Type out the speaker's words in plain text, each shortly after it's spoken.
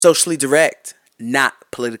Socially direct, not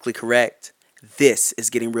politically correct. This is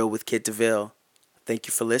Getting Real with Kid DeVille. Thank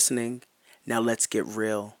you for listening. Now let's get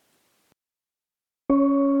real.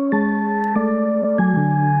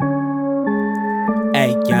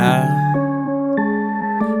 Hey, y'all.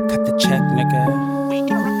 Cut the check, nigga.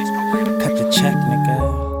 Cut the check, nigga.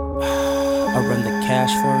 I run the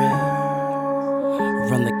cash for it.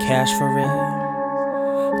 Run the cash for it.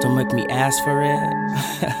 Don't make me ask for it.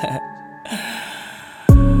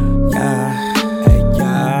 Yeah. Hey,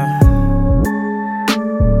 y'all.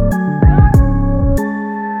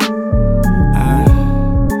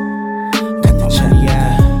 Cut the check,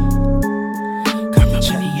 yeah. Cut the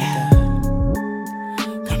check, yeah.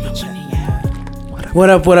 Cut the check, yeah. What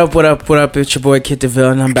up? It's your boy Kid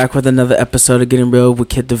DeVille, and I'm back with another episode of Getting Real with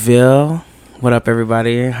Kid DeVille. What up,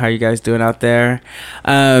 everybody? How you guys doing out there?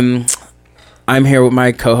 I'm here with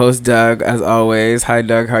my co-host Doug, as always. Hi,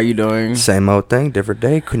 Doug. How you doing? Same old thing, different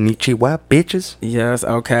day. Konnichiwa, bitches. Yes,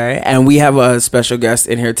 okay. And we have a special guest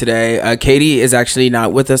in here today. Katie is actually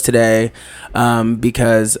not with us today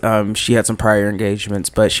because she had some prior engagements,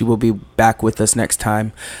 but she will be back with us next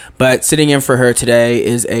time. But sitting in for her today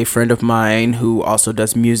is a friend of mine who also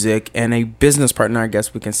does music and a business partner, I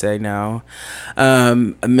guess we can say now.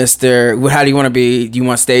 Mr. How do you want to be? Do you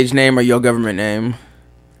want stage name or your government name?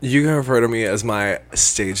 You can refer to me as my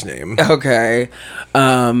stage name. Okay.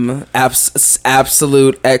 Absolute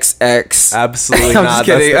XX. Absolutely I'm not.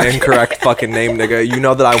 just kidding. That's the incorrect fucking name, nigga. You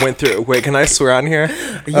know that I went through... Wait, can I swear on here?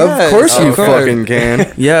 Of course you okay. fucking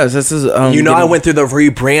can. Yes, this is... You know I went through the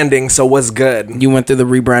rebranding, so what's good? You went through the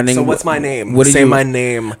rebranding. So what's my name? What do Say you... my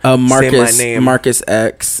name. Marcus. Say my name. Marcus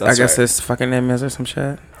X. That's I guess right. his fucking name is or some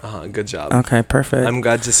shit. Good job. Okay, perfect. I'm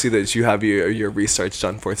glad to see that you have your research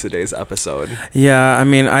done for today's episode. Yeah, I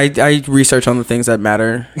mean, I research on the things that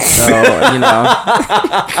matter. So, you know.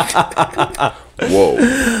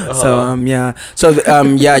 Whoa. So, yeah. So,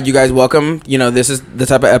 yeah, you guys welcome. You know, this is the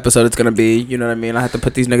type of episode it's going to be. You know what I mean? I have to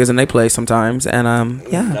put these niggas in their place sometimes. And,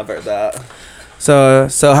 yeah. Never that. So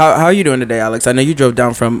how are you doing today, Alex? I know you drove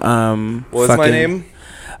down from What was my name?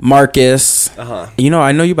 Marcus. You know,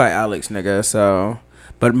 I know you by Alex, nigga. So,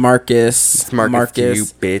 but Marcus, It's Marcus, you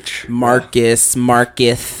bitch. Marcus.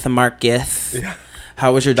 Yeah.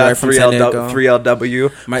 How was your drive from San Diego?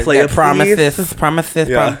 3LW. My Play a Prometheus.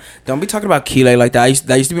 Yeah. Don't be talking about Keeley like that.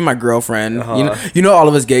 That used to be my girlfriend. You know, all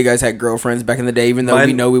of us gay guys had girlfriends back in the day, even though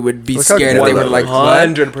we know we would be scared if they were like, what?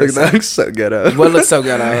 100%. That looks so ghetto. What looks so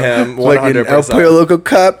good? Him, Like an 100%. El Pollo Loco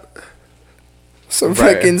cup. Some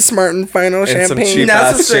Right. fucking Smart and Final And some champagne. cheap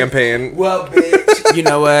That's ass the thing. champagne. Well, bitch, you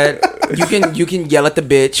know what? You can yell at the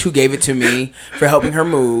bitch who gave it to me for helping her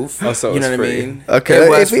move. Oh, so you know it's what free. I mean? Okay, It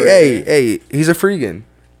was free. hey, he's a freegan.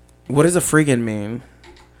 What does a freaking mean?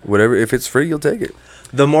 Whatever, if it's free, you'll take it.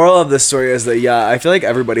 The moral of this story is that, yeah, I feel like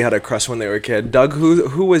everybody had a crush when they were a kid. Doug,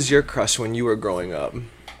 who was your crush when you were growing up?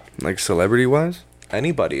 Like celebrity wise.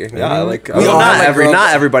 Anybody. Yeah, like... We all have, like, girls-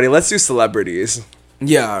 not everybody. Let's do celebrities.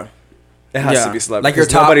 Yeah. It has Yeah. to be celebrities. Like your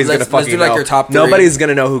top- Nobody's let's- gonna fucking let's do, like, know. your top three. Nobody's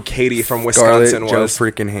gonna know who Katie from Wisconsin Scarlett was. Joe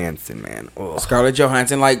freaking Hansen, man. Ugh. Scarlett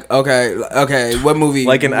Johansson, like, okay, what movie?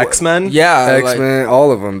 Like in X-Men? Yeah. X-Men,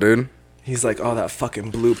 all of them, dude. He's like, oh, that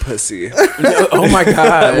fucking blue pussy. Oh my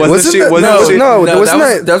God. Wasn't she? that- Wasn't she? no, that wasn't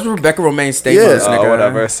was, that- that was Rebecca Romaine Stamos, Yeah. nigga.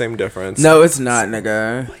 Whatever. Same difference. No, it's not,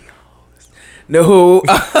 nigga. No.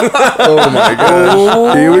 Oh my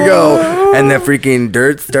god. Here we go. And the freaking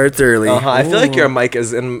dirt starts early. I feel like your mic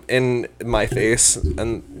is in my face,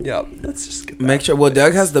 and yeah, let's just get that. Make sure. Well,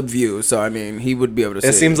 Doug has the view, so I mean, he would be able to see.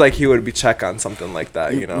 It seems like he would be check on something like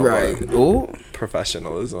that, you know? right. or Oh,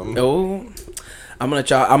 Professionalism. oh. I'm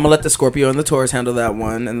gonna let the Scorpio and the Taurus handle that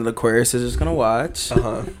one, and the Aquarius is just gonna watch.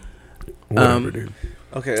 Whatever, dude.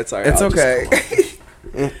 Okay, it's alright. It's I'll just okay.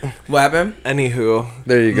 What happened? Anywho,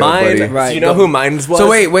 There you go, mine. buddy. Right, Do you know go- who mine was? So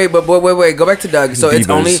wait. Go back to Doug. So it's Divas.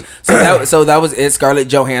 only so that was it. Scarlett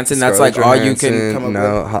Johansson. That's Scarlett like all you can Johansson, come up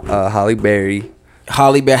no, with. Halle Berry.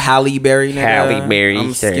 Halle Berry. Nigga. Halle Berry,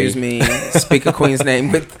 Excuse sorry. me. Speak a queen's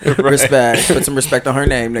name with respect. Put some respect on her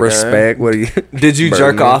name, nigga. Respect. What do you? Did you jerk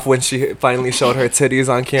Burn me. off when she finally showed her titties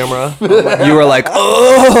on camera? You were like,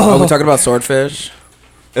 oh! Are we talking about Swordfish?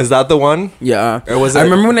 Is that the one? Yeah. Or was I it-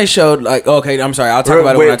 remember when they showed like. Okay, I'm sorry. I'll talk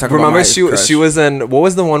about it when I talk remember about my crush. she was in, what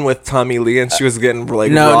was the one with Tommy Lee and she was getting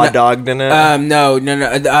raw dogged in it? No.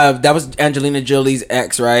 That was Angelina Jolie's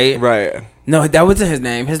ex, right? Right. No, that wasn't his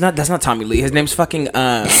name. That's not Tommy Lee. His name's fucking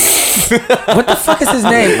what the fuck is his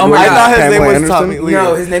name? Oh my I god. thought his Pamela name was Anderson? Tommy Lee.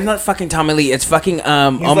 No, his name's not fucking Tommy Lee. It's fucking He's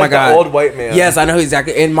oh my like god. the old white man. Yes, I know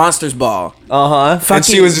exactly. In Monsters Ball. And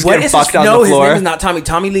she was just what getting is fucked his, on no, the floor. his name is not Tommy.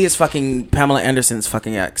 Tommy Lee is fucking Pamela Anderson's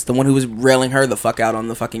fucking ex. The one who was railing her the fuck out on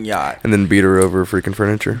the fucking yacht. And then beat her over freaking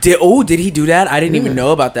furniture. Did he do that? I didn't even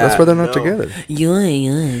know about that. That's why they're not No. together.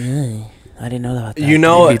 I didn't know about that. You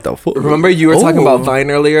know, He beat the foot. remember you were talking Ooh. about Vine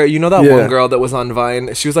earlier? You know that Yeah. one girl that was on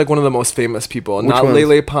Vine? She was like one of the most famous people. Which Not ones?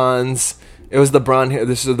 Lele Pons. It was the blonde hair.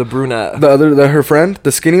 This is the brunette. Her friend,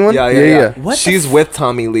 the skinny one. Yeah. What the She's with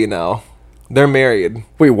Tommy Lee now. They're married.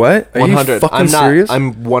 Wait, what? Are 100. you fucking I'm not. serious?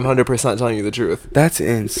 I'm 100% telling you the truth. That's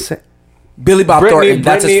insane. Billy Bob Thornton.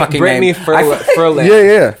 That's his fucking Brittany name. Furlan.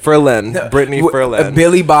 Yeah. Furlan. Brittany Furlan.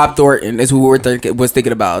 Billy Bob Thornton is who we were was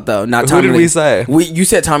thinking about though. Not Who Tommy did Lee. we say? You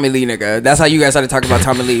said Tommy Lee, nigga. That's how you guys started talking about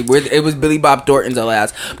Tommy Lee. It was Billy Bob Thornton's old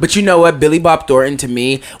ass. But you know what? Billy Bob Thornton to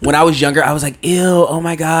me, when I was younger, I was like, ew, oh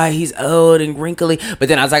my god, he's old and wrinkly. But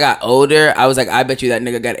then as I got older, I was like, I bet you that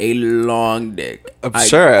nigga got a long dick. I'm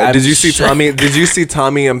sure. Did you see sure. Tommy? Did you see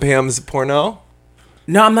Tommy and Pam's porno?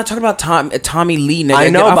 No, I'm not talking about Tommy Lee, nigga. I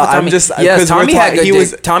know, Get off but of I'm Tommy. just- Yes, 'cause we're Tommy had ta- good he dick.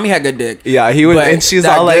 was- Tommy had good dick. Yeah, he was, But and she's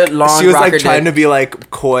that all like, good, long she was like rocker trying dick. to be like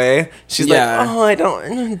coy. She's Yeah. like, oh, I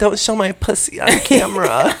don't show my pussy on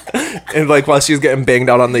camera, and like while she's getting banged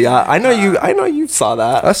out on the yacht. I know you saw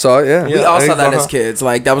that. I saw it. Yeah. We all saw that uh-huh. as kids.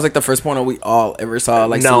 Like that was like the first porno we all ever saw.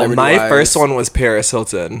 Like No, my celebrity-wise. first one was Paris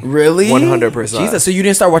Hilton. Really? 100%. Jesus, so you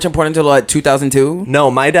didn't start watching porn until like 2002?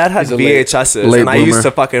 No, my dad had He's a late- VHSs, late and I used bloomer.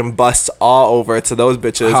 to fucking bust all over to those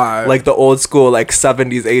bitches, Hot. like the old school, like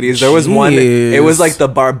 70s, 80s. There was one. Jeez. It was like the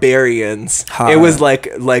Barbarians. Hot. It was like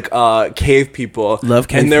cave people. Love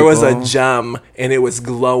cave And there was a people. gem, and it was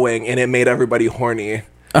glowing, and it made everybody horny.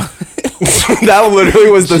 That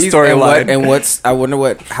literally was the Jeez, storyline. And what's I wonder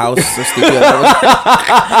what house or studio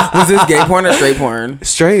that was. Was this gay porn or straight porn?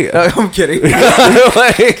 Straight. I'm kidding.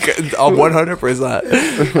 Like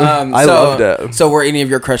 100%. I loved it. So were any of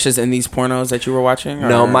your crushes in these pornos that you were watching?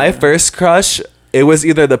 No, or- my first crush, it was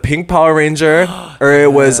either the Pink Power Ranger or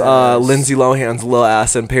it was Lindsay Lohan's Lil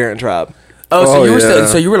Ass in Parent Trap. Oh, so Oh, you were yeah.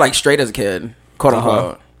 so you were like straight as a kid, quote Uh-huh.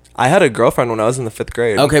 unquote. I had a girlfriend when I was in the 5th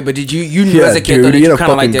grade. Okay, but did you knew Yeah, as a kid dude, though, that he you had a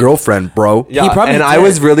kind of fucking liked it? girlfriend, bro. Yeah, He probably and I did.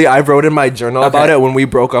 was really, I wrote in my journal about Okay. it when we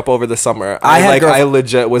broke up over the summer. I had I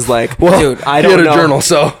legit was like, Well, Dude, I he don't had a know. journal,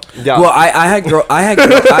 so Yeah. Well, I had girl.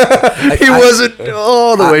 he wasn't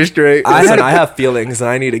all the way straight. I Listen, had- I have feelings and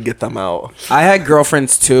I need to get them out. I had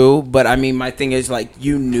girlfriends too, but I mean, my thing is like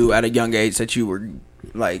you knew at a young age that you were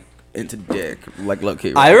like into dick, like low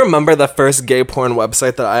key. I right? remember the first gay porn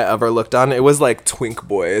website that I ever looked on. It was like Twink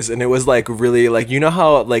Boys, and it was like really like, you know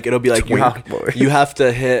how like it'll be like Twink Boys. you have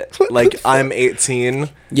to hit like I'm 18.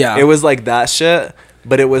 Yeah. It was like that shit,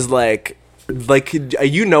 but it was like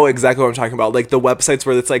you know exactly what I'm talking about. Like the websites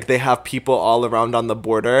where it's like they have people all around on the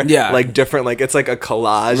border. Yeah. Like different, like it's like a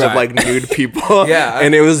collage of Right. like nude people. Yeah.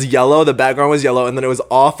 And it was yellow. The background was yellow, and then it was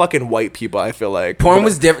all fucking white people. I feel like Porn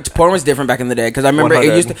was different. Porn was different back in the day because I remember it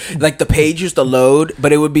 100. used to like the page used to load,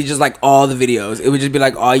 but it would be just like all the videos. It would just be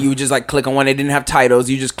like all you would just like click on one. It didn't have titles.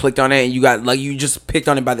 You just clicked on it and you got like you just picked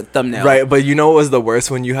on it by the thumbnail. right. But you know what was the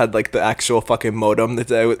worst when you had like the actual fucking modem that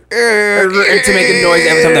was. To make a noise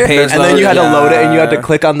every time the page. And then you had to loaded. load it, and you had to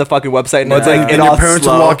click on the fucking website, and it's like and it your all parents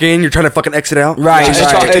slow. will walk in. You're trying to fucking exit out. Right. It's,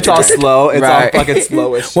 right. all, it's all slow. It's Right. all fucking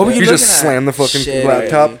slow as shit. What were You you just looking at? slam the fucking Shit.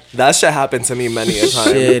 laptop. That shit happened to me many a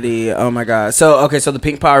time. Shitty. Oh my god. So okay, so the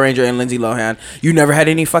Pink Power Ranger and Lindsay Lohan. You never had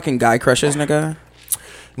any fucking guy crushes, nigga?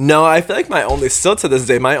 No, I feel like still to this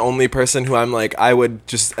day, my only person who I'm like, I would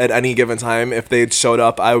just at any given time, if they showed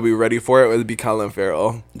up, I would be ready for it, would be Colin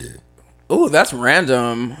Farrell. Oh, that's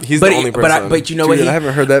random. He's the only person. But you know Dude, what? I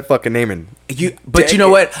haven't heard that fucking name in. But you know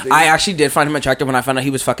what? I actually did find him attractive when I found out he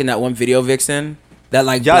was fucking that one video vixen. That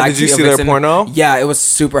like Yeah, black did you video see their vixen. porno? Yeah, it was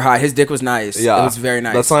super hot. His dick was nice. Yeah, it was very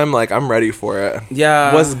nice. That's why I'm like, I'm ready for it.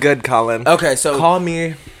 Yeah. What's good, Colin? Okay, so Call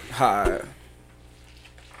me. hot.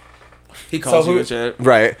 He calls you and shit.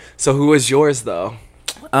 Right. So who was yours though?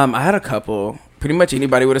 I had a couple. Pretty much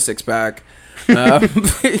anybody with a six pack.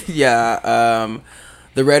 Yeah.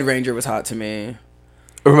 The Red Ranger was hot to me.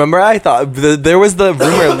 Remember, I thought there was the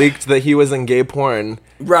rumor leaked that he was in gay porn,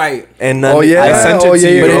 Right. and then Oh, yeah. I sent it Oh, to yeah,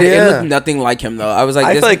 you. But yeah. it looked nothing like him though. I was like,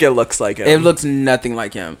 I this, feel like it looks like him. it looks nothing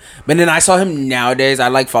like him. But then I saw him nowadays. I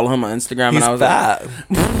like follow him on Instagram, He's and I was fat.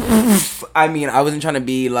 like, I mean, I wasn't trying to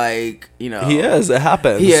be like, you know, He is. It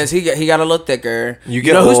happens. He is. He got a little thicker. You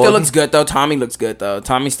get know who still old. looks good though? Tommy looks good though.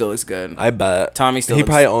 Tommy still looks good. I bet. Tommy still He looks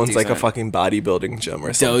probably owns like a decent. fucking bodybuilding gym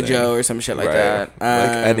or something. Dojo or some shit like Right. that.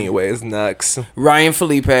 Like, anyways, next. Ryan Phillippe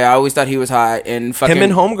Felipe. I always thought he was hot. And fucking Him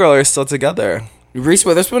and Homegirl are still together. Reese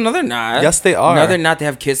Witherspoon. No, they're not. Yes, they are. No, they're not. They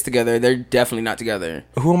have kids together. They're definitely not together.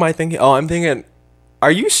 Who am I thinking? Oh, I'm thinking.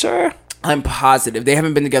 Are you sure? I'm positive they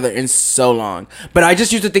haven't been together in so long. But I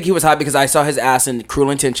just used to think he was hot because I saw his ass in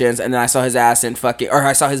Cruel Intentions, and then I saw his ass in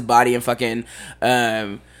I saw his body in fucking.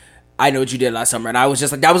 I Know What You Did Last Summer, and I was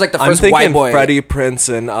just like, that was like the first white boy. Freddie Prinze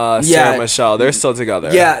and Sarah Michelle. They're still together.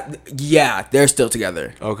 Yeah, they're still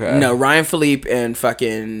together. Okay. No, Ryan Philippe and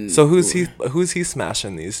fucking. So who's he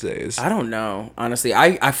smashing these days? I don't know. Honestly,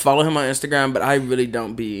 I follow him on Instagram, but I really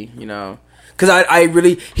don't be, because I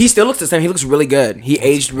really, he still looks the same. He looks really good. He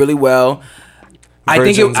aged really well.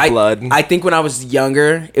 Virgin's blood. I think when I was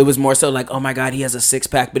younger, it was more so like, oh my god, he has a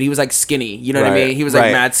 6-pack, but he was like skinny. You know what I mean? He was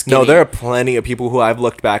like mad skinny. No, there are plenty of people who I've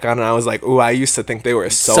looked back on and I was like, ooh, I used to think they were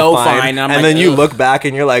so fine. And then you look back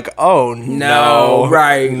and you're like, oh no,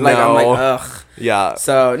 right? No. Like I'm like, ugh. Yeah.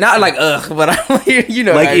 So not like ugh, but I'm like,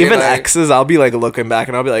 like even like, exes, I'll be like looking back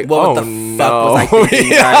and I'll be like, what the fuck was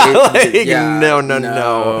I thinking? No,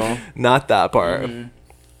 not that part. Mm-hmm.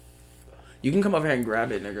 You can come over here and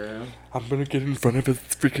grab it, nigga. I'm gonna get in front of his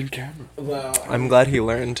freaking camera. Well, I'm glad he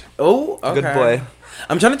learned. Oh, okay. Good boy.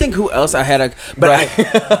 I'm trying to think who else I had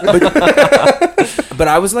but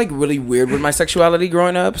I was like really weird with my sexuality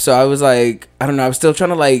growing up. So I was like, I don't know, I was still trying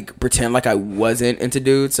to like pretend like I wasn't into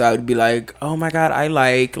dudes. So I would be like, oh my god, I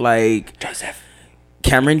like Joseph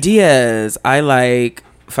Cameron Diaz. I like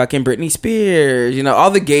fucking Britney Spears. All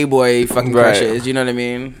the gay boy fucking crushes. You know what I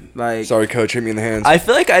mean? Like, sorry, coach, hit me in the hands. I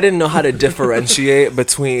feel like I didn't know how to differentiate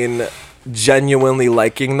between genuinely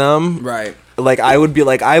liking them. Right. Like I would be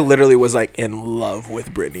like, I literally was like in love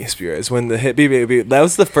with Britney Spears when the Hit Me Baby. That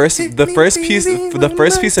was the first piece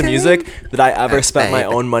of music that I ever spent my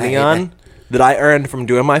own money on. That I earned from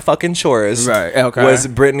doing my fucking chores. Right. Okay. Was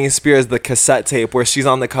Britney Spears, the cassette tape where she's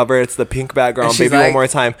on the cover. It's the pink background, Baby like, One More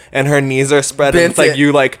Time, and her knees are spread. And it's like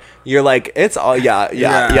you're like it's all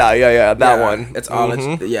that one. It's all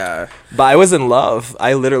yeah. But I was in love.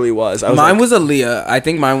 I literally was. Mine was Aaliyah. I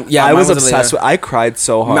think mine. Yeah, I was obsessed with. I cried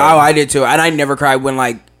so hard. No, I did too, and I never cried when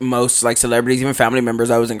like most like celebrities, even family members,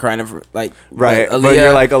 I wasn't crying for like right. Aaliyah, but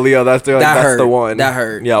you're like Aaliyah. That's hurt. The one. That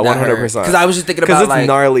hurt. Yeah, 100%. Because I was just thinking about because it's like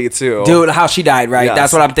gnarly too, dude. How she died, right? Yes.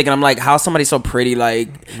 That's what I'm thinking. I'm like, how somebody so pretty, like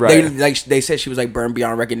right. they said she was like burned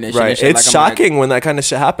beyond recognition. Right. And shit. It's shocking when that kind of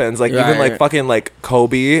shit happens. Like even like fucking like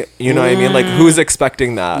Kobe. You know what I mean? Like who's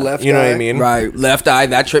expecting that? Left you know Eye. what I mean? Right. Left Eye.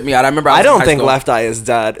 That tripped me out. I remember. I don't think Left Eye is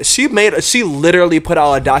dead. She literally put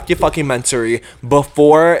out a docu-fucking-mentary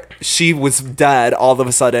before she was dead. All of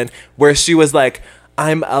a sudden, where she was like,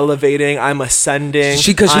 I'm elevating, I'm ascending.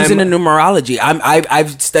 Because she's into numerology.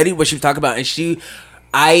 I've studied what she was talking about, and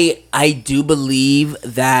I do believe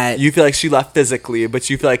that you feel like she left physically, but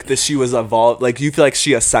you feel like that she was evolved. Like you feel like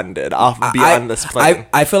she ascended off beyond this plane.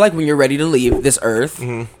 I feel like when you're ready to leave this earth.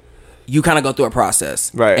 You kind of go through a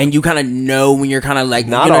process, right? And you kind of know when you're kind of like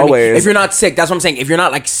not always. What I mean? If you're not sick, that's what I'm saying. If you're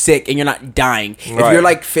not like sick and you're not dying, if you're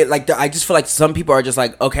like fit, like I just feel like some people are just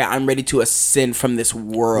like, okay, I'm ready to ascend from this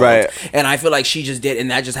world, right? And I feel like she just did,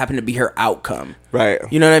 and that just happened to be her outcome, right?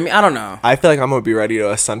 You know what I mean? I don't know. I feel like I'm gonna be ready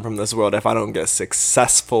to ascend from this world if I don't get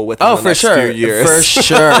successful within the next few years. For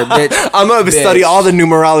sure, bitch. I'm gonna study all the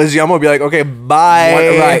numerology. I'm gonna be like, okay,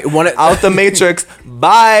 bye. Out the matrix.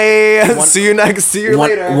 Bye. See you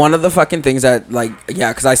later. One of the fucking things that like,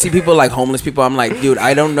 yeah, because I see people like homeless people. I'm like, dude,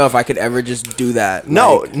 I don't know if I could ever just do that.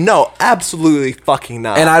 No, absolutely fucking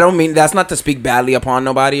not. And I don't mean that's not to speak badly upon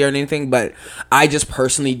nobody or anything, but I just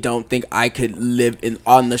personally don't think I could live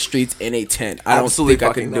on the streets in a tent. I don't think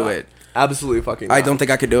I can do it. Absolutely fucking not. I don't think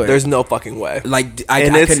I could do it. There's no fucking way. Like I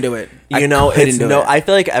couldn't do it. I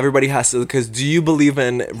feel like everybody has to, because do you believe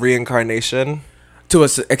in reincarnation? To an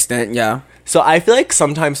extent, yeah. So I feel like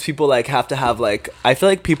sometimes people like have to have like, I feel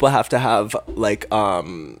like people have to have like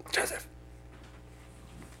Joseph.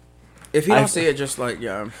 If you don't see it, just like,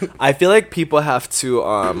 yeah. I feel like people have to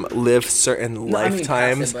live certain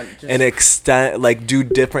lifetimes and extend, like do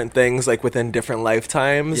different things like within different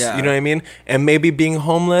lifetimes. Yeah. You know what I mean? And maybe being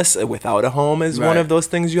homeless without a home is one of those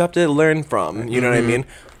things you have to learn from. You know what I mean?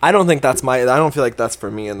 I don't think that's I don't feel like that's for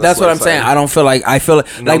me. That's what I'm saying. I don't feel like,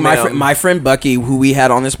 my friend Bucky, who we had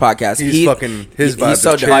on this podcast. He's fucking, his vibe he's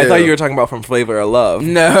so is dope. I thought you were talking about from Flavor of Love.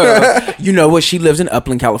 No. You know what? She lives in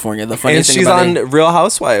Upland, California. The funniest and thing she's about on it, Real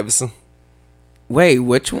Housewives. Wait,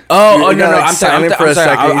 which one? Oh, no, I'm sorry.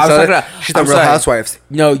 She's on Real Housewives.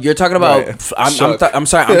 No, you're talking about. Right. I'm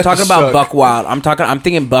sorry. I'm talking about Buck Wild. I'm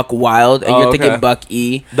thinking Buck Wild, and you're thinking Buck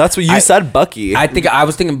E. That's what you said, Bucky. I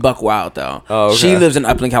was thinking Buck Wild though. Oh, okay. She lives in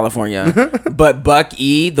Upland, California, but Buck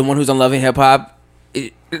E, the one who's on Love and Hip Hop.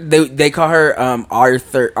 They call her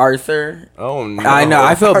Arthur. Oh no. I know.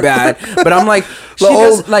 I feel bad, but I'm like, she The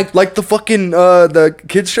does old, like. like the fucking the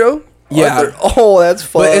kids show. Yeah. Arthur. Oh, that's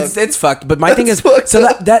fucked. But it's fucked. But my thing is, That's so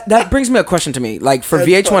fucked that brings me a question to me. Like for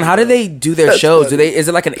That's VH1, how do fucked they do their That's shows? funny. Is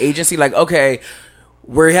it like an agency? Like, okay,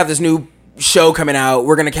 we have this new show coming out.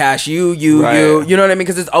 We're gonna cast you. Right. You know what I mean?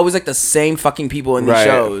 Because it's always like the same fucking people in these Right,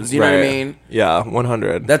 shows. You know what I right. mean? Yeah,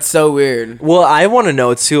 100. That's so weird. Well, I want to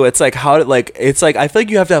know too. It's like it's like I feel like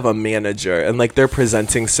you have to have a manager, and like they're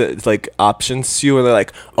presenting like options to you, and they're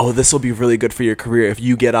like, "Oh, this will be really good for your career if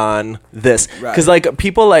you get on this." Right. Because like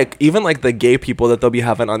people, like even like the gay people that they'll be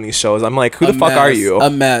having on these shows, I'm like, who the A fuck are mess. you? A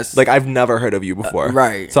mess. Like I've never heard of you before.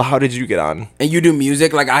 Right. So how did you get on? And you do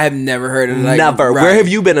music? Like I have never heard of like Never. right. Where have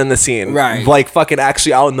you been in the scene? Right. Like fucking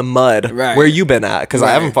actually out in the mud. Right. Where you been at? Because I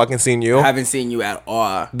Right. haven't fucking seen you. I haven't seen you at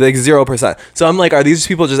all. Like 0%. So I'm like, are these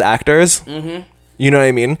people just actors? Mm-hmm. You know what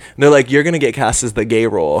I mean? And they're like, you're gonna get cast as the gay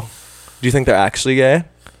role. Do you think they're actually gay?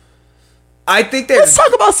 I think Let's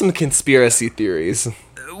talk about some conspiracy theories.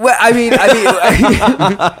 Well, I mean,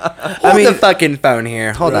 Hold the fucking phone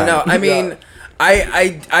here. Hold on. no, I mean,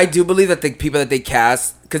 I do believe that the people that they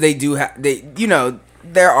cast, because they do have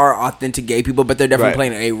there are authentic gay people, but they're definitely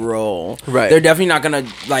Right. playing a role. Right. They're definitely not gonna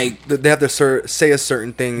like. They have to say a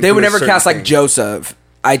certain thing. They do would a never certain cast like thing. Joseph.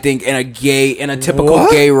 I think in a typical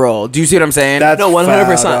What? gay role. Do you see what I'm saying? That's No,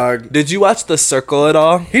 100%. foul, dog. Did you watch The Circle at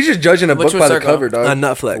all? He's just judging a Which book was by the Circle? cover, dog. On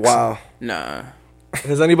Netflix. Wow. Nah.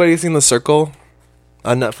 Has anybody seen The Circle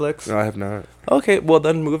on Netflix? No, I have not. Okay, well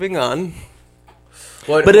then moving on.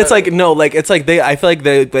 What, But it's like no, like it's like I feel like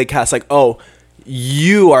they cast like, oh,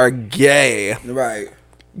 you are gay. right.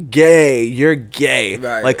 Gay, you're gay.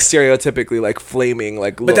 Right. Like stereotypically like flaming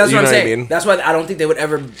like But that's you what I'm know saying. I mean? That's why I don't think they would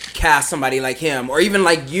ever cast somebody like him, or even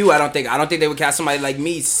like you. I don't think they would cast somebody like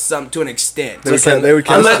me to an extent. They would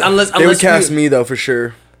cast, Unless they would cast you- me though for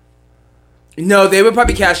sure. No, they would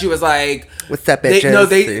probably cast you as like. What's up, They,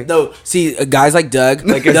 bitches? no. See, guys like Doug,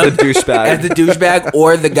 Like as Doug- the douchebag. as the douchebag,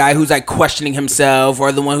 or the guy who's like questioning himself,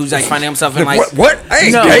 or the one who's like finding himself in like What? I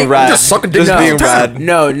ain't No. gay. Rad. I'm just sucking dick. Just all being the time. rad.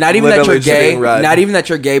 No, not even that Literally you're just gay. being rad. Not even that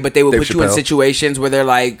you're gay, but they would Dave put you in Chappelle. situations where they're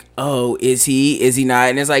like, "Oh, is he? Is he not?"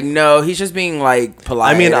 And it's like, no, he's just being like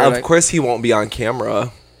polite. I mean, or, of like- course he won't be on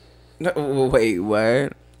camera. No, wait,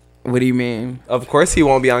 what? What do you mean? Of course he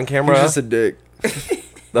won't be on He's camera. just a dick.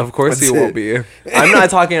 Of course he That's won't it. be. I'm not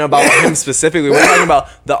talking about him specifically. We're talking about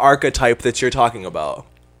the archetype that you're talking about.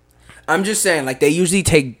 I'm just saying, like, they usually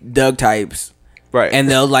take Doug types Right. and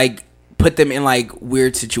they'll like put them in like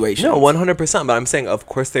weird situations. no, 100%. But I'm saying, of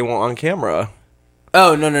course they won't on camera.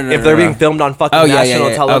 Oh no. If they're being filmed on fucking Oh, yeah,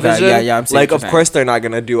 national yeah. television, Okay, yeah, I'm seeing like what of you're saying. course they're not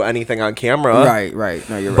gonna do anything on camera. right.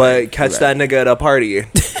 No, you're right. But catch that nigga at a party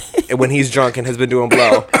when he's drunk and has been doing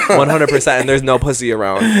blow, 100%, and there's no pussy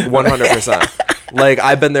around, 100%. Like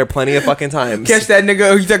I've been there plenty of fucking times. Catch that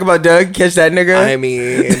nigga. You talk about Doug? Catch that nigga. I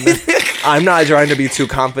mean, I'm not trying to be too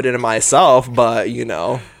confident in myself, but you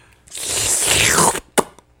know,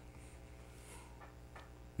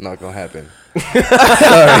 Not gonna happen.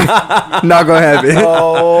 Sorry. Not gonna happen.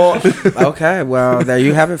 Oh, okay. Well, there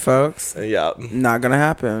you have it, folks. yeah. Not gonna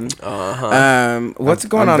happen. Uh-huh. What's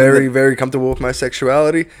going I'm on? very, very comfortable with my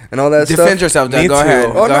sexuality and all that Defend stuff. yourself, Doug. Me Go too. ahead.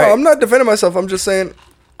 Oh Go no, ahead. I'm not defending myself. I'm just saying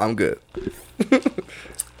I'm good.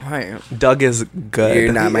 Right. Doug is good.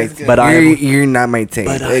 You're not my, but I'm, you're not my team.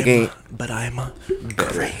 but Okay. I'm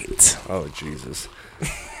great. Oh Jesus!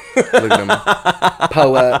 Look at him.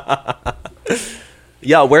 Poet.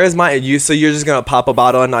 Yeah, where is my so you're just gonna pop a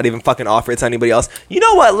bottle and not even fucking offer it to anybody else? You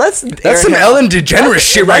know what? Let's That's some Ellen DeGeneres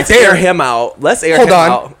shit right Let's air there. him out. Let's air Hold him on.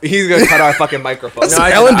 out. He's gonna cut our fucking microphone. That's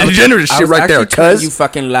some Ellen DeGeneres I shit was right there, actually turning cuz. you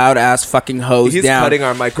fucking loud ass fucking hoes He's down. cutting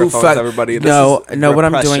our Who microphones, everybody. This no, is no. What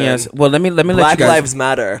I'm doing repression. is, well, let me let you Black guys. Lives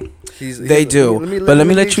Matter. They do. But let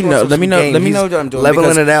me let you know. Let me know what I'm doing. Leveling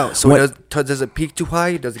because it out, so when- it does it peak too high?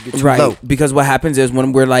 It doesn't get too Right, low. because what happens is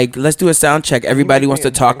when we're like, let's do a sound check, everybody wants to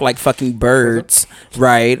talk like fucking birds,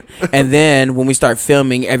 right? And then when we start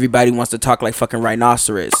filming, everybody wants to talk like fucking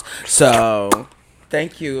rhinoceros. So,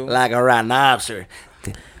 thank you. Like a rhinoceros.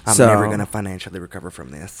 I'm So- never gonna financially recover from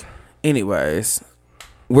this. Anyways,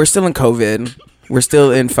 we're still in COVID. We're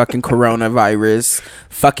still in fucking coronavirus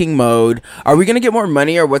fucking mode. Are we gonna get more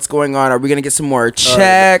money or what's going on? Are we gonna get some more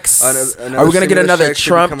checks? Are we gonna get another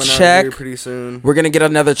Trump check? Pretty soon? We're gonna get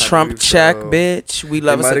another Trump believe check, so. bitch. We They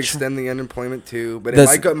love us. might a extend the unemployment too, but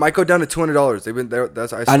This- it might go down to $200. They've been there.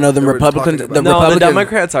 That's I know the they were Republicans- talking the about No, Republican- the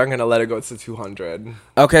Democrats aren't gonna let it go to 200.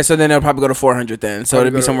 Okay, so then it'll probably go to 400 then. So Probably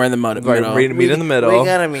it'll be go to- somewhere in the middle. Right, meet in the middle.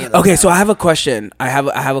 gotta meet. Okay, so I have a question. I have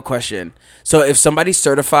a question. So if somebody's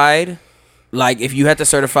certified like if you had to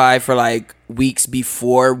certify for like weeks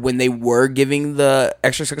before when they were giving the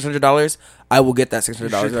extra $600, I will get that $600.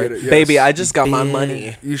 should Right? get it, yeah. Baby, I just got my Yeah.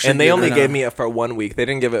 money, You should and they get only it. gave me it for 1 week. They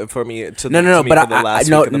didn't give it for me to No, to me but for the last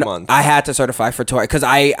week of the month. I had to certify for twice because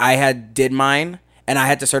I had did mine and I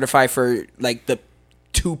had to certify for like the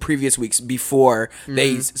 2 previous weeks before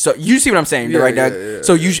they. So you see what I'm saying, Yeah, right? yeah, Doug? yeah,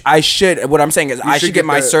 So I should. What I'm saying is I should should get get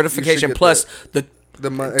my that- you certification should get plus the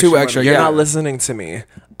extra 2 money. extra. You're Yeah. not listening to me.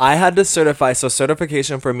 I had to certify. So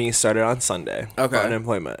certification for me started on Sunday. Okay. For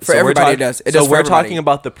unemployment. For So we're everybody, it talk- does. It so does for we're everybody. talking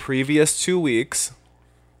about the previous 2 weeks.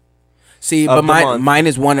 See, of but the month. mine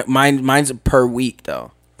is mine's per week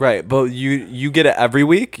though. Right, but you get it every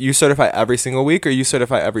week. You certify every single week, or you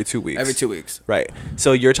certify every 2 weeks. Every 2 weeks. Right.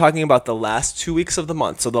 So you're talking about the last 2 weeks of the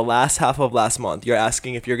month. So the last half of last month. You're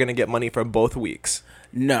asking if you're gonna get money for both weeks.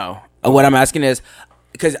 No. What I'm asking is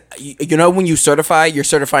because you know when you certify, you're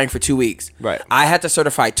certifying for 2 weeks. Right. I had to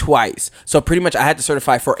certify twice, so pretty much I had to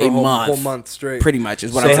certify for a month. whole month straight. Pretty much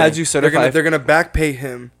is what So I'm had saying. you They're certify? gonna back pay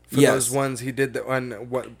him for Yes. those ones he did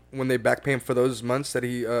when they back pay him for those months that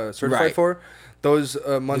he certified Right. for. Those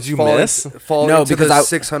months Did you fall miss? fall No, into because the I-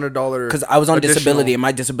 $600 Because I was on additional. disability and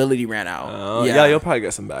my disability ran out. yeah, you'll probably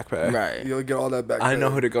get some back pay. Right. You'll get all that back. I know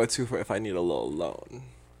pay. who to go to for if I need a little loan.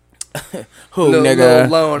 Who, Little nigga?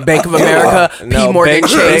 loan. Bank of America, No, P. Morgan Bank-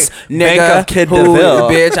 Chase, Bank nigga. of Kid who, DeVille.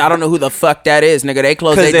 bitch, I don't know who the fuck that is, nigga. They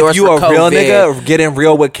closed Because their doors if you for a COVID. real nigga, getting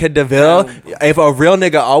real with Kid DeVille, if a real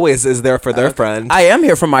nigga always is there for their friend. I am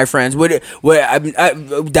here for my friends. That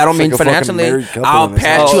don't mean like a fucking financially. married couple I'll in this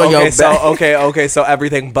pat house. you on your okay, back. okay, so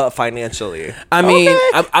everything but financially. I mean,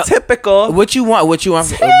 Okay, typical. What you want? What you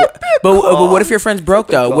want? But what if your friend's broke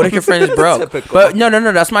though? What if your friend is broke? Typical. But no.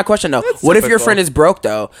 That's my question though. What if your typical. friend is broke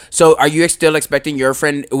though? So are you still expecting your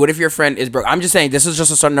friend? What if your friend is broke? I'm just saying this is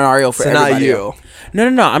just a scenario for So not everybody. you.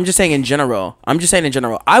 No. I'm just saying in general.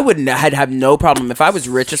 I would have no problem if I was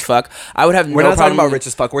rich as fuck. I would have We're no not problem. talking about rich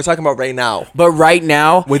as fuck. We're talking about right now But right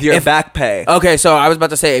now, with your if- back pay. Okay, so I was about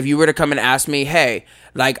to say, if you were to come and ask me, hey,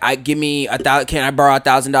 like, give me can I borrow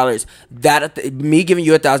 $1,000? That me giving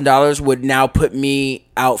you $1,000 would now put me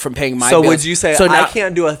out from paying my So bills. would you say so I now,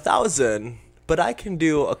 can't do 1,000, but I can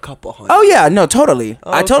do a couple hundred? Oh yeah, no, totally.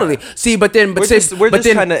 I Okay. totally see, but then, We're just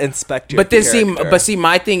trying to inspect your But then character.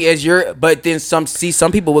 my thing is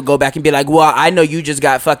some people would go back and be like, well, I know you just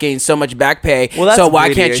got fucking so much back pay, Well, that's so why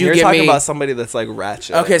greedy, can't and you you're give talking me? about somebody that's like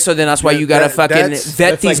ratchet. Okay, so then that's why Yeah, you gotta that- fucking that's- vet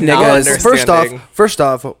that's these like not niggas. understanding. First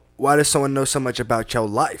off, why does someone know so much about your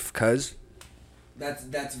life? Cuz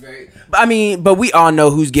That's very. I mean, but we all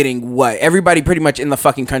know who's getting what. Everybody pretty much in the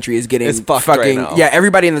fucking country is getting It's fucked fucking. right now. Yeah,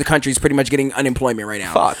 everybody in the country is pretty much getting unemployment right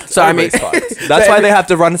now. Fucked. So I mean, Everybody's fucked. That's why they have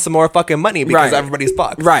to run some more fucking money because Right. everybody's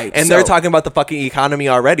fucked. Right, And so- they're talking about the fucking economy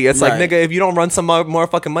already. It's like, Right. nigga, if you don't run some more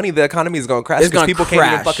fucking money, the economy is going to crash It's because gonna people can't even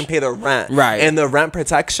crash. fucking pay the rent. Right. And the rent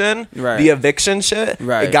protection, Right. the eviction shit,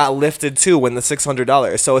 Right. it got lifted too when the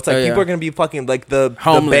 $600. So it's like Oh, yeah. people are going to be fucking like the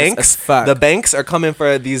Homeless banks. as fuck. The banks are coming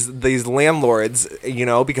for these landlords, you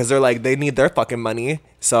know, because they're like they need their fucking money.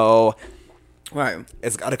 So right.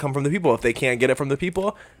 it's got to come from the people. If they can't get it from the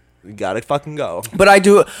people, you got to fucking go. But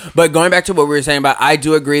going back to what we were saying about, I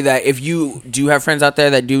do agree that if you do have friends out there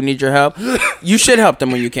that do need your help, you should help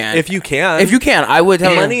them when you can. If you can. I would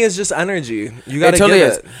tell Money is just energy. You It got to totally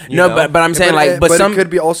give is. it. you No, know? but I'm saying but some it could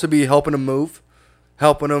be also be helping them move,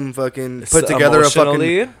 helping them fucking put S- together a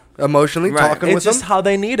emotionally. fucking emotionally Right. talking it's with just them. how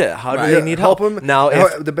they need it. How Right. do they need help? them Now,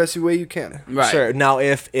 if the best way you can. right. sure. Now,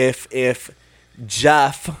 if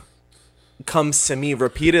Jeff comes to me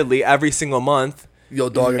repeatedly every single month, Yo,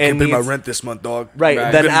 dog, I And can't pay my needs- rent this month, dog. right, Right. then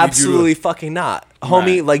I'm gonna need you to- absolutely fucking not, homie.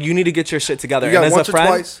 Right. Like you need to get your shit together. You got and once or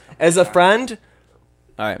twice. as a friend,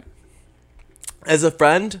 All right.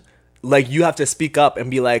 like you have to speak up and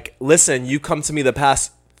be like, listen, you come to me the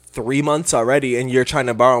past 3 months already, and you're trying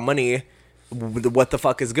to borrow money. What the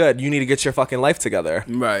fuck is good? You need to get your fucking life together.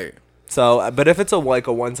 Right. So, but if it's a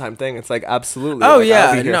one-time thing, it's like absolutely. Oh like, I'll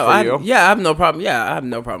yeah, be here no, for you. I have no problem. Yeah, I have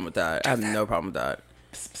no problem with that. I have no problem with that.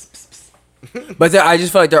 But I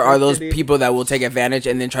just feel like there are those people that will take advantage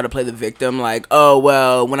and then try to play the victim. Like, oh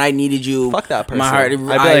well, when I needed you, Fuck that person. My heart. I'd be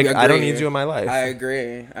like, I don't agree. need you in my life. I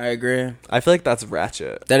agree. I feel like that's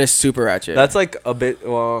ratchet. That is super ratchet. That's like a bit.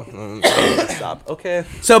 Well, stop. Okay.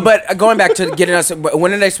 So, but going back to getting us,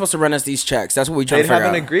 when are they supposed to run us these checks? That's what we trying They to figure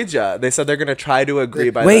haven't out. agreed yet. They said they're gonna try to agree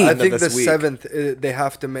by Wait. the I end think of the this week. 7th they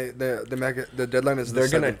have to make the deadline is They're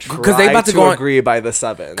the gonna 7th. try they about to to go on- agree by the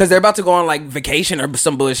 7th. Because they're about to go on like vacation or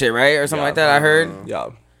some bullshit, right, or something Yeah. like that. I heard. Yeah.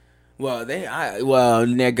 Well,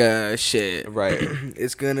 nigga, shit. Right.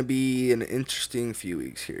 It's gonna be an interesting few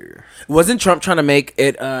weeks here. Wasn't Trump trying to make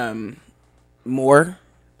it more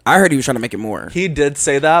I heard he was trying to make it more. He did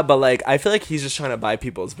say that, but like I feel like he's just trying to buy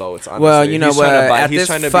people's votes. Honestly. Well, you know he's what? trying to buy, At he's this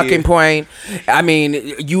trying to fucking be, point, I mean,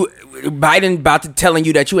 Biden about to telling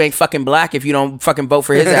you that you ain't fucking black if you don't fucking vote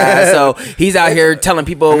for his ass. So he's out here telling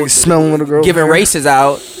people, smelling little girl, giving races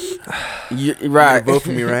out. Right, vote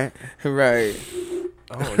for me, right? Right.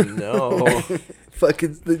 Oh no!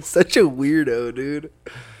 Fucking such a weirdo, dude.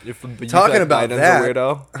 You Talking feel like about Biden's that, a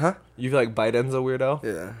weirdo? Huh? You feel like Biden's a weirdo?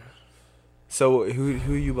 Yeah. So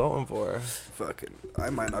who are you voting for? Fucking, I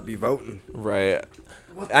might not be voting. Right.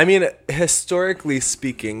 I mean, historically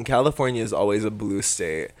speaking, California is always a blue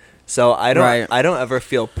state. So I don't ever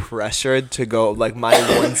feel pressured to go like my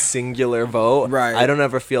one singular vote. Right. I don't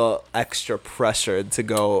ever feel extra pressured to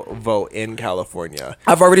go vote in California.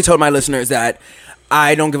 I've already told my listeners that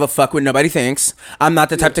I don't give a fuck what nobody thinks. I'm not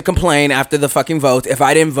the type to complain after the fucking vote. If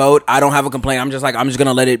I didn't vote, I don't have a complaint. I'm just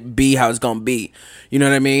gonna let it be how it's gonna be. You know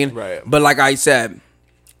what I mean? Right. But like I said,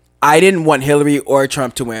 I didn't want Hillary or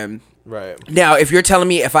Trump to win. Right. Now, if you're telling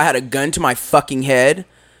me if I had a gun to my fucking head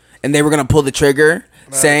and they were gonna pull the trigger,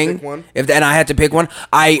 saying and I had to pick one,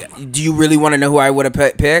 do you really want to know who I would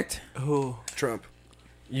have picked? Who? Trump.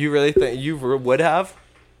 You really think you would have?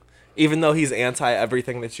 Even though he's anti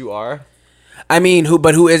everything that you are? I mean,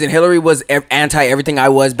 who isn't? Hillary was anti everything I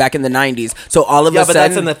was back in the 90s. So all of a sudden,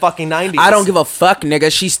 that's in the fucking 90s. I don't give a fuck,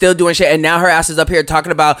 nigga. She's still doing shit, and now her ass is up here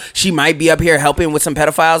talking about she might be up here helping with some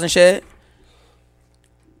pedophiles and shit.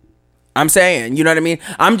 I'm saying, you know what I mean?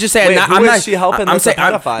 I'm just saying. Wait, I'm not. She helping I'm with saying. a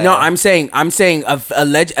pedophile? I'm saying.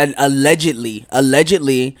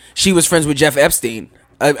 Allegedly, she was friends with Jeff Epstein.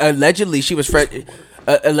 Allegedly, she was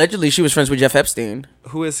friends with Jeff Epstein.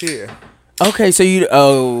 Who is he? Okay, so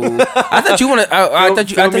I thought you want to. I thought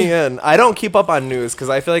you. Fill me in. I don't keep up on news because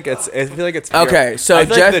I feel like it's. Okay, so I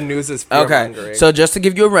feel Jeff, like the news is fear-mongering. Okay, so just to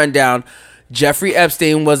give you a rundown, Jeffrey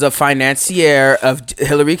Epstein was a financier of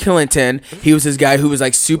Hillary Clinton. He was this guy who was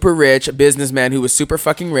like super rich, a businessman who was super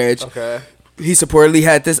fucking rich. Okay. He supposedly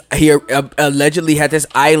had this. He allegedly had this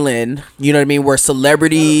island. You know what I mean, where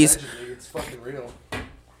celebrities. It's fucking real.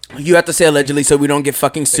 You have to say allegedly so we don't get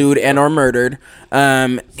fucking sued and or murdered.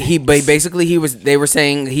 They were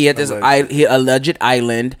saying he had this alleged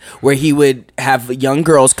island where he would have young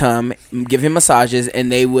girls come give him massages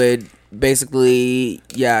and they would basically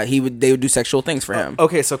they would do sexual things for him.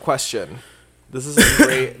 Okay, so question. This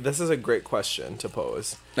is a great question to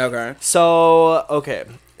pose. Okay.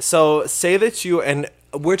 So say that and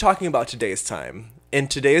we're talking about today's time. In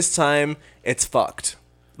today's time, it's fucked.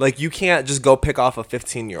 Like, you can't just go pick off a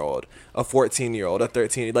 15-year-old, a 14-year-old, a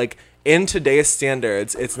 13. Like, in today's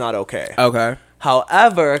standards, it's not okay. Okay.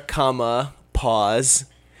 However, pause,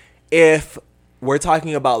 if we're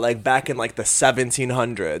talking about, like, back in, like, the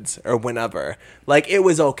 1700s or whenever, like, it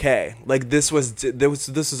was okay. Like, this was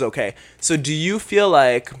okay. So do you feel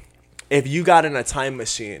like if you got in a time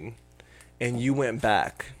machine and you went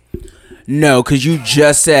back... No, because you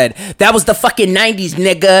just said, that was the fucking 90s,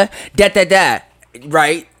 nigga. Da.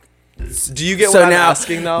 Right? Do you get what I'm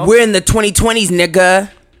asking, though? We're in the 2020s, nigga.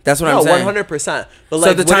 That's what I'm saying. 100%. But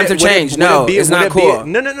so the times have changed. It's not cool.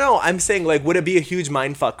 No. I'm saying, like, would it be a huge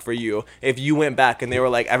mindfuck for you if you went back and they were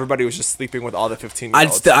like, everybody was just sleeping with all the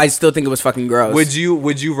 15-year-olds? I still think it was fucking gross. Would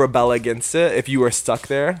you rebel against it if you were stuck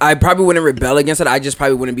there? I probably wouldn't rebel against it. I just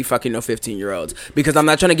probably wouldn't be fucking no 15-year-olds because I'm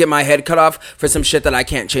not trying to get my head cut off for some shit that I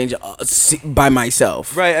can't change by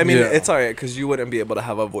myself. Right. I mean, it's all right because you wouldn't be able to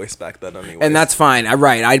have a voice back then anyway. And that's fine.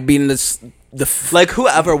 Right. I'd be in this... like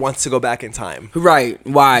whoever wants to go back in time, right?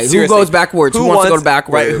 Why? Seriously. Who goes backwards? Who wants to go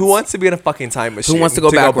backwards? Right? Who wants to be in a fucking time machine? Who wants to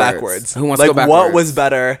go backwards? Who wants to go backwards? What was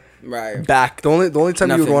better? Right. Back. The only time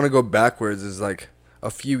Nothing. you would want to go backwards is like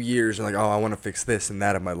a few years and like, oh, I want to fix this and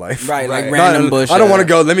that in my life. Right. Like Right. random bullshit. I don't want to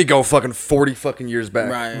go. Let me go fucking 40 fucking years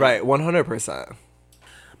back. Right. 100%.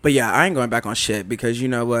 But yeah, I ain't going back on shit because you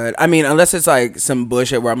know what? I mean, unless it's like some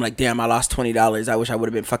bullshit where I'm like, damn, I lost $20. I wish I would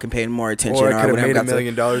have been fucking paying more attention. Or I could have made got $1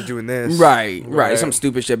 million doing this. Right. Some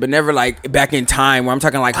stupid shit. But never like back in time where I'm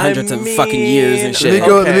talking like hundreds of fucking years and shit.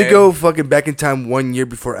 Let me go fucking back in time 1 year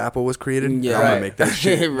before Apple was created. Yeah. I'm gonna make that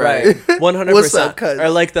shit. Right. 100%. What's up, cuz? Or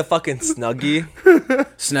like the fucking Snuggie.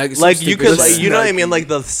 Snug. Like you could, like, shit. you know what I mean, like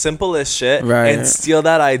the simplest shit, Right. and steal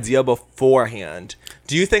that idea beforehand.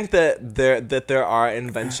 Do you think that there are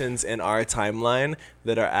inventions in our timeline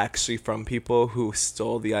that are actually from people who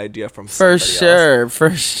stole the idea from somebody else? For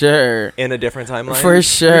sure. In a different timeline? For You're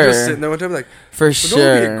just sure. sitting there one time like, For would it be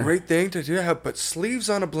sure. a great thing to do? Have put sleeves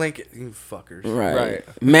on a blanket. You fuckers. Right.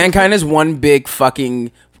 Mankind is one big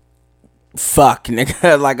fucking fuck,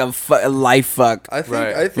 nigga. Like a life fuck. I think.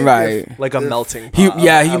 Right. I think. Right. If, Like a if- melting pot.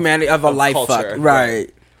 Humanity of a life culture. fuck.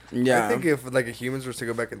 Right. Yeah. I think if like humans were to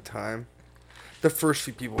go back in time, the first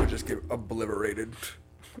few people would just get obliterated.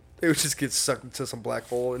 They would just get sucked into some black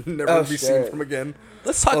hole and never be seen from again.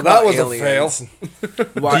 Let's talk Well, about that was aliens. a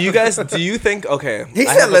fail. Do you think, okay. He I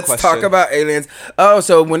said, have a let's question. talk about aliens. Oh,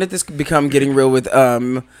 so when did this become Getting Real with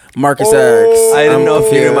Marcus X? I didn't know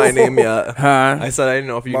if you knew confused. my name yet. Huh? I said I didn't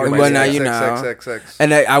know if you knew Mark, my Well, name now yet. you know. XXXX.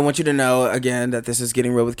 And I want you to know, again, that this is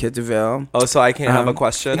Getting Real with Kid DeVille. Oh, so I can't have a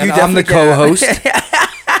question? You I'm the definitely can. co-host.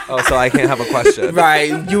 Oh, so I can't have a question.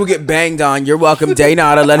 Right, you will get banged on. You're welcome, Day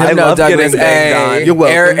Nada. Let him I know, love Douglas. getting banged on. You're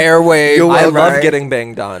welcome. Airwave. You're I welcome. love Right. getting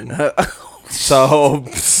banged on. So,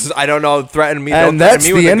 I don't know. Threaten me. And don't that's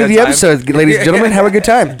threaten me the with end a of the good time. episode, ladies and gentlemen. Have a good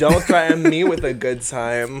time. Don't threaten me with a good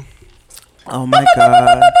time. Oh my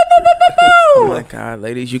god. Oh my god,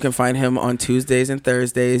 ladies, you can find him on Tuesdays and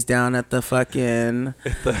Thursdays down at the fucking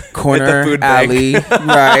corner food bank. alley,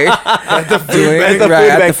 right? At the food At the right,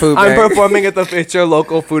 food at bank. the food I'm bank. performing at the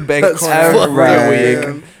local food bank That's every fucking right. week.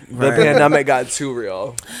 man. The Right. pandemic got too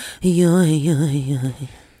real.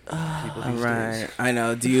 All right, I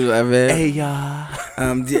know. Do you love it? Hey, yeah.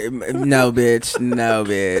 No, bitch. No,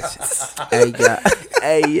 bitch. Hey, yeah.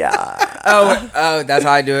 Hey, yeah. Oh, that's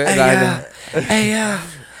how I do it. That's how I do it. Hey, yeah.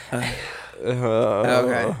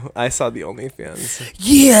 Okay. I saw the OnlyFans.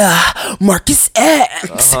 Yeah, Marcus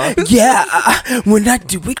X. Yeah, when I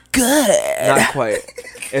do it good. Not quite.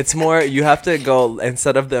 It's more, you have to go,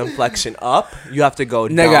 instead of the inflection up, you have to go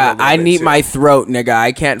down. a Nigga, little I bit need too. my throat, nigga.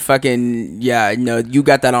 I can't fucking. Yeah, no, you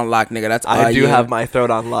got that on lock, nigga. That's all I do you have my throat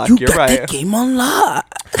on lock. You You're got right. the game on lock.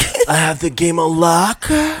 I have the game on lock.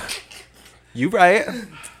 You right.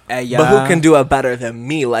 Hey, But who can do it better than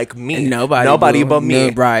me? Like me. Nobody but me.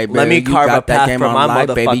 No, right, Let me baby. carve You a got that path game for on my lock,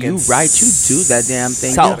 motherfucking baby. You right. You do that damn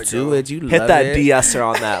thing. self. You do it. You Hit love that it. de-esser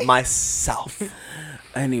on that. Myself.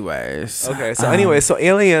 Anyways. Okay, so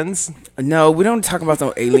aliens. No, we don't talk about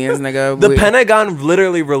no aliens, nigga. The Pentagon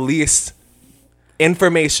literally released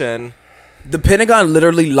information. The Pentagon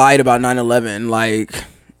literally lied about 9/11. Like,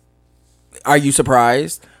 are you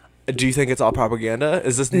surprised? Do you think it's all propaganda?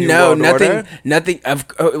 Is this new No, world nothing. order? Nothing.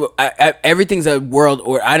 Everything's a world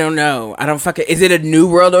order. I don't know. I don't fucking. Is it a new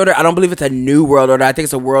world order? I don't believe it's a new world order. I think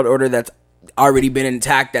it's a world order that's already been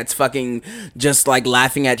intact. That's fucking just like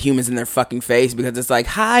laughing at humans in their fucking face because it's like,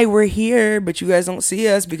 hi, we're here, but you guys don't see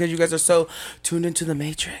us because you guys are so tuned into the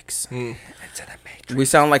Matrix. Into the Matrix. We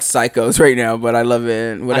sound like psychos right now, but I love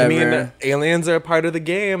it. Whatever. I mean, aliens are a part of the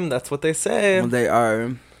game. That's what they say. Well, they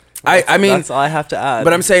are. I mean, that's all I have to add.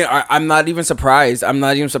 but I'm saying I'm not even surprised. I'm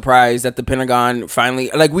not even surprised that the Pentagon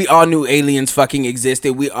finally, like, we all knew aliens fucking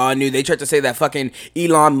existed. We all knew. They tried to say that fucking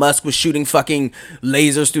Elon Musk was shooting fucking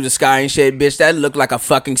lasers through the sky and shit. Bitch, that looked like a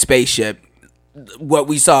fucking spaceship. What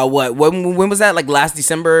we saw, when was that? Like last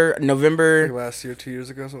December, November? Like last year, 2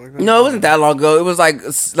 years ago, something like that. No, it wasn't that long ago. It was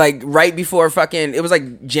like right before fucking. It was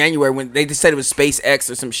like January when they just said it was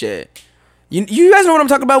SpaceX or some shit. You guys know what I'm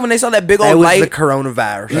talking about when they saw that big old That was light? the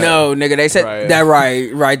coronavirus. No, nigga, they said Right. that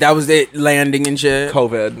right. That was it landing and shit.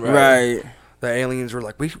 COVID, Right. The aliens were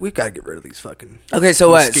like, we gotta get rid of these fucking. Okay, so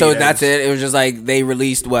what? So mosquitoes. that's it. It was just like they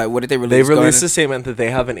released what? What did they release? they Go released ahead. a statement that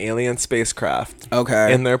they have an alien spacecraft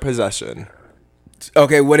Okay. in their possession.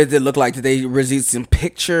 Okay, what did it look like? Did they release some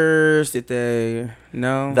pictures? Did they?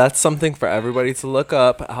 No. That's something for everybody to look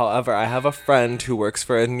up. However, I have a friend who works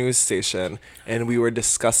for a news station, and we were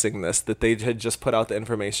discussing this, that they had just put out the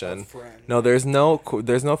information. No, there's no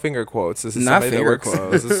finger quotes. This is Not somebody that finger works.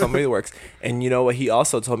 quotes. This is somebody that works. And you know what? He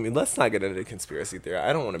also told me, let's not get into conspiracy theory.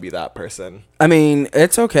 I don't want to be that person. I mean,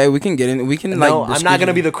 it's okay. We can get in. We can No, like. I'm not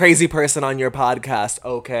gonna be the crazy person on your podcast.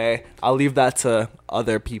 Okay, I'll leave that to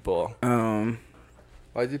other people.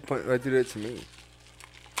 Why'd you do that to me?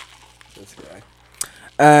 This guy.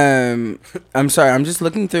 I'm sorry. I'm just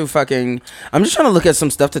looking through fucking. I'm just trying to look at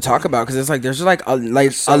some stuff to talk about because it's like there's like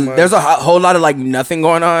there's a whole lot of like nothing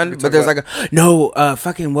going on, but there's like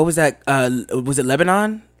fucking what was that? Was it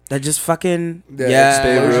Lebanon that just fucking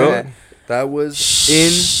Beirut. That was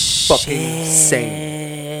insane.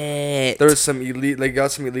 There was some they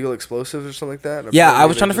got some illegal explosives or something like that. and Yeah, I apparently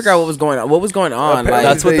was they trying to figure out what was going on. What was going on? Apparently Like,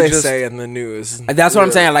 That's what they they just- say in the news. that's what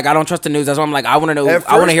I'm saying. Like, I don't trust the news. That's why I'm like, I want to know. At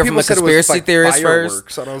I want to first, hear from people the said it was, conspiracy like, theorists fireworks,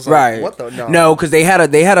 first. and I was like, Right? what the- no. No, because they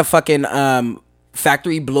had a fucking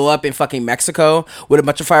factory blow up in fucking Mexico with a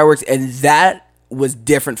bunch of fireworks, and that was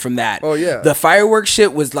different from that. Oh, yeah. The fireworks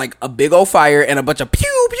shit was like a big old fire and a bunch of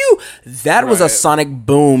pew pew. That was a Right. sonic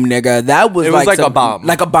boom, nigga. That was It was like a some- bomb.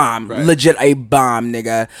 like a bomb, Right. legit a bomb,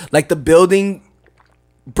 nigga. Like the building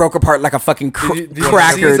broke apart like a fucking Did you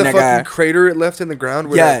cracker, see the nigga. fucking crater it left in the ground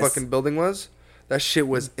where Yes. that fucking building was? That shit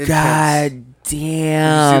was intense. God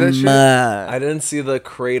damn. Did you see that I didn't see the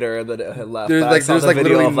crater that it had left. There's but I like- saw there's the like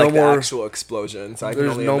video literally of like no the more- actual explosion. So I can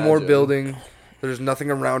There's only no more imagine. building. There's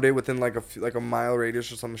nothing around it within like a mile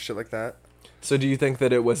radius or some shit like that. So do you think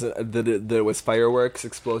that it was fireworks,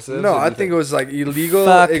 explosives? No, I think it was like illegal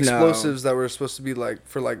explosives that were supposed to be like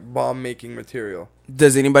for like bomb making material.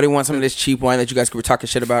 Does anybody want some of this cheap wine that you guys were talking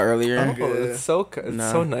shit about earlier? Oh, it's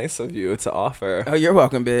so nice of you to offer. Oh, you're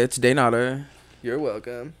welcome, bitch. Daynata. You're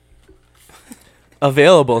welcome.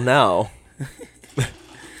 Available now.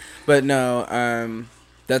 But no,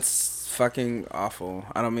 that's fucking awful.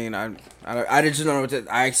 I don't mean I just don't know what to.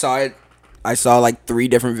 I saw it. I saw like 3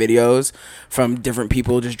 different videos from different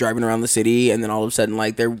people just driving around the city, and then all of a sudden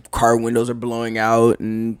like their car windows are blowing out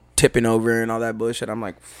and tipping over and all that bullshit. I'm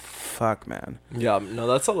like, fuck, man. Yeah, no,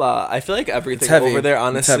 that's a lot. I feel like everything over there,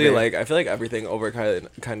 honestly, like I feel like everything over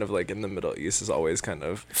kind of like in the Middle East is always kind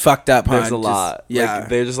of fucked up. There's a lot. Yeah, like,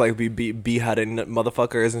 they just like beheading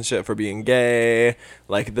motherfuckers and shit for being gay.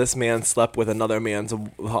 Like this man slept with another man's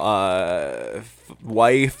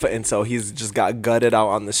wife, and so he's just got gutted out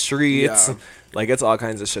on the streets. Yeah. Like it's all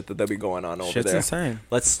kinds of shit that be going on over there. Insane.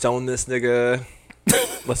 Let's stone this nigga.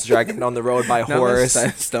 Let's drag him down the road by horse.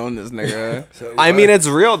 Stone this nigga. I mean, it's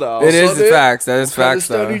real though. It is facts. That is facts.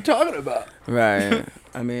 What are you talking about? Right.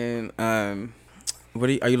 I mean, are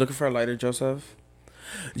you looking for a lighter, Joseph?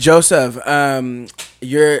 Joseph, I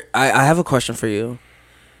have a question for you,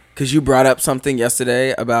 because you brought up something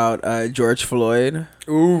yesterday about George Floyd.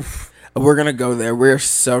 Oof. We're gonna go there. We're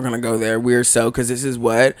so gonna go there. Because this is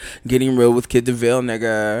what Getting Real with Kid DeVille,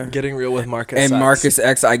 nigga. Getting Real with Marcus and X. Marcus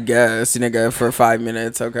X, I guess, nigga, for 5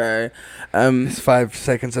 minutes. Okay. It's 5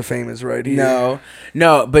 seconds of fame is right here.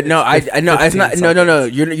 No, but no, I know it's not. No.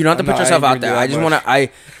 You don't have to put yourself out there. I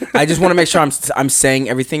just wanna make sure I'm saying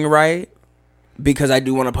everything right, because I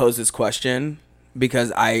do want to pose this question,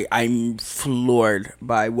 because I'm floored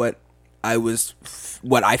by what I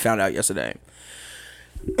found out yesterday.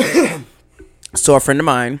 So a friend of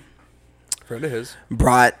mine, friend of his,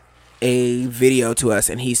 brought a video to us,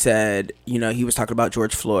 and he said, he was talking about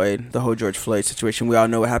George Floyd, the whole George Floyd situation. We all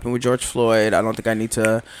know what happened with George Floyd. I don't think I need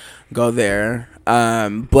to go there.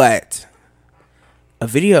 But a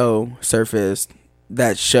video surfaced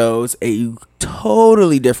that shows a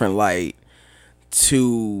totally different light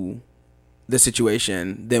to the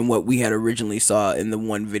situation than what we had originally saw in the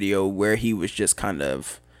one video where he was just kind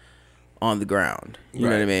of on the ground. You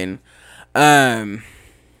know what I mean?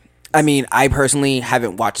 I mean, I personally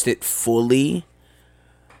haven't watched it fully,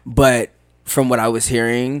 but from what I was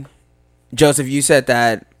hearing, Joseph, you said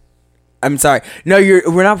that. I'm sorry. No,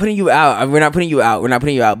 we're not putting you out. We're not putting you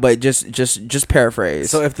out. But just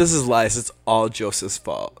paraphrase. So if this is lies, it's all Joseph's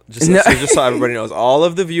fault. Just so everybody knows, all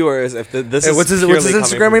of the viewers. If this is what's his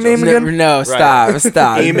Instagram name again? No,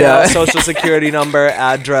 stop. Email, social security number,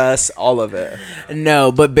 address, all of it.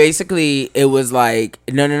 No, but basically it was like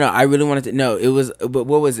no. I really wanted to know. It was, but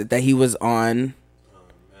what was it that he was on?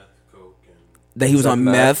 That he was on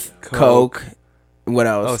meth, coke. What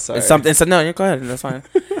else? Oh, sorry. It's something. So no, go ahead. That's fine.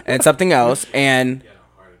 And something else, and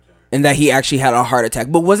that he actually had a heart attack.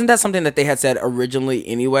 But wasn't that something that they had said originally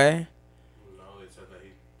anyway? No, they said that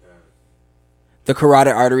the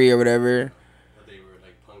carotid artery or whatever. That they were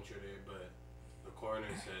like punctured it, but the coroner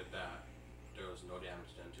said that there was no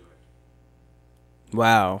damage done to it.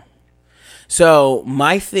 Wow. So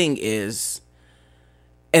my thing is,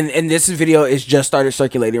 and this video is just started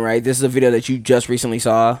circulating, right? This is a video that you just recently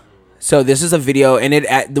saw. So this is a video, and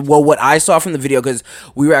what I saw from the video, because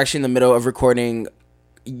we were actually in the middle of recording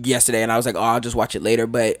yesterday, and I was like, I'll just watch it later.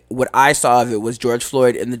 But what I saw of it was George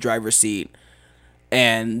Floyd in the driver's seat,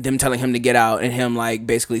 and them telling him to get out, and him like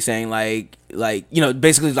basically saying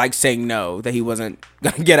basically saying no, that he wasn't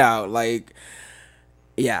gonna get out. Like,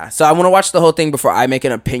 yeah. So I want to watch the whole thing before I make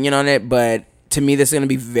an opinion on it. But to me, this is gonna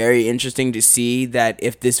be very interesting to see that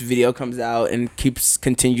if this video comes out and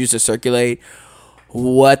continues to circulate,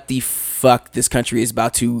 what the fuck this country is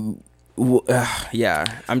about to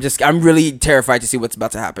I'm really terrified to see what's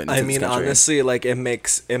about to happen. I mean, honestly, like it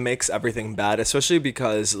makes everything bad, especially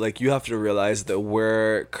because like you have to realize that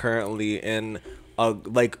we're currently in a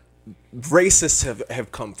racists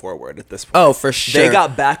have come forward at this point. Oh, for sure. They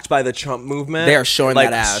got backed by the Trump movement. They are showing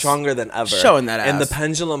that ass. Stronger than ever. Showing that ass. And the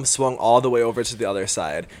pendulum swung all the way over to the other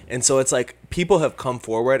side. And so it's like people have come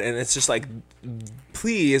forward, and it's just like,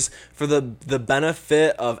 please, for the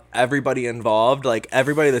benefit of everybody involved, like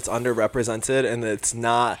everybody that's underrepresented and that's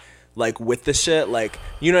not like with the shit, like,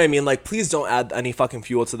 you know what I mean? Like, please don't add any fucking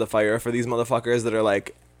fuel to the fire for these motherfuckers that are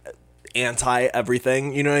like anti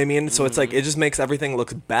everything, you know what I mean? So it's like it just makes everything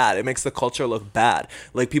look bad. It makes the culture look bad.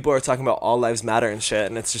 Like people are talking about all lives matter and shit,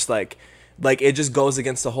 and it's just like it just goes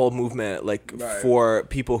against the whole movement, like for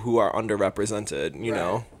people who are underrepresented, you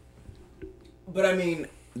know. But I mean,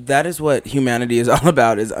 that is what humanity is all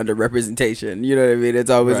about, is underrepresentation. You know what I mean? It's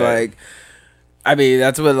always Right. like, I mean,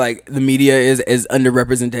 that's what like the media is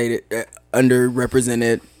underrepresented.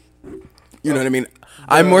 You know what I mean?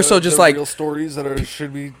 I'm more so just the like real stories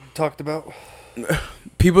should be talked about.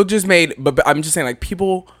 people just made, but I'm just saying like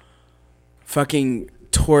people fucking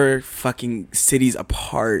tore fucking cities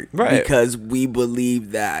apart Right. because we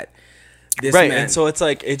believe that this Right, man, and so it's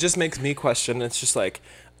like, it just makes me question. It's just like,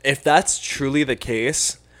 if that's truly the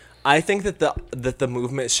case, I think that the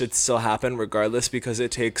movement should still happen regardless, because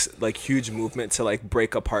it takes like huge movement to like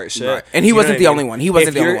break apart shit. Right. And he You know wasn't what the I only mean? one. He wasn't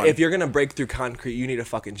If the only you're- one. If you're gonna break through concrete, you need a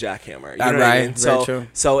fucking jackhammer. You know what right, I mean? very true.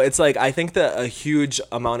 So it's like, I think that a huge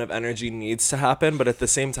amount of energy needs to happen, but at the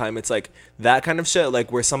same time, it's like that kind of shit,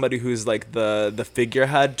 like where somebody who's like the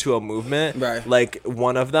figurehead to a movement, Right. like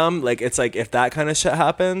one of them, like it's like if that kind of shit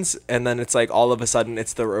happens, and then it's like all of a sudden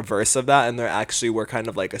it's the reverse of that, and they're actually were kind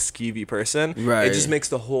of like a skeevy person, Right. it just makes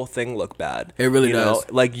the whole thing look bad. It really You know?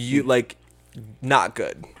 does. Like you like not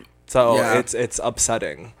good. So Yeah. it's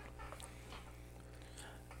upsetting.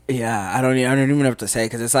 Yeah, I don't even know what to say,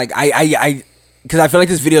 because it's like because I feel like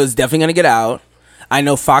this video is definitely gonna get out. I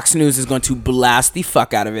know Fox News is going to blast the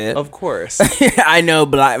fuck out of it. Of course. I know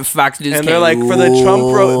Fox News, And they're like, for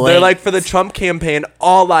the they're like, for the Trump campaign,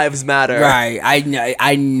 all lives matter. right. I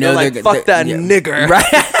know They're like, fuck that nigger. Right.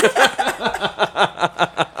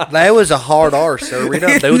 That was a hard R, sir. We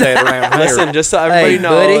don't do that around here. Listen, just so everybody Hey,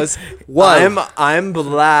 buddy. knows, Whoa. I'm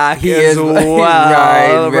black He as is- well,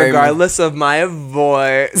 right, very regardless of my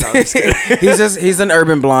voice. No, I'm just kidding. he's an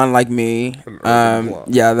urban blonde like me. blonde.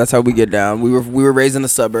 Yeah, that's how we get down. We were raised in the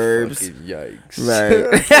suburbs. Yikes.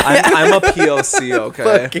 Right. I'm a POC, okay?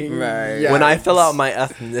 Fucking Right. When I yikes. fill out my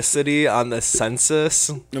ethnicity on the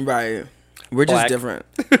census, Right. We're just Black. different.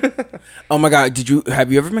 Oh my god,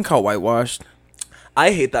 have you ever been called whitewashed?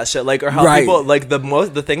 I hate that shit. Like, or how Right. people like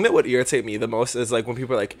the thing that would irritate me the most is like when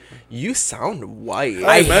people are like, "You sound white."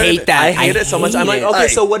 I hate that. I hate it so much. I'm like, okay, Hey,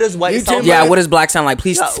 so what does white you sound Yeah, like? what does black sound like?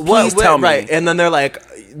 Please, Yeah, please tell me. Right, and then they're like,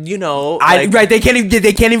 you know, like, Right, they can't even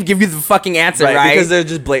give you the fucking answer, right? because they're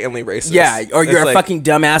just blatantly racist. yeah, or you're It's a like- fucking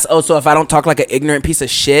dumbass. Oh, so if I don't talk like an ignorant piece of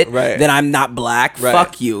shit, Right. then I'm not black. Right.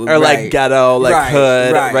 Fuck you. Or like Right. ghetto, like Right,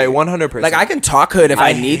 hood, right. right? 100%. Like I can talk hood if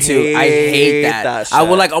I, I need to. I hate hate that. that I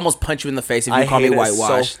will shit. like almost punch you in the face if you I call me hate it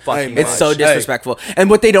whitewashed. so fucking It's much. so Hey, disrespectful. And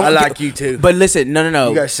what they don't I like you too. But listen, no.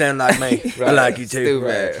 You guys sound like me. I like you too.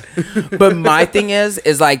 Stupid. But my thing is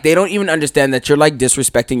like they don't even understand that you're like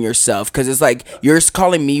disrespecting yourself, because it's like you're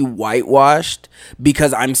calling me whitewashed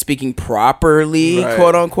because I'm speaking properly, Right.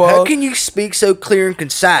 quote unquote. How can you speak so clear and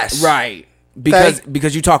concise? Right.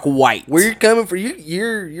 Because you talk white. Where you're coming from,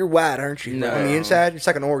 you're white, aren't you? No. On the inside, it's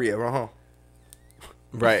like an Oreo, huh?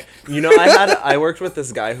 Right. You know, I worked with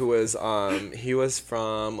this guy who was he was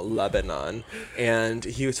from Lebanon, and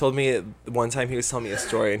he told me one time, he was telling me a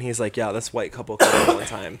story, and he's like, yeah, this white couple came in one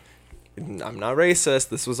time. I'm not racist.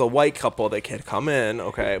 This was a white couple that had come in,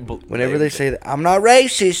 okay? Whenever they say that, I'm not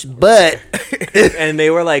racist, but and they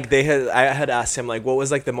were like, I had asked him like, what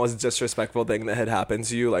was like the most disrespectful thing that had happened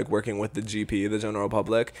to you, like working with the GP, the general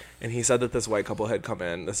public, and he said that this white couple had come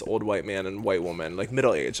in, this old white man and white woman, like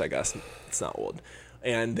middle aged, I guess, it's not old,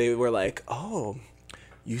 and they were like, oh,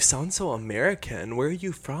 you sound so American. Where are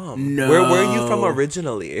you from? No. Where are you from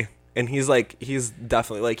originally? And he's like, he's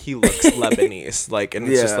definitely like, he looks Lebanese, like, and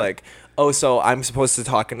it's just Yeah. like, oh, so I'm supposed to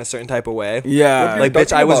talk in a certain type of way? Yeah. Like, What are you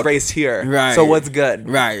bitch, I was talking about? raised here. Right. So what's good?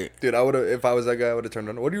 Right. dude, I would have if I was that guy, I would have turned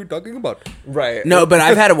on. What are you talking about? Right. No, but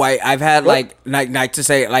I've had like to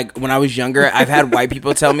say, like when I was younger, I've had white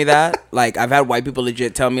people tell me that. Like I've had white people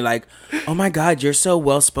legit tell me like, "Oh my God, you're so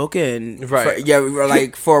well spoken." Right.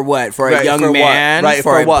 Like for what? For a Right, young for what? man? Right, For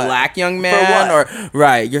for a what? black young man? what? Or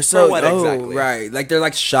right? You're so what exactly? right. Like they're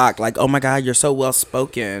like shocked. Like, "Oh my God, you're so well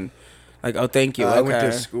spoken." Like, "Oh, thank you." I went to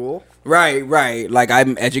Okay. school. Right. Like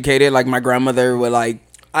I'm educated. Like my grandmother would like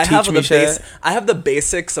I teach have me the shit. I have the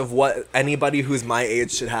basics of what anybody who's my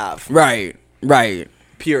age should have. Right.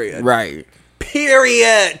 Period. Right.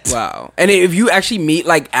 Period. Wow. And if you actually meet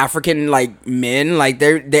like African like men, like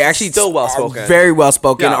they actually Still well-spoken. are very well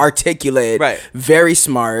spoken, Yeah. articulate, Right. very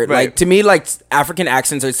smart. Right. Like to me, like African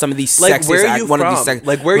accents are some of the Like, sexiest. where are you one from? of the sex-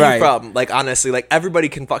 Like, where are Right. you from? Like, honestly, like everybody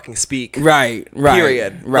can fucking speak. Right.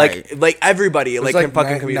 Period. Right. Like everybody It's like can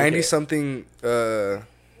fucking communicate. 90 something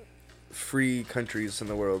free countries in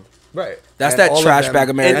the world. Right. That's And that all of trash them- bag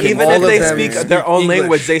American. And even all if of they them speak speak their own English.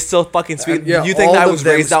 language, they still fucking speak. Yeah, you think all I of was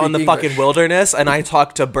them raised out in the speak fucking English. wilderness and I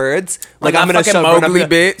talk to birds? Like I'm I'm gonna fucking shove Mowgli,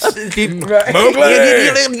 bitch.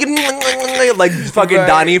 like fucking Right.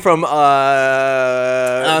 Donnie from The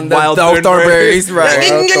Wild Thornberries, right?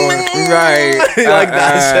 Wild Thorn. Right. You like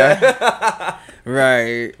that shit?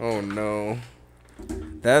 Right. Oh no.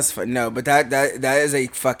 That's no, but that is a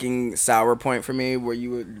fucking sour point for me, where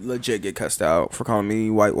you would legit get cussed out for calling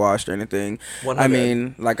me whitewashed or anything. 100. I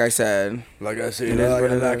mean, like I said. Like I said, It is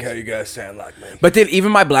what I it like is. how you guys sound like me. But then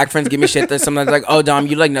even my black friends give me shit that sometimes like, oh Dom,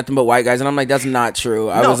 you like nothing but white guys, and I'm like, that's not true.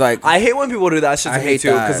 I was like, I hate when people do that shit to I me hate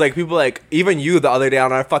too, that. because like people like even you the other day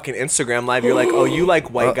on our fucking Instagram live, you're like, oh, you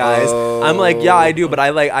like white guys. I'm like, yeah, I do, but I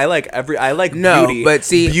like No, beauty. but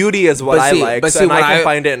see- beauty is what but see- I like, but so, see, and I when can I-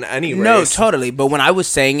 find it in any race. no, totally. But when I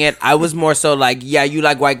was saying it, I was more so like, yeah, you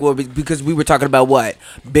like white boys because we were talking about what?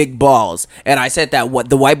 Big balls. And I said that what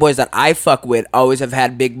the white boys that I fuck with always have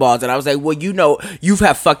had big balls. And I was like, well, you know, you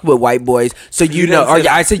have fucked with white boys, so you know. didn't Or say yeah,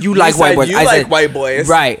 that. I said you You like white said boys. you I like said white boys.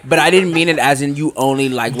 right? But I didn't mean it as in you only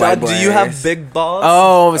like white Dog, boys. do you have big balls?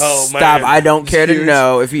 Oh, Oh, stop! man. I don't care to Huge.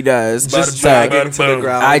 know if he does. Just So, dragging to the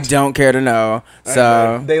ground. I don't care to know.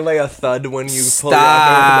 So They lay a thud when you pull your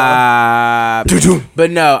underwear. stop.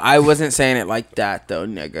 But no, I wasn't saying it like that though,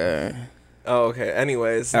 nigga. Oh, okay.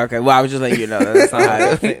 Anyways, Okay, well, I was just letting you know that's not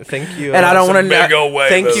how. thank you. And I don't want to Big know. ol' wave.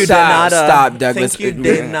 Thank you, Stop, Denata. stop, Douglas. Thank you,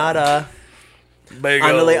 Denata. Big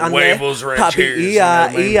Andale, old andale. Wables Papi, Ranchers. you know iya, what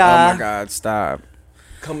I mean? iya. Oh my God, stop.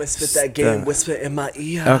 Come and spit that game, whisper in my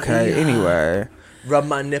ear. Okay, ear. anyway, Rub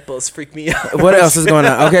my nipples, freak me out. what else is going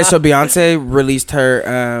on? Okay, so Beyonce released her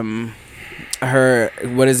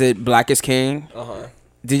what is it? Black is King. Uh-huh.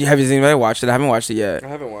 Have you seen anybody watched it? I haven't watched it yet. I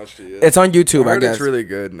haven't watched it yet. It's on YouTube, I I heard guess. it's really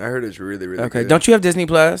good. I heard it's really, really Okay, good. don't you have Disney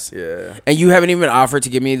Plus? Yeah. And you haven't even offered to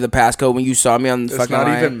give me the passcode when you saw me on the It's fucking not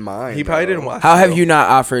line? even mine. He probably though. didn't watch How it, have though. you not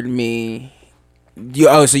offered me?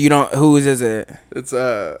 So you don't? Whose is it?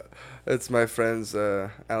 It's my friends,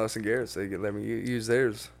 Alice and Garrett. They let me use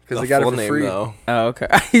theirs because The they got it full for name, free. though. Oh, okay.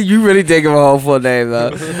 You really take him a whole full name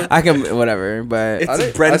though. I can whatever, but It's I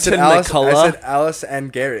said Brenton Alice, McCullough. I said Alice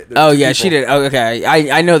and Garrett. They're oh two yeah, she people. did. Oh, okay,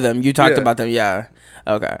 I know them. You talked Yeah. about them. Yeah.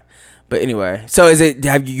 Okay. But anyway, so is it?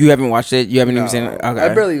 You haven't watched it? You haven't even seen it? Okay.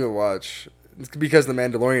 I barely even watch. It's because the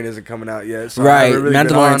Mandalorian isn't coming out yet. So I Right, haven't really been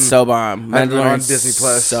Mandalorian's on- so bomb. I haven't been on Mandalorian's Disney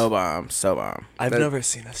Plus. so bomb, so bomb. I've That- never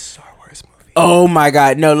seen a Star Wars movie. Oh my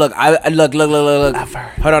God! No, look, I look.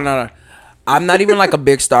 Hold on. I'm not even like a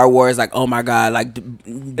big Star Wars. Like, oh my God, like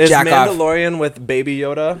Is jack off. Mandalorian with Baby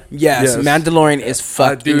Yoda? Yes, Yes. Mandalorian is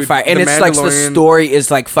fucking dude, fire, and the it's like the Mandalorian- story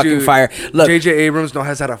is like fucking Dude, fire. Look, J.J. Abrams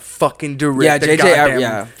knows how to fucking direct. Yeah, the J.J. goddamn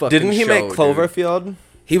yeah. fucking Didn't he make show, dude. Cloverfield?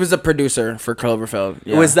 he was a producer for Cloverfield.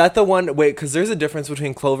 Yeah. Was that the one? Wait, because there's a difference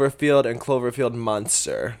between Cloverfield and Cloverfield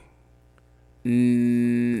Monster.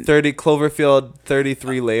 30 Cloverfield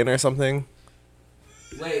 33 Lane or something.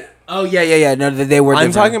 Wait. Oh yeah. No, they were. I'm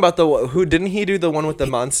different. talking about who didn't he do the one with the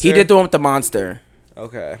monster? He did the one with the monster.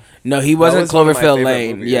 Okay. No, he wasn't was one of my Cloverfield favorite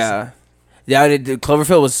Lane. movies. Yeah.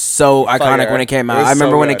 Cloverfield was so iconic Fire. when it came It out. was I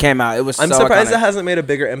remember so when it good. came out. It was I'm so surprised iconic. it hasn't made a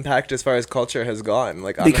bigger impact as far as culture has gone.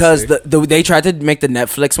 Like Because honestly. they tried to make the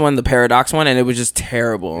Netflix one, the Paradox one, and it was just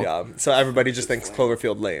terrible. Yeah, so everybody just thinks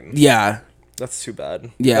Cloverfield Lane. Yeah. That's too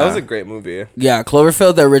bad. Yeah. That was a great movie. Yeah,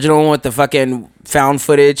 Cloverfield, the original one with the fucking found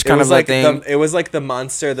footage kind it was of like thing. it was like the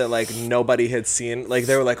monster that like nobody had seen. Like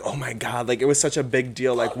they were like, oh my God, like it was such a big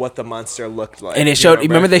deal, like what the monster looked like. And it showed.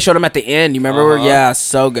 Remember they showed him at the end. You remember? Uh-huh. Yeah,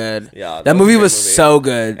 so good. Yeah, that that was a movie great was movie. so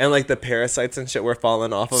good. And like the parasites and shit were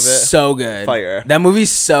falling off of it. So good. Fire. That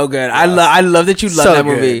movie's so good. I love that you love So that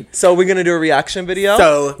good. movie. So we're gonna do a reaction video.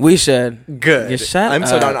 So We should. good. You shut I'm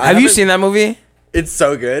so up. down. I Have you haven't- seen that movie? It's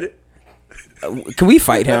so good. Can we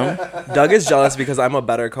fight him? Doug is jealous because I'm a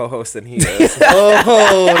better co-host than he is.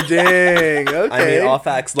 Oh dang. Okay. I mean, all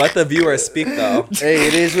facts. Let the viewers speak though. Hey,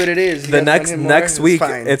 it is what it is. You The guys want him more? next It's week,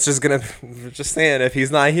 fine. it's just gonna. Just saying, if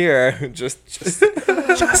he's not here, just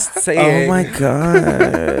Oh saying. my god.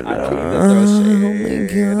 I don't mean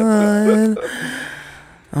to throw shade.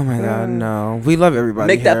 Oh my god, no. We love everybody.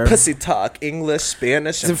 Make here. that pussy talk English,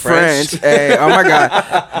 Spanish, and It's French. Hey, oh my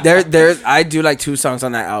god. There's I do like 2 songs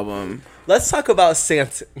on that album. Let's talk about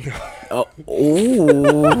Santa. Oh.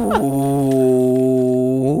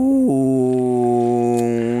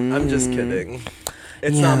 Ooh. I'm just kidding.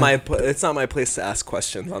 It's Yeah. It's not my place to ask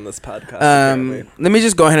questions on this podcast. apparently. Let me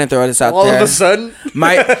just go ahead and throw this out all there. of a sudden.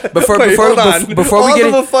 My before Wait, before hold on. before we all get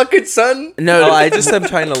of in, a fucking sudden. no, No, I just am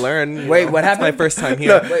trying to learn. Wait, what It's happened? my first time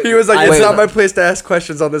here. No, he was like, Wait, "It's not my place to ask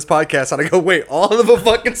questions on this podcast." And I go, "Wait, all of a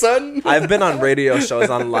fucking sudden?" I've been on radio shows,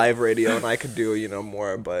 on live radio, and I could do,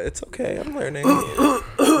 more, but it's okay. I'm learning.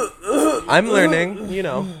 I'm learning,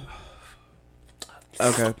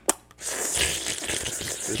 Okay.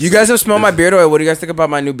 You guys have smelled my beard oil. What do you guys think about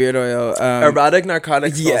my new beard oil? Erotic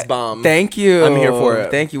narcotics smells bomb. Thank you. I'm here for it.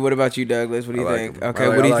 Thank you. What about you, Douglas? What do you think? Okay, I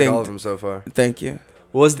what do you like think? all of them so far. Thank you.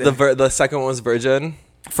 What was the second one was Virgin?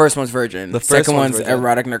 First one's virgin. The The second first one's one's virgin.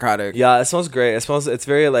 erotic narcotic. Yeah, it smells great. It's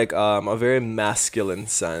very like a very masculine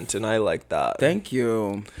scent, and I like that. Thank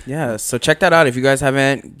you. Yeah, so check that out. If you guys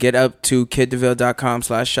haven't, get up to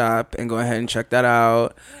kiddeville.com/shop and go ahead and check that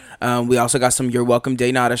out. We also got some You're Welcome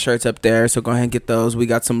Day Nada shirts up there, so go ahead and get those. We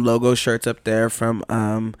got some logo shirts up there from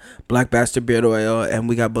Black Bastard Beard Oil, and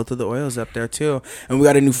we got both of the oils up there too. And we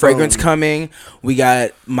got a new fragrance coming. We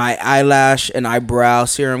got my eyelash and eyebrow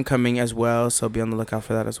serum coming as well, so be on the lookout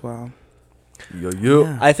for that as well.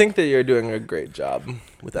 Yo. I think that you're doing a great job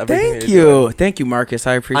with everything. Thank you're doing. you. Thank you, Marcus.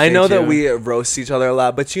 I appreciate I know you. that we roast each other a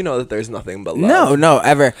lot, but you know that there's nothing but love. No,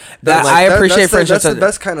 ever. That, Like, I appreciate that's friendship. the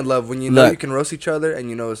best kind of love when you know Look. you can roast each other and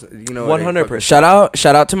you know it ain't 100%. fucking-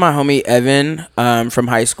 Shout out to my homie Evan from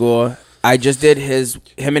high school. I just did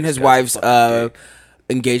him and his wife's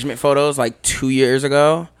engagement photos like 2 years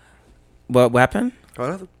ago. What happened? Oh,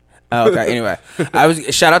 nothing. Oh, okay. Anyway,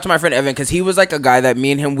 shout out to my friend Evan because he was like a guy that me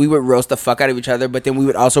and him we would roast the fuck out of each other, but then we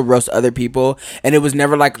would also roast other people, and it was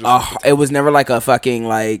never like a fucking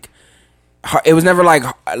like. It was never like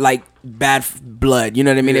bad blood, you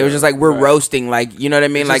know what I mean? It was just like we're roasting, like you know what I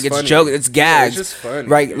mean? It's like just it's funny. joke, it's gags, it's just funny,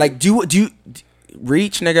 right? dude. Like do you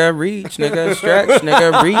reach, nigga, stretch,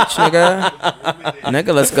 nigga, reach,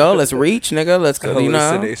 nigga, let's go, let's reach, nigga, let's go. You know?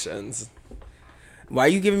 Hallucinations. Why are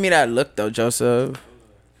you giving me that look though, Joseph?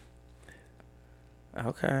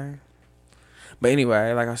 Okay. But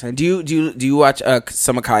anyway, like I was saying, do you watch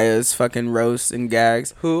some of Kaya's fucking roasts and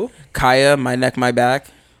gags? Who? Kaya, My Neck, My Back.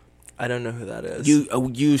 I don't know who that is.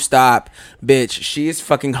 You stop, bitch. She is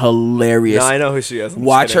fucking hilarious. No, I know who she is. I'm just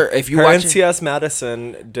Watch kidding. her if you her watch and T.S.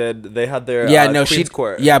 Madison they had their no, Queen's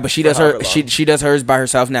Court. Yeah, but she for does her however long. she does hers by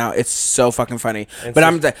herself now. It's so fucking funny. And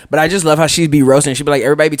But so- but I just love how she'd be roasting. She'd be like,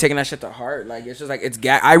 everybody be taking that shit to heart. Like it's just like it's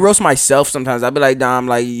I roast myself sometimes. I'd be like, Dom,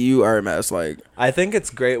 like you are a mess. Like I think it's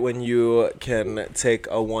great when you can take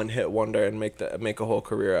a one-hit wonder and make a whole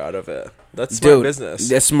career out of it. That's smart business.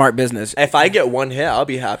 That's smart business. If I get one hit, I'll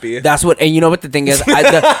be happy. That's what, and you know what the thing is,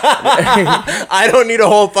 I don't need a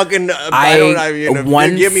whole fucking.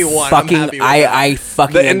 If you give me one. fucking, I'm happy with that. I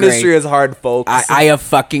fucking The agree. industry is hard, folks. I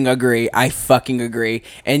fucking agree. I fucking agree.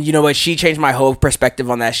 And you know what? She changed my whole perspective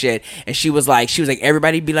on that shit. And she was like,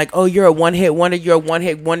 everybody be like, oh, you're a one hit wonder. You're a one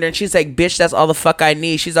hit wonder. And she's like, bitch, that's all the fuck I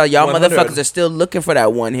need. She's like, y'all 100. motherfuckers are still looking for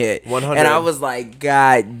that one hit. 100. And I was like,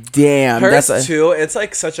 God damn. Hers That's too. It's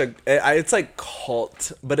like such a. It's like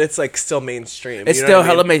cult, but it's like still mainstream. it's you know still what I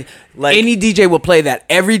hella mean? amazing. Like Any DJ will play that.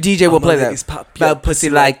 Every DJ will play that. Ladies pop About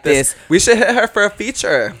pussy like this. We should hit her for a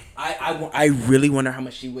feature. I really wonder how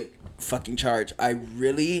much she would fucking charge. I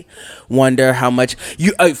really wonder how much.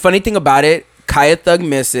 Funny thing about it, Kaya Thug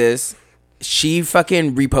Mrs. She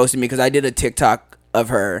fucking reposted me because I did a TikTok of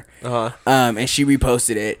her, and she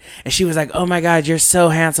reposted it, and she was like, "Oh my god, you're so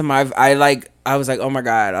handsome." I was like, "Oh my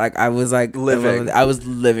god!" Like I was like Living. I was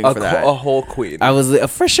living for that. A whole queen. I was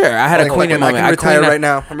for sure. I had a Like, queen I moment. can retire queen right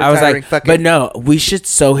now. I'm I was retiring. like, Fuck but it. no, we should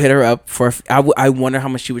so hit her up for. I wonder how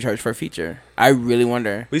much she would charge for a feature. I really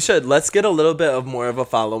wonder. We should. Let's get a little bit of more of a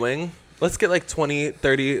following. Let's get like 20,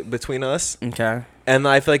 30 between us. Okay. And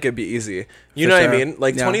I feel like it'd be easy. You For know what sure. I mean?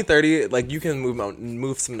 Like Yeah. 20, 30, like you can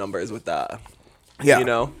move some numbers with that. Yeah. You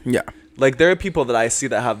know? Yeah. Like there are people that I see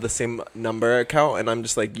that have the same number account and I'm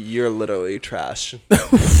just like, you're literally trash.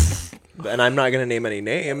 And I'm not gonna name any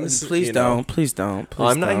names. Please you know? don't. Please don't.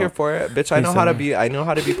 Please I'm not don't. here for it, bitch. I Please know how to don't. be. I know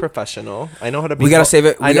how to be professional. I know how to be. We gotta save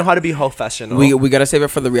it. I know how to be professional. We gotta save it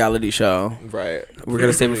for the reality show. right. We're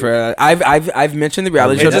gonna save it for. I've mentioned the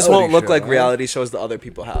reality It show. just Reality won't look show, like huh? reality shows that other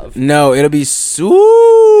people have. No, it'll be so.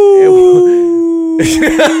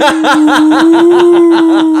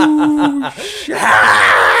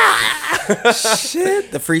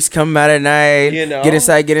 Shit, the freaks come out at night. You know? Get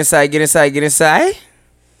inside. Get inside. Get inside. Get inside.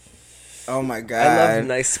 Oh my god. I love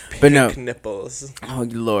nice pink But no. nipples. Oh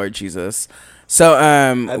Lord Jesus. So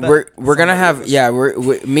bet we're gonna have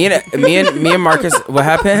me and Marcus. What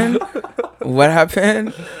happened? What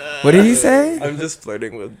happened? What did he say? I'm just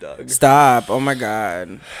flirting with Doug. Stop! Oh my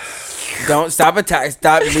god! Don't stop attack!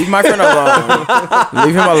 Stop! Leave my friend alone.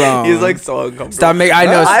 Leave him alone. He's like so uncomfortable. Stop making. I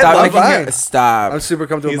know. No, I Stop love making. mine. Stop. I'm super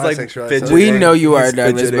comfortable He's with my like sexuality. fidgeting. We know you are He's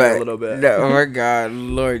Douglas, fidgeting but a little bit. No, oh my god,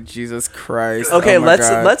 Lord Jesus Christ! Okay, Oh my let's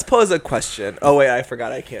God. pose a question. Oh wait, I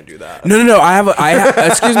forgot. I can't do that. No.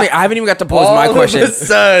 Excuse me. I haven't even got to pose my question.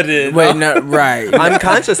 Sudden. Wait, no, right? I'm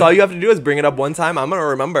conscious. All you have to do is bring it up one time. I'm gonna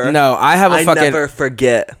remember. No, I have a I fucking. never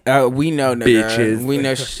forget. We know, nigga. Bitches. We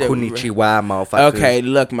know shit. Konnichiwa, motherfuckers. Okay,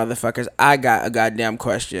 look, motherfuckers. I got a goddamn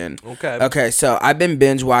question. Okay. Okay, so I've been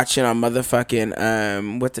binge watching on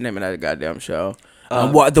motherfucking what's the name of that goddamn show?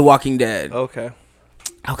 The Walking Dead. Okay.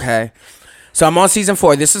 Okay. So I'm on season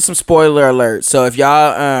 4. This is some spoiler alert. So if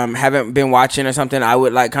y'all haven't been watching or something, I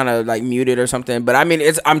would like kind of like mute it or something. But I mean,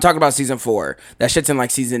 I'm talking about season 4. That shit's in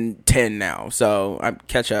like season 10 now. So I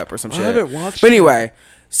catch up or some shit. I haven't watched But anyway,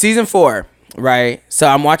 season 4, right? So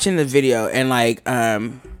I'm watching the video and like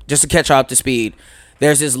just to catch y'all up to speed,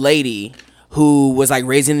 there's this lady who was like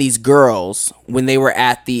raising these girls when they were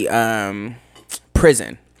at the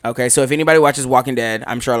prison. Okay, so if anybody watches Walking Dead,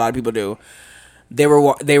 I'm sure a lot of people do. They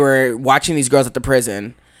were watching these girls at the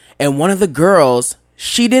prison, and one of the girls,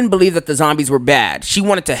 she didn't believe that the zombies were bad. She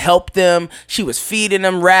wanted to help them. She was feeding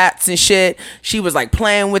them rats and shit. She was like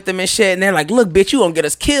playing with them and shit. And they're like, "Look, bitch, you gonna get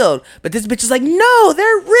us killed." But this bitch is like, "No,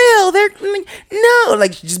 they're real. They're like, no,"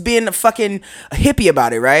 like just being a fucking hippie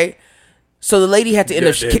about it, right? So the lady had to end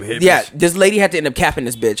up, this lady had to end up capping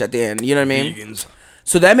this bitch at the end. You know what I mean? Vegans.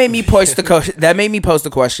 So that made me post the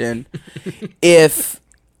question: if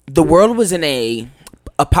the world was in a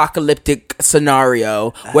apocalyptic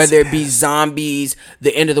scenario, whether it be zombies,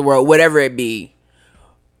 the end of the world, whatever it be,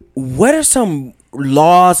 what are some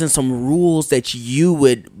laws and some rules that you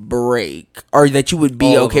would break or that you would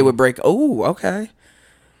be okay with break? Oh, okay.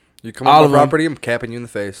 You come on my property, I'm capping you in the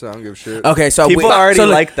face. I don't give a shit. Okay, so People already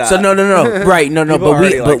like that. So no, right, no,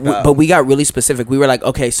 People but we got really specific. We were like,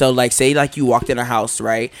 okay, so like, say like you walked in a house,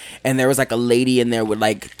 right, and there was like a lady in there with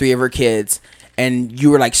like 3 of her kids, and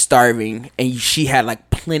you were like starving, and she had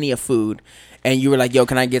like plenty of food, and you were like, "Yo,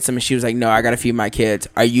 can I get some?" And she was like, "No, I gotta feed my kids."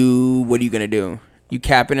 What are you gonna do? You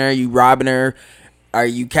capping her? You robbing her? Are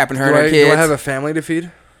you capping her and her kids? Do I have a family to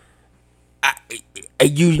feed?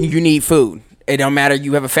 You need food. It don't matter.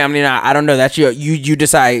 You have a family or not. I don't know. That's you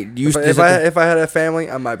decide. If I had a family,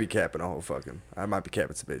 I might be capping a whole fucking. I might be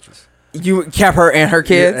capping some bitches. You cap her and her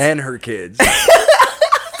kids? Yeah, and her kids.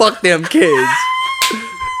 Fuck them kids.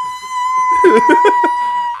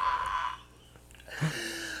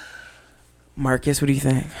 Marcus, what do you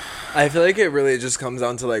think? I feel like it really just comes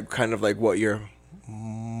down to like kind of like what your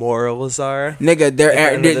morals are. Nigga,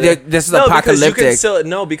 this is apocalyptic.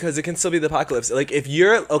 apocalyptic. Because it can still be the apocalypse. Like if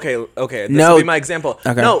you're okay, this No. will be my example.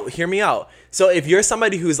 Okay. No, hear me out. So if you're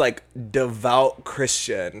somebody who's like devout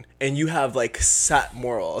Christian and you have like set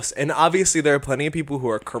morals, and obviously there are plenty of people who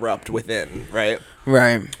are corrupt within, right?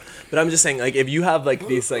 Right. But I'm just saying, like, if you have like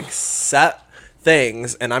these like set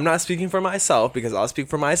things, and I'm not speaking for myself because I'll speak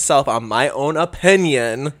for myself on my own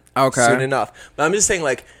opinion soon enough. But I'm just saying,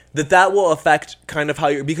 like, that will affect kind of how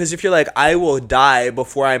you're, because if you're like, I will die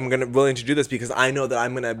before I'm willing to do this because I know that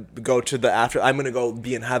I'm gonna go to I'm gonna go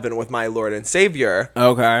be in heaven with my Lord and Savior.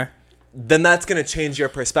 Okay. Then that's gonna change your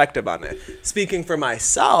perspective on it. Speaking for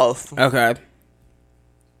myself. Okay.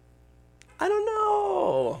 I don't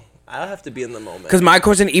know. I'll have to be in the moment. Because my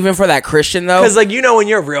question, even for that Christian though, because like when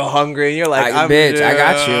you're real hungry and you're like, I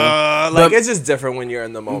got you. Like it's just different when you're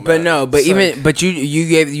in the moment. But no, but it's even like, but you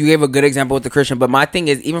gave a good example with the Christian. But my thing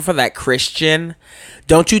is, even for that Christian,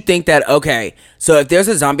 don't you think that okay? So if there's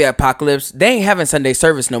a zombie apocalypse, they ain't having Sunday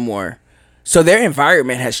service no more. So their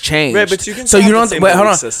environment has changed. Right, but you can. So you don't. But Hold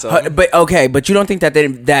on. But okay, but you don't think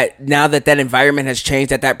that now that environment has changed,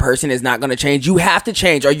 that person is not going to change. You have to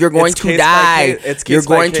change, or you're going to die. You're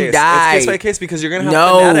going to die. It's case by case because you're going to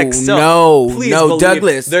have fanatics still. Please no,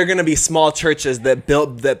 Douglas. There are going to be small churches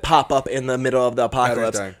that pop up in the middle of the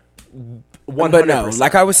apocalypse. 100%. But no,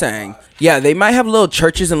 like I was saying, yeah, they might have little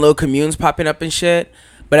churches and little communes popping up and shit.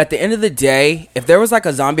 But at the end of the day, if there was like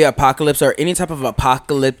a zombie apocalypse or any type of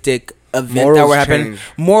apocalyptic event that were happening,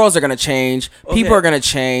 morals are gonna change. People are gonna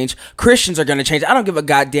change. Christians are gonna change. I don't give a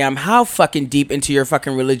goddamn how fucking deep into your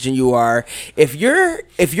fucking religion you are. If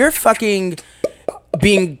you're fucking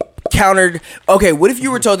being countered, okay, what if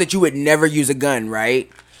you were told that you would never use a gun,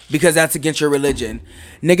 right? Because that's against your religion.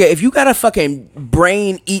 Nigga, if you got a fucking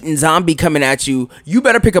brain-eating zombie coming at you, you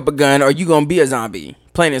better pick up a gun or you gonna be a zombie.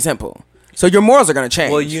 Plain and simple. So your morals are going to change.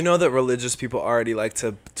 Well, you know that religious people already like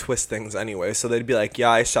to twist things anyway. So they'd be like, yeah,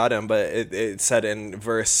 I shot him, but it said in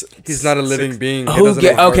verse... He's not a living being.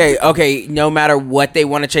 Okay. No matter what they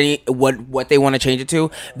want to change, what they want to change it to,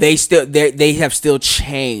 they have still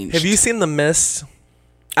changed. Have you seen The Mist?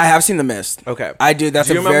 I have seen The Mist. Okay. I do. That's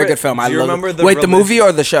a very good film. Do you remember the movie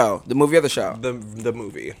or the show? The movie or the show? The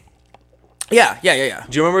movie. Yeah.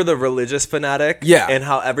 Do you remember the religious fanatic? Yeah. And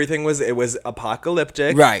how everything was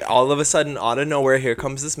apocalyptic. Right. All of a sudden, out of nowhere, here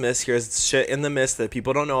comes this mist. Here's shit in the mist that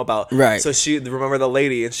people don't know about. Right. So remember the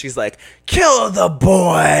lady, and she's like, kill the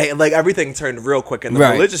boy. Like, everything turned real quick, and the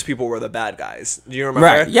religious people were the bad guys. Do you remember?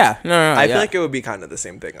 Right. Yeah. No. I feel like it would be kind of the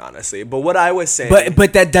same thing, honestly. But what I was saying...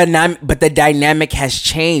 But the dynamic has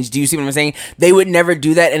changed. Do you see what I'm saying? They would never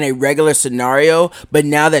do that in a regular scenario, but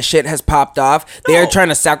now that shit has popped off, they are trying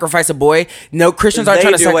to sacrifice a boy. No, Christians aren't They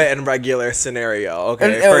trying to do it in regular scenario,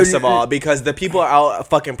 okay? And- First of all, because the people are out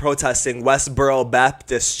fucking protesting Westboro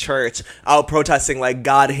Baptist Church, out protesting like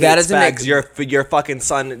God That hates is an fags. Your fucking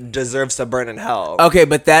son deserves to burn in hell. Okay,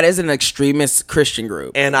 but that is an extremist Christian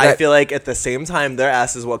group. And I feel like at the same time, their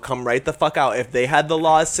asses will come right the fuck out. If they had the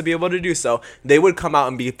laws to be able to do so, they would come out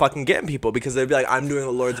and be fucking getting people because they'd be like, I'm doing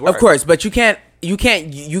the Lord's work. Of course, but you can't.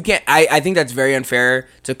 I think that's very unfair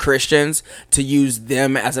to Christians to use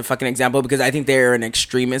them as a fucking example because I think they're an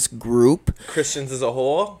extremist group. Christians as a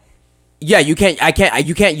whole. Yeah, you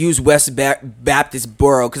can't use West Baptist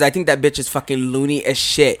Borough because I think that bitch is fucking loony as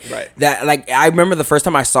shit. Right. That like I remember the first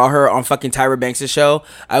time I saw her on fucking Tyra Banks' show,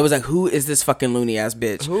 I was like, who is this fucking loony ass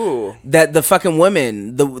bitch? Who? That the fucking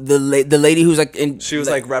woman, the lady who's like in. She was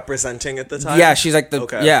like representing at the time. Yeah, she's like the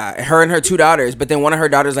Okay. yeah, her and her 2 daughters, but then one of her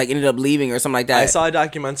daughters like ended up leaving or something like that. I saw a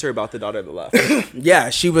documentary about the daughter that left.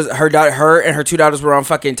 Yeah, she was her daughter. Her and her 2 daughters were on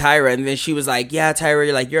fucking Tyra, and then she was like, "Yeah, Tyra,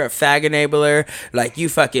 you're a fag enabler. Like you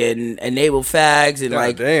fucking enable fags and God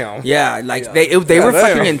like damn. yeah, like Yeah. they were God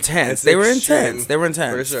fucking damn. intense. It's They were extreme. intense. They were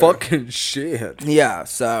intense. For sure. Fucking shit. Yeah.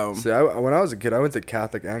 So See, when I was a kid, I went to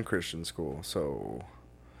Catholic and Christian school, so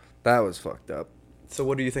that was fucked up. So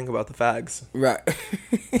what do you think about the fags? right.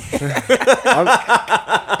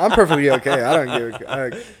 I'm perfectly okay. I don't give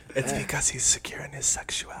a... It's because he's secure in his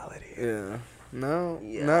sexuality. Yeah. No,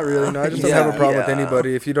 not really. No, I just don't have a problem with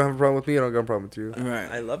anybody. If you don't have a problem with me, I don't got a problem with you. Right.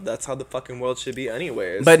 I love that's how the fucking world should be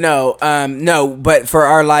anyways. But no, but for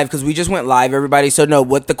our live, because we just went live, everybody. So no,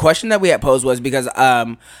 what the question that we had posed was because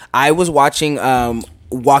I was watching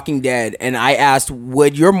Walking Dead, and I asked,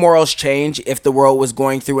 would your morals change if the world was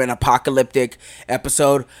going through an apocalyptic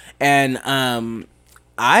episode? And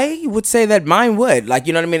I would say that mine would. Like,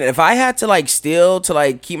 you know what I mean? If I had to like steal to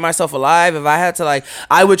like keep myself alive, if I had to like,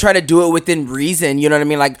 I would try to do it within reason. You know what I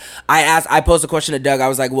mean? Like I posed a question to Doug. I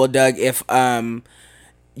was like, well, Doug, if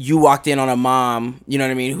you walked in on a mom, you know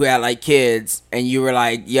what I mean, who had like kids, and you were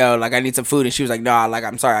like, yo, like I need some food, and she was like, nah, like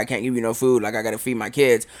I'm sorry, I can't give you no food, like I gotta feed my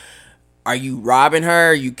kids. Are you robbing her?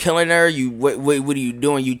 Are you killing her? What are you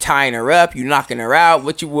doing? You tying her up? You knocking her out?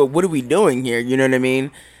 What are we doing here? You know what I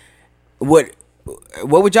mean? What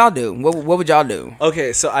would y'all do? What would y'all do?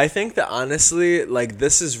 okay, so I think that honestly, like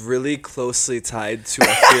this is really closely tied to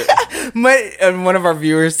a fear. And one of our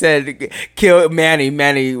viewers said, "Kill Manny."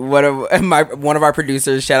 One of our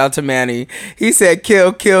producers, shout out to Manny. He said,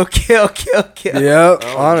 "Kill." Yep.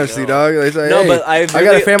 Honestly, dog. They say, No, hey, but I got a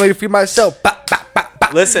really- family to feed myself. Bah, bah, bah, bah.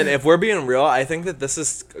 Listen, if we're being real, I think that this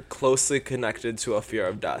is closely connected to a fear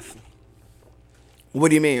of death. What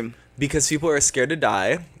do you mean? Because people are scared to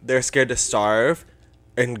die, they're scared to starve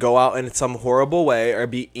and go out in some horrible way or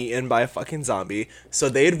be eaten by a fucking zombie. So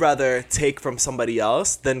they'd rather take from somebody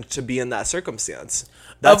else than to be in that circumstance.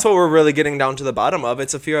 That's what we're really getting down to the bottom of.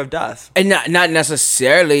 It's a fear of death. And not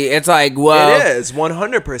necessarily. It's like, well, It is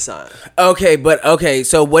 100%. Okay,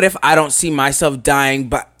 so what if I don't see myself dying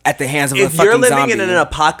but at the hands of a If fucking you're living zombie? in an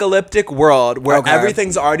apocalyptic world where Okay.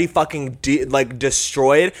 everything's already fucking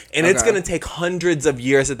destroyed, and it's Okay. gonna take hundreds of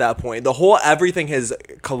years at that point, the whole everything has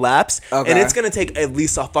collapsed, Okay. and it's gonna take at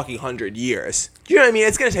least a fucking 100 years. You know what I mean?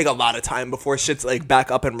 It's gonna take a lot of time before shit's like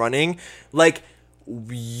back up and running. Like,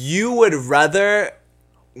 you would rather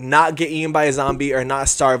not get eaten by a zombie or not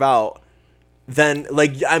starve out than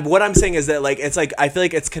like what I'm saying is that like it's like I feel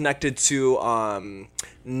like it's connected to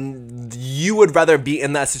you would rather be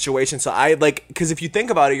in that situation. So I like, because if you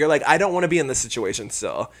think about it, you're like, I don't want to be in this situation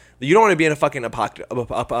still. You don't want to be in a fucking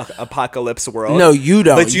apocalypse world. No, you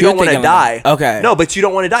don't. But you You're don't want to thinking die. like- okay. No, but you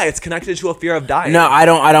don't want to die. It's connected to a fear of dying. No, I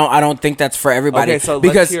don't think that's for everybody. Okay, so let's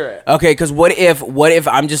because hear it. okay, because what if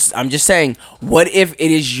I'm just saying, what if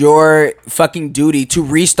it is your fucking duty to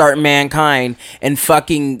restart mankind and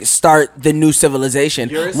fucking start the new civilization?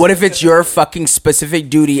 Yours- What if it's your fucking specific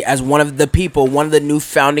duty as one of the people, one of the new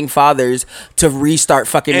founding fathers, to restart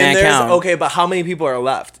fucking And there's mankind? okay, but how many people are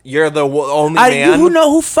left? You're the only I, man.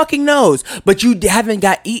 who fucking knows? But you haven't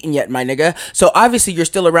got eaten yet, my nigga. So obviously you're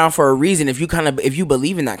still around for a reason. If you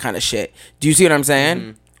believe in that kind of shit, do you see what I'm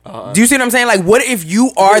saying? Do you see what I'm saying? Like, what if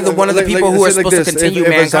you are one of the people who are it's like supposed to this. continue if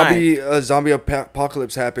mankind? a zombie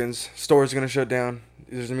apocalypse happens, stores are gonna shut down.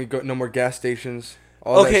 There's gonna be no more gas stations.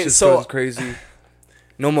 All Okay, that shit's so- goes crazy.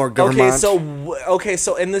 No more government. Okay,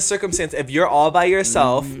 so in this circumstance, if you're all by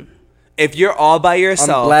yourself, if you're all by I'm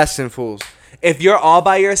yourself, blasting fools. If you're all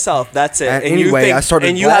by yourself, that's it. And And you anyway, think, I started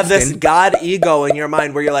and you have this blasting. God ego in your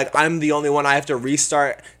mind where you're like, I'm the only one. I have to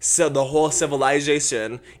restart the whole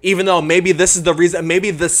civilization, even though maybe this is the reason.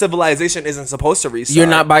 Maybe the civilization isn't supposed to restart. You're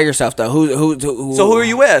not by yourself though. Who So who are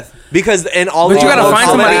you with? Because in all But of you your gotta whole find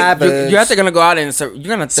colony- somebody. You're have to gonna go out and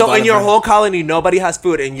you're gonna. So go out in your and- whole colony, nobody has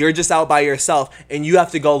food, and you're just out by yourself, and you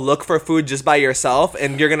have to go look for food just by yourself,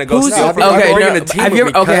 and you're gonna go Who's steal from okay? people. bringing No, a team have with you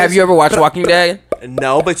me, ever, okay? Have cuz. you ever watched Walking Dead?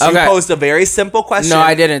 No, but you Okay. posed a very simple question. No,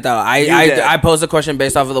 I didn't though. I did. I posed a question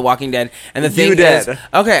based off of The Walking Dead, and the thing You is, did.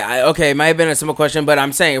 okay, it might have been a simple question, but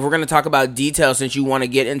I'm saying if we're gonna talk about details, since you want to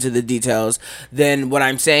get into the details, then what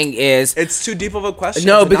I'm saying is. It's too deep of a question.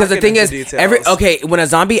 No, to because not the thing get is, into details. when a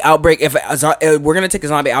zombie outbreak, we're gonna take a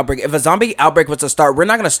zombie outbreak. If a zombie outbreak was to start, we're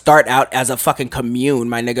not gonna start out as a fucking commune,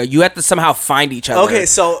 my nigga. You have to somehow find each other. Okay,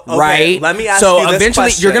 so, okay, right. let me ask so you this eventually,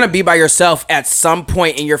 question. you're gonna be by yourself at some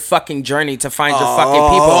point in your fucking journey to find your fucking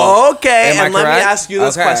people. Okay, Am I and let me correct? ask you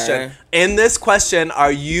this Okay. question. In this question,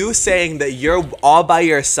 are you saying that you're all by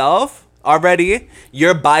yourself already?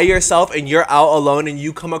 You're by yourself and you're out alone and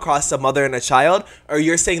you come across a mother and a child? Or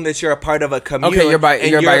you're saying that you're a part of a commune? Okay, you're by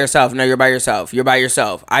and yourself. No, you're by yourself. You're by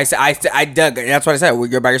yourself. I dug. That's what I said. Well,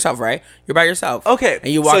 you're by yourself, right? You're by yourself. Okay,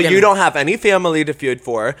 and you walk so in. you don't have any family to feud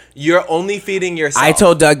for. You're only feeding yourself. I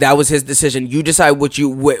told Doug that was his decision. You decide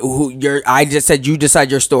I just said you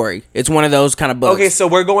decide your story. It's one of those kind of books. Okay, so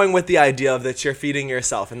we're going with the idea of that you're feeding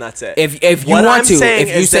yourself and that's it. If you what want I'm to, saying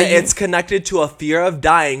if you is say that you- it's connected to a fear of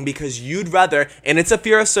dying because you'd rather, and it's a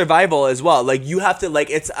fear of survival as well. Like you have to, like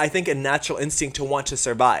it's I think a natural instinct to want to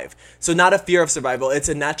survive. So not a fear of survival, it's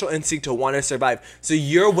a natural instinct to want to survive. So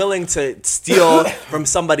you're willing to steal from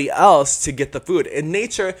somebody else to get the food. In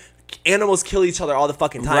nature, animals kill each other all the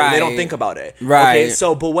fucking time. And they don't Right. think about it. Right. Okay,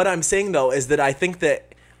 so but what I'm saying though is that I think that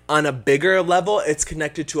on a bigger level, it's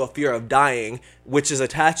connected to a fear of dying, which is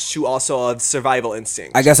attached to also a survival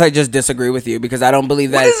instinct. I guess I just disagree with you because I don't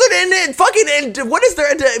believe that. What is it in it? What is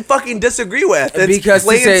there to fucking disagree with? It's because to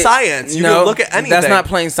plain say- science. You no, can look at anything. That's not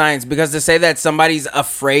plain science. Because to say that somebody's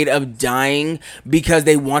afraid of dying because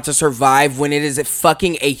they want to survive when it is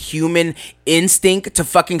fucking a human instinct to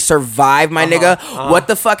fucking survive, my nigga. What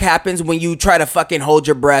the fuck happens when you try to fucking hold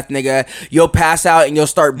your breath, nigga? You'll pass out and you'll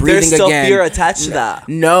start breathing There's still again. fear attached to that.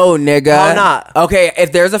 No, nigga. How not? Okay,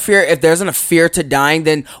 if there's a fear to dying,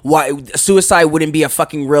 then why suicide wouldn't be a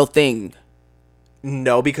fucking real thing.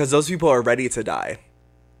 No, because those people are ready to die.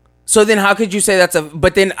 So then how could you say that's a...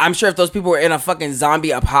 But then I'm sure if those people were in a fucking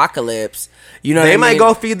zombie apocalypse, you know They what I might mean?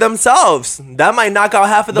 go feed themselves. That might knock out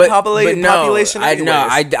half of the population. Population. I, Anyways.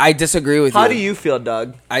 no, I disagree with you. How do you feel,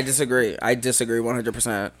 Doug? I disagree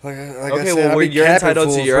 100%. Okay, well, you're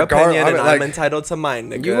entitled to your opinion, and I'm entitled to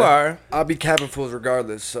mine, nigga. You are. I'll be capping fools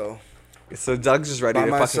regardless. So So Doug's just ready By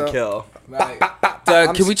to myself. fucking kill.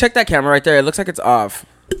 Doug, can we check that camera right there? It looks like it's off.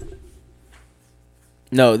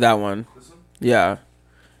 No, that one. Yeah.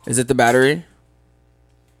 Is it the battery?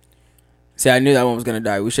 See, I knew that one was going to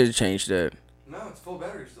die. We should have changed it. no, it's full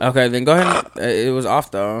battery. Still. Okay, then go ahead. It was off,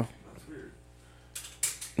 though. That's weird.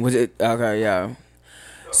 Was it? Okay, yeah.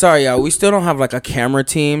 Sorry, y'all. We still don't have, like, a camera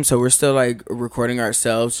team, so we're still, like, recording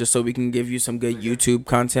ourselves just so we can give you some good YouTube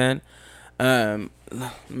content. Let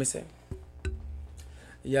me see.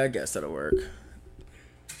 Yeah, I guess that'll work.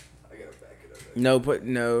 I gotta back it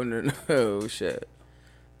up. No, shit.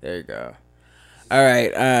 There you go. All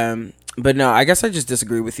right, but no, I guess I just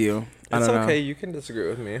disagree with you. I It's don't know. okay. You can disagree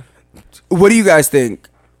with me. What do you guys think?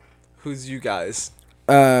 Who's you guys?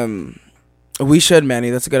 We should, Manny.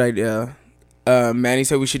 That's a good idea. Manny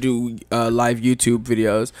said we should do live YouTube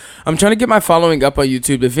videos. I'm trying to get my following up on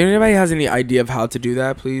YouTube. If anybody has any idea of how to do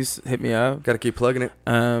that, please hit me up. Gotta keep plugging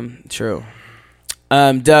it. True.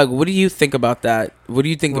 Doug, what do you think about that? What do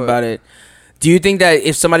you think What? about it? Do you think that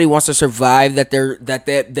if somebody wants to survive, that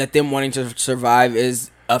them wanting to survive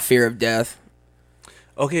is a fear of death?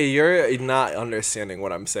 Okay, you're not understanding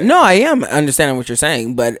what I'm saying. No, I am understanding what you're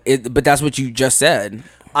saying, but that's what you just said.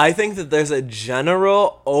 I think that there's a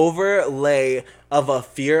general overlay of a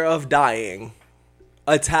fear of dying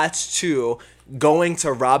attached to going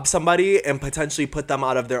to rob somebody and potentially put them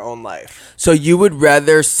out of their own life. So you would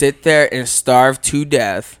rather sit there and starve to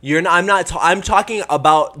death? I'm talking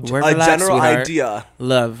about a Relax, general sweetheart. idea.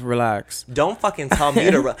 Love, relax. Don't fucking tell me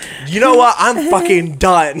to. You know what? I'm fucking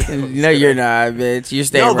done. No, you're not, bitch. You're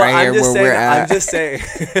staying right here where we're at. I'm just saying.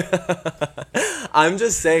 I'm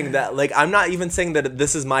just saying that, like, I'm not even saying that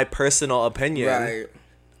this is my personal opinion. Right.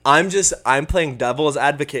 I'm playing devil's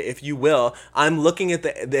advocate, if you will. I'm looking at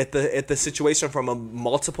the situation from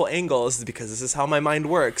multiple angles because this is how my mind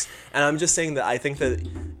works, and I'm just saying that I think that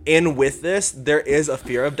with this there is a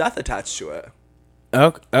fear of death attached to it.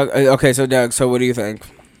 Okay, so Doug, so what do you think?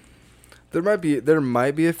 There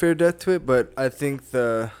might be a fair death to it, but I think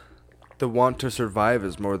the want to survive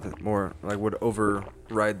is more like would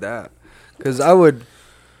override that. Because I would,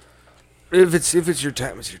 if it's your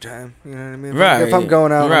time, it's your time. You know what I mean? Right. If I'm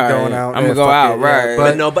going out, Right. I'm going out. I'm gonna go out, right.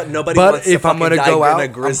 But nobody wants if to I'm gonna fucking go die out, in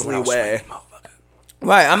a grisly way.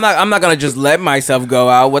 Right, I'm not gonna just let myself go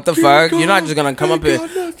out. What the fuck? You're not just gonna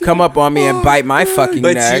come up on me and bite my fucking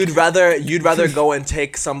But neck. you'd rather go and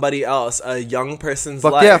take somebody else, a young person's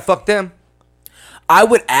Fuck life. yeah, fuck them. I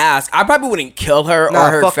would ask. I probably wouldn't kill her Nah,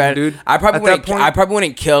 or her fuck friend. them, dude. I probably At wouldn't. that point- I probably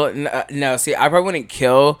wouldn't kill. No, see, I probably wouldn't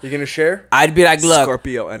kill. You gonna share? I'd be like, look,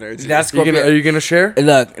 Scorpio energy. that's Are Scorpio. you gonna share?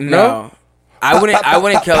 Look, no. I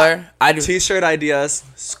wouldn't kill her. I'd. T-shirt ideas,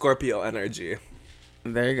 Scorpio energy.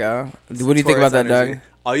 There you go. What do you think Taurus about that, energy. Doug?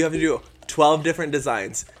 All you have to do, 12 different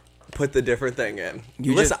designs. Put the different thing in.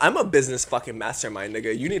 You Listen, just- I'm a business fucking mastermind,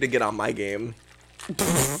 nigga. You need to get on my game.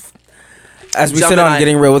 As we sit on Gemini.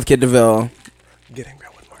 Getting Real with Kid DeVille. Getting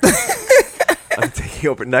real with Mark. I'm taking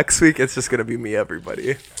over. Next week, it's just going to be me,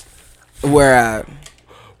 everybody. Where at?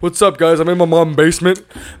 What's up, guys? I'm in my mom's basement.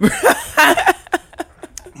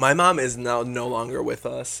 My mom is now no longer with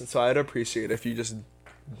us, so I'd appreciate if you just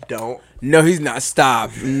don't. No, he's not. Stop.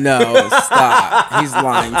 No, stop. He's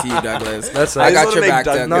lying to you, Douglas. That's I I got just your wanna back,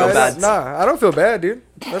 make Doug Douglas. feel bad. Nah, I don't feel bad, dude.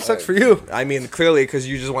 That sucks for you. I mean, clearly, because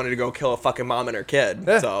you just wanted to go kill a fucking mom and her kid.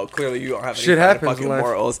 Yeah. So clearly, you don't have any Shit kind of happens in fucking life.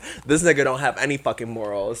 morals. This nigga don't have any fucking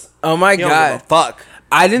morals. Oh my He don't god. give a fuck.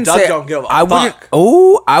 I didn't Doug say don't give a I wouldn't. fuck.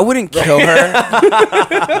 Oh, I wouldn't kill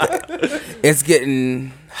her. It's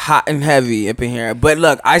getting hot and heavy up in here. But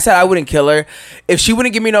look, I said I wouldn't kill her. If she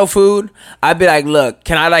wouldn't give me no food, I'd be like, look,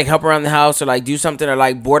 can I like help around the house or like do something or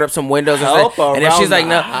like board up some windows or Help something? And if she's like, around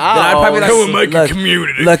no, the then I'd probably like, house. Go and make a look,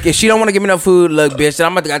 community. Look, if she don't want to give me no food, look, bitch, then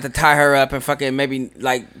I'm about to have to tie her up and fucking maybe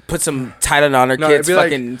like put some Tylenol on her No, kids' it'd be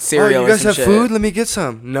fucking like, cereal. Oh, you guys and have some food? shit. Let me get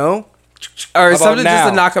some. No. Or about something just to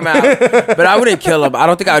now? knock him out. But I wouldn't kill him. I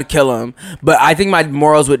don't think I would kill him. But I think my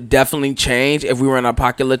morals would definitely change if we were in an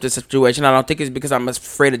apocalyptic situation. I don't think it's because I'm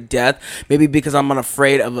afraid of death. Maybe because I'm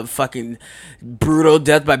unafraid of a fucking brutal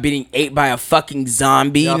death by being ate by a fucking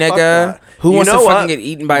zombie, Yeah, fuck nigga. that. Who You wants to know fucking what? get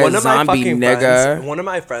eaten by One a of my zombie, fucking nigga? friends- one of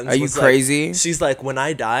my friends Are you was crazy? Like, she's like, when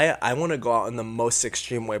I die, I want to go out in the most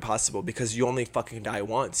extreme way possible because you only fucking die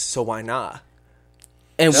once, so why not?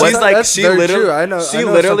 And She's what? like, That's she very literally, true. I know. she I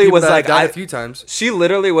know literally some people was that like, died a few times. She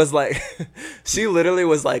literally was like,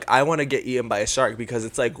 I want to get eaten by a shark because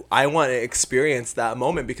it's like I want to experience that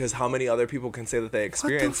moment because how many other people can say that they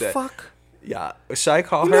experience it? Fuck? Yeah, should I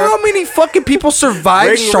call You her? know how many fucking people survive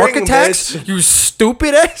Ring, shark ring, attacks? bitch. You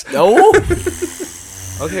stupid ass. No.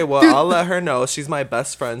 Okay, well, I'll let her know. She's my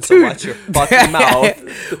best friend, so watch your fucking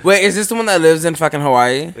mouth. Wait, is this the one that lives in fucking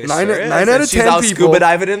Hawaii? It Nine is, out and of she's 10 out people- scuba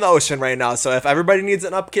diving in the ocean right now. So if everybody needs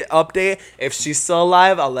an update, if she's still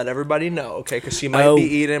alive, I'll let everybody know, okay? Because she might Oh. be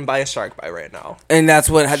eaten by a shark by right now. And that's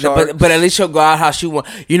what, but at least she'll go out how she want.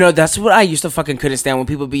 You know, that's what I used to fucking couldn't stand when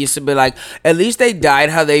people used to be like, at least they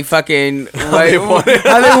died how they fucking they wanted.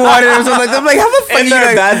 how they wanted or something like that. I'm like, how the fuck In you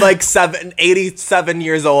their like, bed, like 87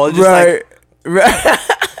 years old, just right, like right.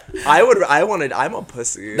 I'm a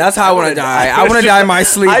pussy. That's how I want to die. I want to die in my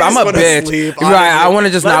sleep. I I'm just a wanna bitch. sleep, Right. I honestly. want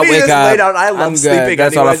to just Let not me wake just up. lay down. I love I'm sleeping. good.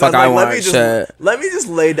 That's all the anyways. fuck I'm I like, want. Let me just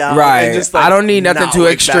lay down. Right. And just, like, I don't need nothing not too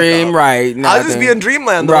wake back extreme. up. Right. I'll just nothing. be in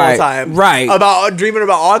dreamland the Right, whole time. right. About dreaming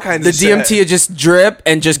about all kinds The of shit. DMT would just drip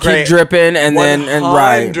and just Great. keep dripping and then and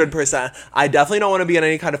right. 100%. I definitely don't want to be in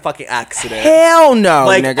any kind of fucking accident. Hell no,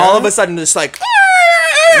 Like nigga. all of a sudden, just like.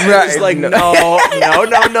 Right. Just like no.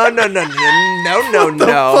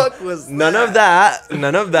 None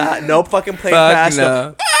of that. No fucking plane Fuck crash.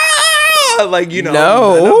 no. Like you know.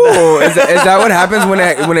 No, is that what happens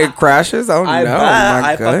when it crashes? Oh I no, bet.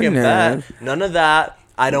 my I fucking goodness. bet. None of that.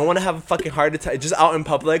 I don't want to have a fucking heart attack just out in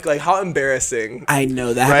public. Like how embarrassing. I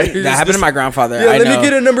know that Right? happened. That happened to my grandfather. Yeah, I let me know.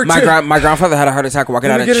 get a number my two. my grandfather had a heart attack walking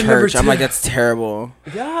Let out me of get a number church. I'm two. like, that's terrible.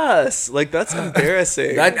 Yes. Like that's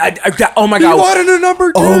embarrassing. Oh my You god. wanted a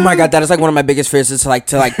number two? Oh my god, that is like one of my biggest fears is to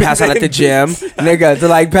pass out at the gym, nigga. To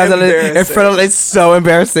like pass out in Embarrassing. front of it's so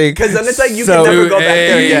embarrassing. Because then it's like you So- can never go back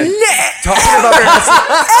there Hey. again. Talking about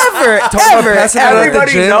passing out at the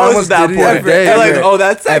Everybody gym, I knows almost that did it the point. other day. They're like, Ever. oh,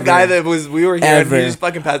 that's that Ever. guy that we were here Ever. and he just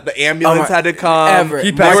fucking passed. The ambulance my- had to come. Ever.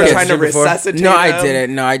 He They passed were out trying to at the gym before. resuscitate No, I him.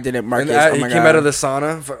 didn't. No, I didn't. Marcus. And Oh he my came god. out of the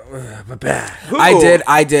sauna. My bad. Who?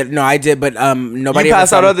 I did. No, I did, but nobody. You ever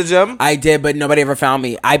passed out found at the gym? I did, but nobody ever found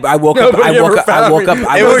me. I woke up. Nobody I woke ever up. I found woke up. me.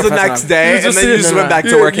 I It woke was up the fast next enough. day, and then you just went back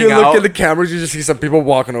to working you out. look at the cameras, you just see some people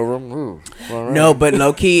walking over them. Ooh, all right. No, but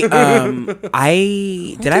low key, did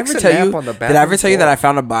I takes ever a tell nap you? on the Did I ever bathroom tell you that floor? I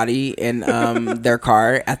found a body in their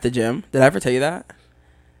car at the gym? Did I ever tell you that?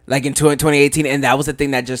 like in 2018, and that was the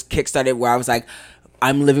thing that just kickstarted where I was like,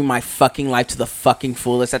 I'm living my fucking life to the fucking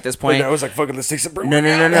fullest at this point. I was like, fucking, let's take some.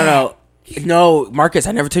 No, Marcus,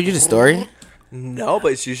 I never told you the story. No,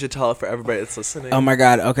 but you should tell it for everybody that's listening. Oh my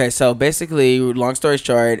god. Okay, so basically, long story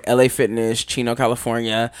short, LA Fitness, Chino,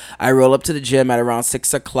 California. I roll up to the gym at around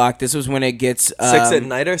 6 o'clock. This was when it gets 6 at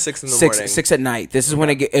night or 6 in the morning? 6 at night. This is when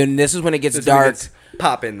it gets dark.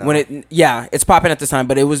 Popping though. It's popping at this time,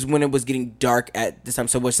 but it was when it was getting dark at this time.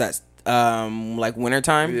 So what's that? Like winter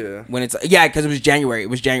time? Yeah. When it's because it was January. It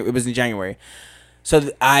was in January. So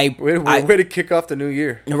way to kick off the new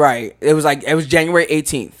year. Right. It was January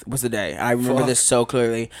 18th was the day. I remember this so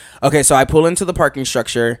clearly. Okay, so I pull into the parking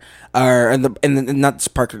structure, the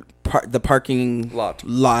parking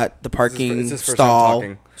lot, the parking stall.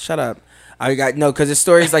 Shut up. Because this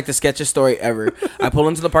story is like the sketchiest story ever. I pull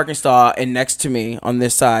into the parking stall, and next to me on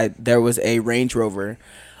this side there was a Range Rover.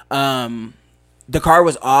 The car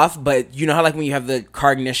was off, but you know how like when you have the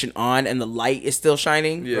car ignition on and the light is still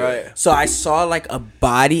shining? Yeah. Right. So I saw like a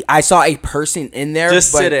body. I saw a person in there.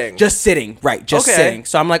 Just sitting. Right. Just sitting.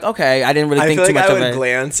 So I'm like, okay. I didn't really think too much of it. I would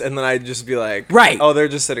glance and then I'd just be like, right. Oh, they're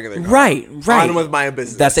just sitting in their car. Right. On with my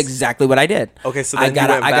business. That's exactly what I did. Okay, so then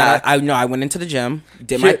I went into the gym,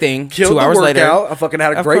 did my thing. Killed 2 hours the later. workout. I fucking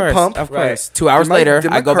had a great pump. Of course. Right. 2 hours later,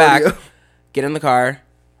 did my I go cardio. back, get in the car.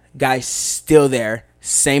 Guy's still there.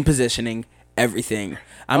 Same positioning. Everything.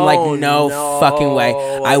 I'm like, no fucking way.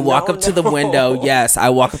 I walk up to the window. Yes, I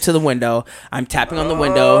walk up to the window. I'm tapping on the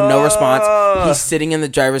window. No response. He's sitting in the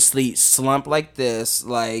driver's seat, slumped like this,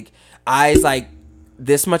 like eyes like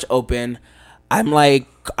this much open. I'm like,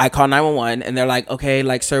 I call 911, and they're like, okay,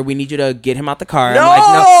 like, sir, we need you to get him out the car. No! I'm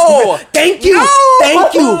like, no. Thank you. No!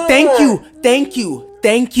 Thank you. Thank you. Thank you.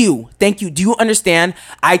 Thank you. Thank you. Do you understand?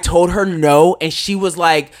 I told her no, and she was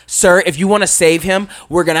like, sir, if you want to save him,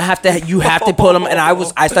 you have to pull him. And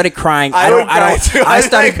I started crying. I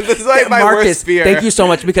started, this is like my Marcus, worst fear. thank you so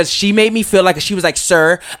much, because she made me feel like, she was like,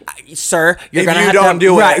 sir, you're going to have to. If you don't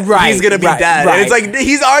do it, right, he's going to be dead. Right. And it's like,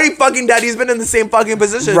 he's already fucking dead. He's been in the same fucking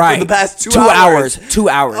position for the past 2 hours. 2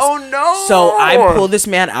 hours. Oh, no. So I pull this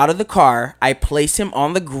man out of the car. I place him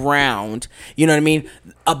on the ground. You know what I mean?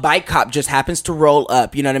 A bike cop just happens to roll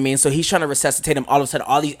up. You know what I mean? So he's trying to resuscitate him. All of a sudden,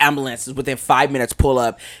 all these ambulances within 5 minutes pull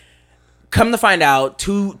up. Come to find out,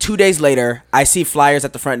 two days later, I see flyers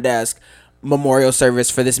at the front desk, memorial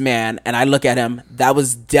service for this man, and I look at him. That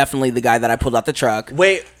was definitely the guy that I pulled out the truck.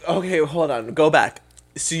 Wait, okay, hold on. Go back.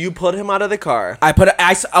 So you pulled him out of the car. I put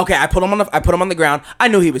him on the ground. I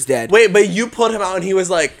knew he was dead. Wait, but you pulled him out and he was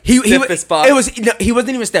like He stiff as fuck. He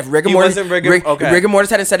wasn't even stiff. Rigor mortis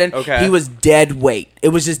hadn't set in. Okay. He was dead weight. It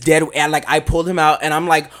was just dead. And like I pulled him out, and I'm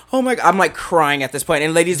like, oh my god, I'm like crying at this point.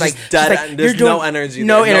 And lady's Just like, dead. she's like, There's no energy.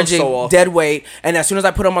 No there, energy. No soul. Dead weight. And as soon as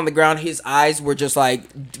I put him on the ground, his eyes were just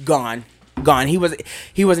like gone. He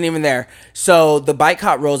wasn't even there. So the bike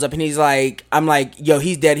cop rolls up and he's like, I'm like, yo,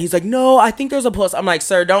 he's dead. He's like, no, I think there's a pulse. I'm like,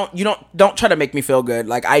 sir, don't try to make me feel good.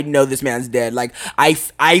 Like, I know this man's dead. Like,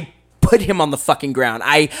 I put him on the fucking ground.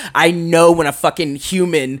 I know when a fucking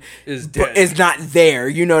human is dead, is not there.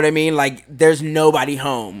 You know what I mean? Like, there's nobody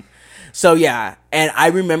home. So yeah, and I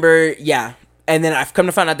remember, yeah. And then I've come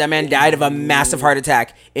to find out that man died of a massive heart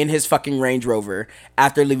attack in his fucking Range Rover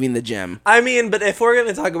after leaving the gym. I mean, but if we're going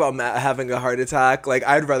to talk about Matt having a heart attack, like,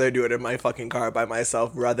 I'd rather do it in my fucking car by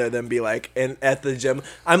myself rather than be, like, at the gym.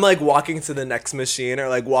 I'm, like, walking to the next machine or,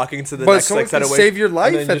 like, walking to the next, someone like, set can away. save your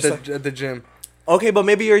life at the gym. Okay, but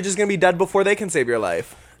maybe you're just going to be dead before they can save your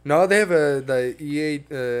life. No, they have the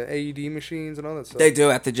AED machines and all that stuff. They do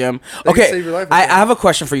at the gym. They can Okay, save your life I have a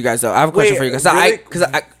question for you guys though. I have a question for you guys.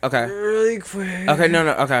 Okay. Really quick. Okay, no,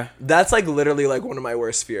 okay. That's like literally like one of my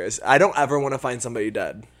worst fears. I don't ever want to find somebody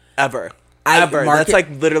dead. Ever. Mark That's it- like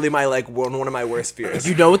literally my like one of my worst fears.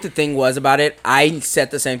 You know what the thing was about it? I said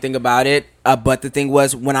the same thing about it, but the thing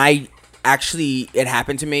was when it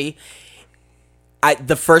happened to me,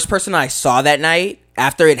 the first person I saw that night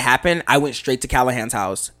after it happened, I went straight to Callahan's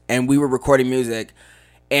house and we were recording music.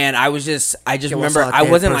 And I just remember I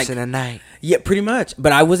wasn't like, night. yeah, pretty much.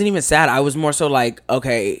 But I wasn't even sad. I was more so like,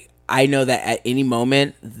 okay, I know that at any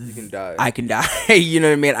moment You can die. I can die. You know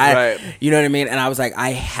what I mean? Right. You know what I mean? And I was like,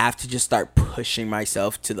 I have to just start pushing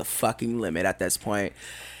myself to the fucking limit at this point.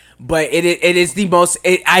 But it is the most.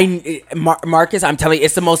 Marcus, I'm telling you,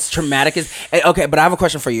 it's the most traumatic. Okay, but I have a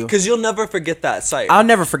question for you. Because you'll never forget that sight. I'll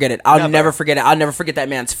never forget it. I'll Never. never forget it. I'll never forget that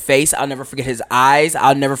man's face. I'll never forget his eyes.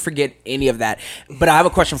 I'll never forget any of that. But I have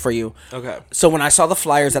a question for you. Okay. So when I saw the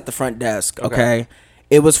flyers at the front desk, okay,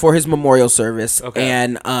 it was for his memorial service, Okay.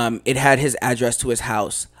 and it had his address to his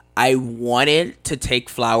house. I wanted to take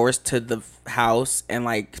flowers to the house and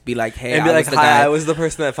like be like, hey, And be I like, was the hi, guy. I was the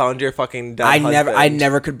person that found your fucking dead I husband.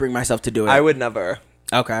 never could bring myself to do it. I would never.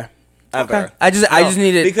 Okay. Ever. Okay. I just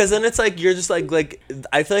needed because then it's like you're just like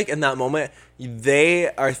I feel like in that moment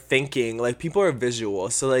they are thinking like people are visual.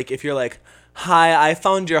 So like if you're like, hi, I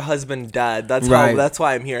found your husband dead. That's Right. that's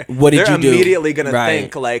why I'm here. What did They're you do? immediately gonna Right.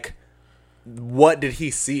 think like, what did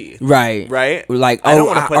he see? right. Right? Like, I don't oh,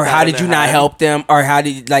 wanna put or that how in did you their not head. help them? Or how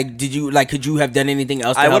did you could you have done anything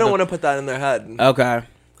else? To I help wouldn't them? want to put that in their head. Okay.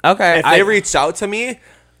 Okay. If they reached out to me,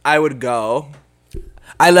 I would go.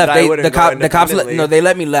 I left. But I They, wouldn't the go cop. The cops. independently. No, they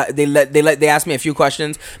let me. They asked me a few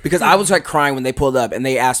questions because I was like crying when they pulled up, and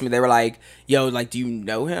they asked me. They were like, "Yo, like, do you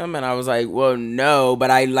know him?" And I was like, "Well, no,"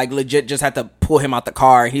 but I like legit just had to pull him out the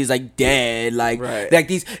car. He's like dead. Like, Right. like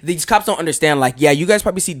these cops don't understand. Like, yeah, you guys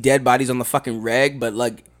probably see dead bodies on the fucking reg, but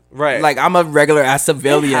like, Right. like I'm a regular ass They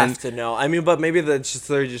civilian. have to know. I mean, but maybe they're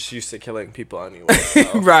just used to killing people anyway.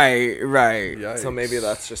 So, Right. Yikes. so maybe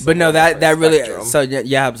that's just. But a no, whole that different really. spectrum. So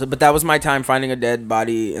yeah. So, but that was my time finding a dead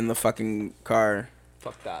body in the fucking car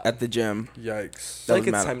Fuck that. at the gym. Yikes. I feel like was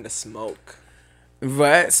it's mad. time to smoke.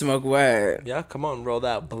 What? Smoke what? Yeah, come on, roll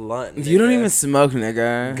that blunt. You don't nigga. even smoke,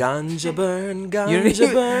 nigga. Ganja burn, You ganja don't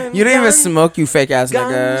even, burn. you don't even ganja- smoke, you fake ass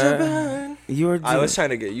Ganja nigga. burn. You were. I was trying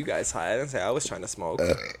to get you guys high. I didn't say I was trying to smoke.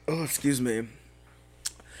 Oh, excuse me.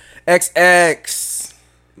 XX.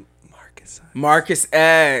 Marcus. Marcus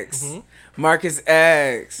X. Marcus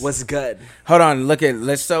X. What's good? Hold on. Look at.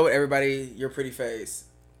 Let's show everybody your pretty face.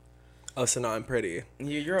 Oh, so now I'm pretty.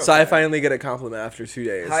 You're okay. So I finally get a compliment after 2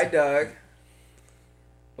 days. Hi, Doug.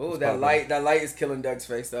 Oh, that light. That light is killing Doug's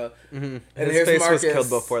face though. Mm-hmm. And His here's face Marcus. was killed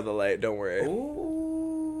before the light. Don't worry. Ooh.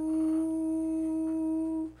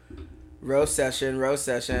 Roast session.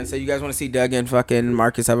 So you guys want to see Doug and fucking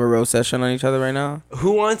Marcus have a roast session on each other right now?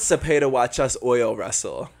 Who wants to pay to watch us oil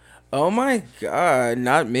wrestle? Oh my god,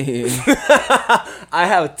 not me. I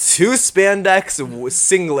have 2 spandex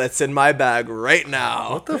singlets in my bag right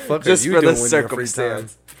now. What the fuck Just are you for doing the in your free time?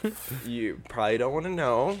 circumstance. You probably don't want to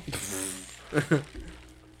know.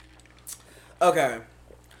 Okay.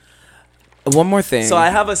 One more thing. So I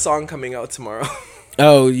have a song coming out tomorrow.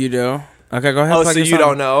 Oh, you do? Okay, go ahead. Oh, plug so your you song.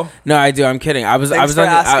 don't know? No, I do. I'm kidding. I was Thanks for on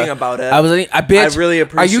the- asking about it. I was. Bitch. I really Are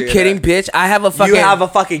appreciate you kidding, it. bitch? I have a fucking. You have a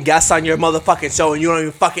fucking guest on your motherfucking show and you don't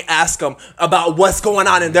even fucking ask them about what's going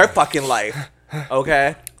on in their fucking life.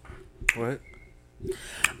 Okay? What?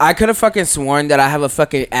 I could have fucking sworn that I have a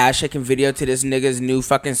fucking ass shaking video to this nigga's new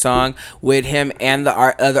fucking song with him and the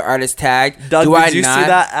other artist tagged. Doug, do did I you not? see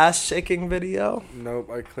that ass shaking video? Nope,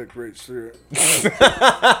 I clicked right through it.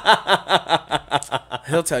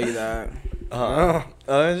 He'll tell you that. Oh.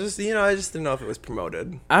 I just didn't know if it was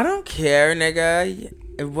promoted. I don't care, nigga.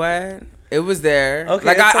 What? It was there. Okay,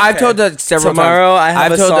 like it's I've okay. told Doug several Tomorrow times. I have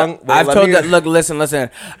I've a told song- Doug- wait, I've let told me- Doug- look, listen.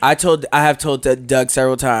 I have told Doug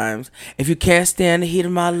several times. If you can't stand the heat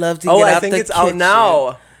of my love, to Oh, get I out think the it's out kitchen.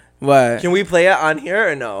 now. What? Can we play it on here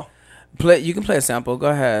or no? You can play a sample. Go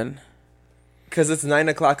ahead, Because it's 9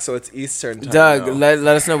 o'clock, so it's Eastern time. Doug. now.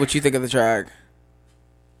 Let us know what you think of the track.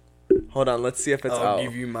 Hold on, let's see if it's I'll out.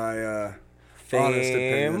 give you my honest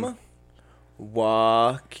opinion. Fame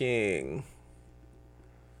walking.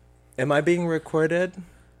 Am I being recorded?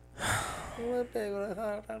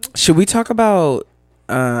 Should we talk about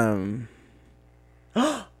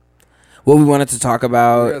what we wanted to talk We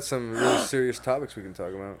about? got some really serious topics we can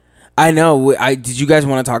talk about. I know. Did you guys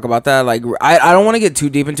want to talk about that? Like, I don't want to get too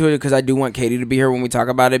deep into it because I do want Katie to be here when we talk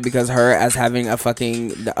about it because her as having a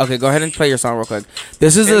fucking. Okay, go ahead and play your song real quick.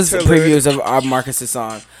 This is the Interlude. previews of our Marcus's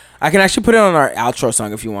song. I can actually put it on our outro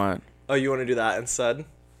song if you want. Oh, you want to do that instead?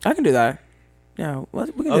 I can do that. Yeah, we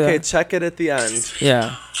can do Okay, that. check it at the end.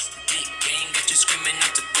 Yeah.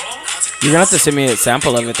 You're gonna have to send me a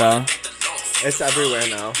sample of it though. It's everywhere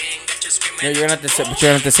now. No, you're gonna have to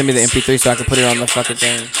send me the MP3 so I can put it on the fucking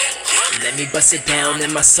thing. Let me bust it down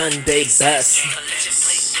in my Sunday best.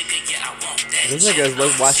 This nigga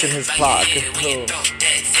is watching his clock.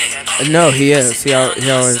 No, he is. He always.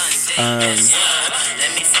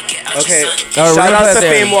 Okay, we're shout gonna out put to it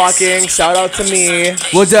there. Fame Walking. Shout out to me.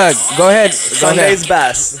 Well, Doug, go ahead. Sunday's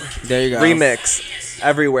best. There you go. Remix.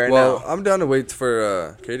 Everywhere Well, now. I'm down to wait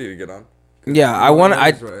for Katie to get on. Yeah, I want.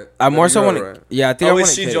 That's right. I more You so are want. right. Yeah, I think I Oh, want.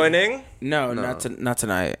 is she joining? No, No. not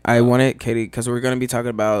tonight. I wanted Katie because we're gonna be talking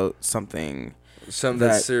about something. Something That-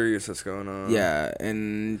 that's serious that's going on. Yeah,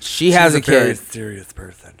 and she has a very kid, serious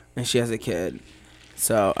person. and she has a kid.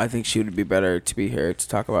 So I think she would be better to be here to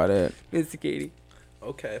talk about it. It's Katie.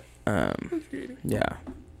 Okay. Yeah.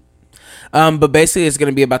 But basically, it's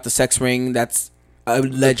gonna be about the sex ring that's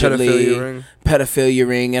allegedly pedophilia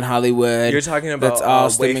ring in Hollywood. You're talking about that's all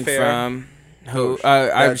stemming Wayfair? from who?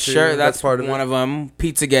 That I'm too. sure that's part of one it. of them.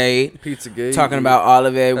 Pizzagate. Pizzagate. Talking about all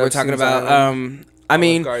of it. We're talking Epstein's about Island. I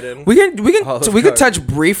mean, Garden. we can Olive so we could Garden. touch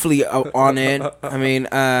briefly on it. I mean,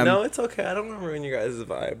 No, it's okay. I don't want to ruin you guys'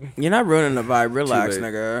 vibe. you're not ruining the vibe. Relax,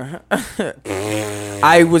 late. nigga.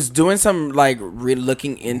 I was doing some like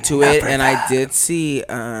looking into it, and I did see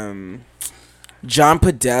John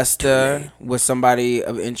Podesta was somebody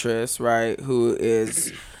of interest, right? Who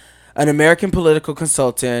is an American political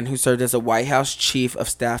consultant who served as a White House chief of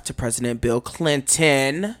staff to President Bill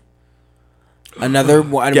Clinton. Another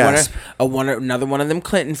one, Gasp. another one of them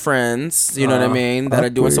Clinton friends. You know what I mean? That are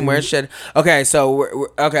doing some weird shit. Okay, so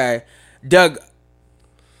okay, Doug.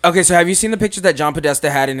 Okay, so have you seen the pictures that John Podesta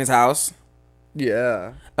had in his house?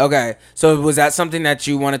 Yeah. Okay, so was that something that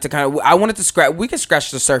you wanted to kind of? I wanted to scratch. We could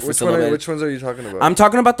scratch the surface a little bit. Which ones are you talking about? I'm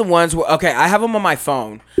talking about the ones where, okay, I have them on my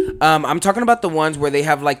phone. I'm talking about the ones where they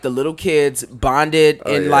have like the little kids bonded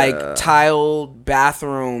in like tiled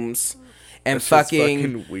bathrooms and That shit's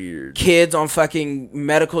fucking weird. kids on fucking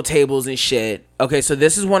medical tables and shit. Okay, so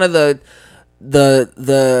this is one of the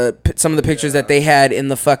some of the pictures that they had in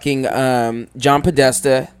the fucking John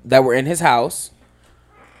Podesta that were in his house.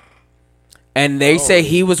 And they say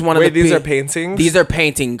he was one of the. Wait, these are paintings? These are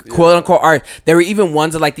painting, quote unquote art. There were even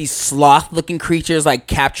ones of like these sloth-looking creatures, like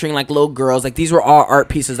capturing like little girls. Like these were all art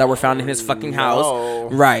pieces that were found in his fucking house. No.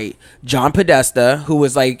 Right, John Podesta, who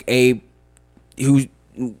was like let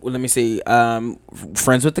me see,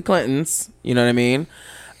 friends with the Clintons. You know what I mean?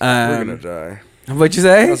 We're gonna die. What'd you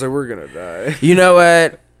I say? was like, we're gonna die. You know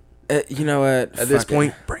what? You know what? At this Fuck it.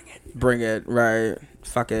 point, Bring it. Right.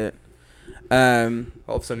 Fuck it. all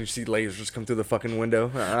of a sudden you see lasers come through the fucking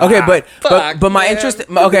window. Okay, but my interest.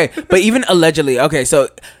 Okay, but even allegedly. Okay, so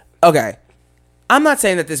okay, I'm not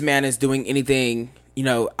saying that this man is doing anything. You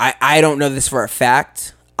know, I don't know this for a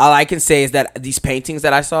fact. All I can say is that these paintings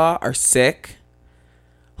that I saw are sick.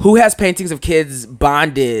 Who has paintings of kids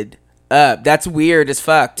bonded up? That's weird as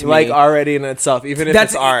fuck to Like me. already in itself, even if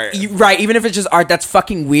it's art. Right, even if it's just art, that's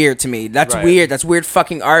fucking weird to me. That's Right. weird. That's weird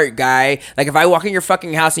fucking art, guy. Like if I walk in your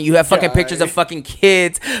fucking house and you have fucking pictures of fucking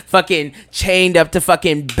kids fucking chained up to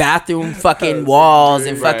fucking bathroom fucking walls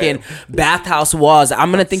and fucking bathhouse walls, I'm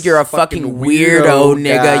gonna think you're a fucking weirdo,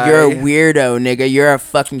 nigga. guy. You're a weirdo, nigga. You're a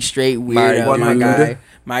fucking straight weirdo, my dude. guy.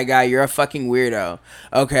 My guy, you're a fucking weirdo.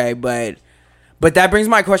 Okay, but that brings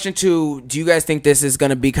my question to: do you guys think this is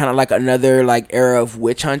gonna be kind of like another like era of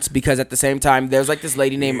witch hunts? Because at the same time, there's like this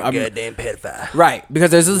lady named goddamn pedophile. right.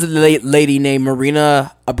 Because there's this lady named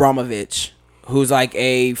Marina Abramovich, who's like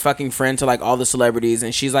a fucking friend to like all the celebrities,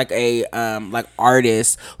 and she's like a like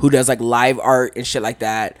artist who does like live art and shit like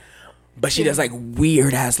that. But she does like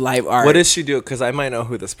weird ass live art. What does she do? Because I might know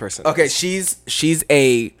who this person Okay, is. she's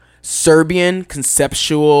a Serbian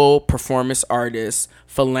conceptual performance artist,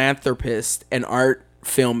 philanthropist, and art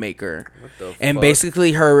filmmaker. And fuck?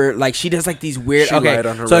 basically her like she does like these weird She lied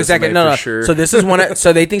on her so exactly resume for sure. So this is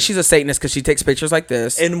so they think she's a Satanist because she takes pictures like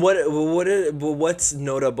this. And what's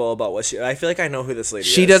notable about what she? I feel like I know who this lady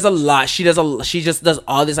is. She does a lot. She just does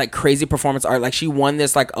all this like crazy performance art. Like she won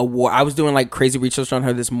this like award. I was doing like crazy research on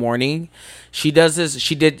her this morning. She does this.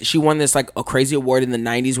 She won this like a crazy award in the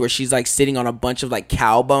 90s where she's like sitting on a bunch of like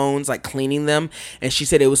cow bones, like cleaning them. And she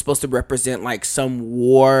said it was supposed to represent like some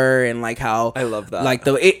war and like how I love that. Like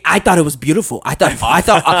I thought it was beautiful. I thought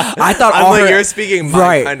I'm all like, her, you're speaking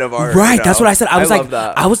my kind of art Right. right That's now. what I said. I was I like, love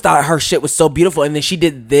that. I was thought her shit was so beautiful. And then she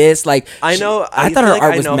did this. Like I know. I thought feel her like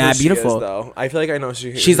art I was know who mad she is, beautiful. though. I feel like I know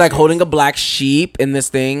she. She's like holding a black sheep in this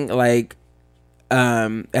thing. Like,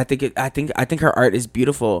 I think her art is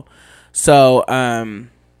beautiful. So,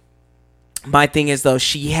 my thing is though,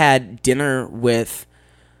 she had dinner with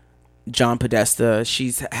John Podesta.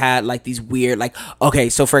 She's had like these weird, like, okay,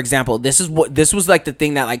 so for example, this was like the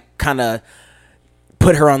thing that like kind of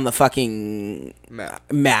put her on the fucking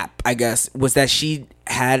map, I guess, was that she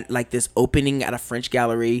had like this opening at a French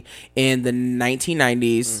gallery in the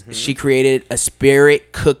 1990s. She created a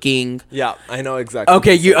spirit cooking. Yeah, I know exactly.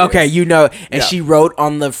 Okay, who this is. you know, and Yeah. she wrote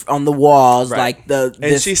on the walls Right. like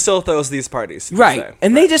And she still throws these parties. to right, say.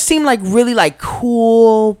 and they just seem like really like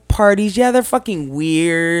cool parties. Yeah, they're fucking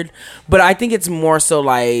weird, but I think it's more so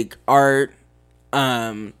like art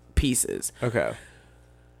pieces. Okay.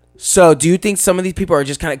 So, do you think some of these people are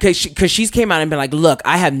just kind of because she's came out and been like, "Look,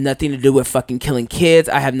 I have nothing to do with fucking killing kids.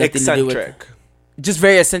 I have nothing to do with Eccentric. just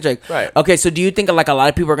very eccentric." Right. Okay. So, do you think like a lot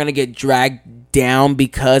of people are gonna get dragged down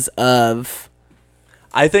because of?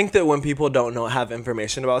 I think that when people don't have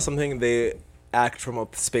information about something, they act from a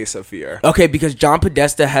space of fear. Okay, because John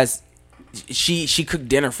Podesta has she cooked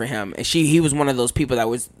dinner for him, and he was one of those people that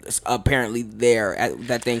was apparently there at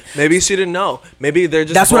that thing. Maybe she didn't know. Maybe they're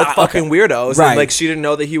just That's both what fucking weirdos. Right. And like she didn't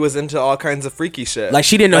know that he was into all kinds of freaky shit. Like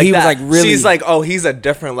she didn't know he was like really. She's like, oh, he's a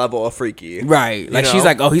different level of freaky. Right. Like You she's know?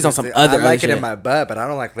 like, oh, he's on some I other. like it shit. in my butt, but I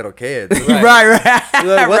don't like little kids. Right.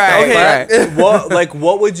 Like, what the Right. fuck?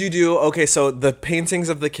 What would you do? Okay, so the paintings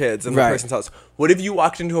of the kids in the Right. person's house. What if you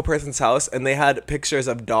walked into a person's house and they had pictures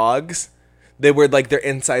of dogs? They were like their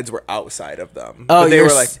insides were outside of them. Oh, But they were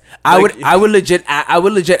like, I would legit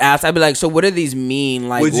ask. I'd be like, so what do these mean?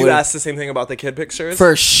 Like, would you what- ask the same thing about the kid pictures?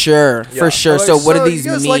 For sure, Yeah. for sure. Like, So what do these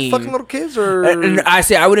you guys mean? like fucking little kids or? And I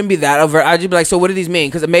say I wouldn't be that over. I'd just be like, so what do these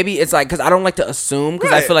mean? Because maybe it's like, because I don't like to assume,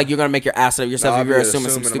 because I Right. feel like you're gonna make your ass of yourself Nah, if you're I'm assuming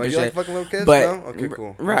some I'm stupid like, you shit. like fucking little kids? But No? Okay,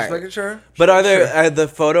 cool. I'm right. just making sure. But are Sure. there the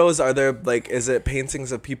photos? Are there like, is it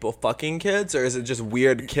paintings of people fucking kids, or is it just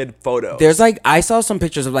weird kid photos? There's like, I saw some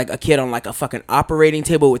pictures of like a kid on like a fucking operating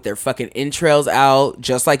table with their fucking entrails out,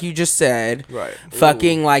 just like you just said. Right.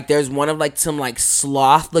 Fucking like, there's one of like some like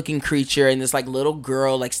sloth looking creature and this like little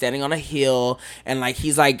girl like standing on a hill, and like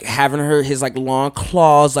he's like having his like long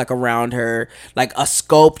claws like around her, like a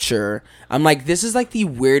sculpture. I'm like, this is like the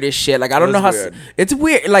weirdest shit. Like I don't know how weird. it's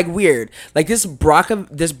weird. Like this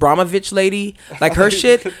Bramovich lady, like her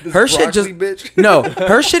shit, her shit just broccoli bitch? no,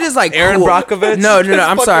 her shit is like Erin cool. Brockovich? No,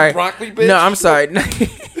 I'm fucking sorry. broccoli bitch? No, I'm sorry.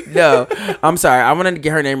 No, I'm sorry. I wanted to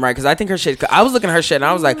get her name right because I think her shit. I was looking at her shit and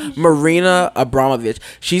I was like, Marina Abramovich.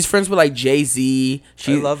 She's friends with like Jay-Z.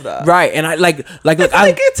 I love that. Right, and I like I feel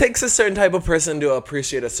like it takes a certain type of person to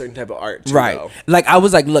appreciate a certain type of art. Too, right. though. Like I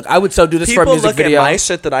was like, look, I would so do this People for a music look video at my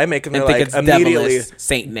shit that I make and and they're think like it's immediately devilist,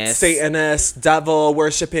 Satanist. Satanist, devil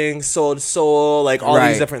worshipping, soul, like all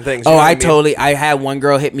these different things. You Oh, know what I mean? totally. I had one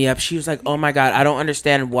girl hit me up. She was like, "Oh my god, I don't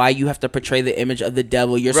understand why you have to portray the image of the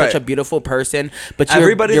devil. You're such Right. a beautiful person, but you're,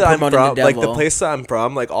 Everybody you're that I'm promoting from, the like devil." the place that I'm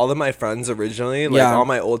from, like all of my friends originally, like Yeah. all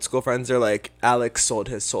my old school friends are like, Alex sold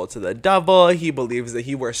his soul to the devil. He believes that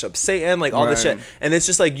he worships Satan, like all this Right. shit. And it's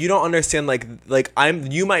just like you don't understand, like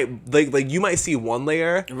you might you might see one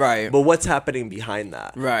layer, Right. But what's happening behind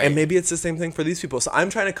that, Right. And maybe it's the same thing for these people. So I'm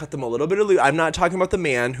trying to cut them a little bit of loose. I'm not talking about the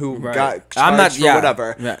man who Right. got charged I'm not- for yeah.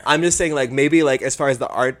 whatever. Yeah. I'm just saying, like maybe like as far as the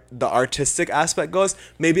artistic aspect goes,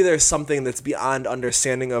 maybe there's something that's beyond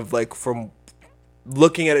understanding of like from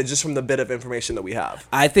looking at it just from the bit of information that we have.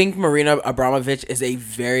 I think Marina Abramovich is a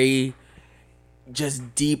very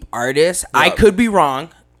just deep artist. I Yeah. could be wrong.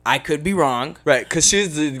 Right, because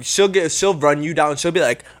she'll run you down. She'll be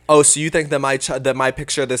like, "Oh, so you think that my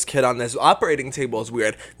picture of this kid on this operating table is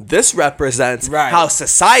weird? This represents Right. how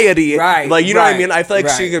society, Right, like you know what I right, mean? I feel like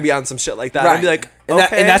right. she could be on some shit like that. I'd be like, and,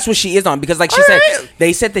 okay, and that's what she is on, because like she All said, right.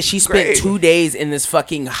 they said that she spent Great. 2 days in this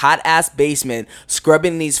fucking hot ass basement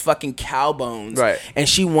scrubbing these fucking cow bones, Right. And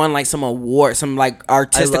she won like some award, some like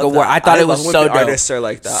artistic love award. that. I thought I it was love when so the dope. artists are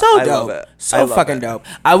like that. So I dope, love it. I so love fucking it. dope.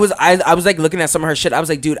 I was like looking at some of her shit. I was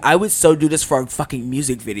like, dude, I would so do this for a fucking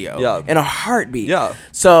music video, Yeah. in a heartbeat, Yeah.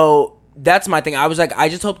 So. That's my thing. I was like, I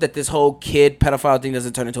just hope that this whole kid pedophile thing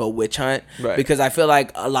doesn't turn into a witch hunt. Right. Because I feel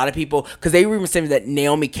like a lot of people, because they were even saying that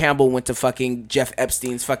Naomi Campbell went to fucking Jeff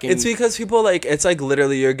Epstein's fucking. It's because people like it's like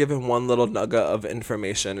literally you're given one little nugget of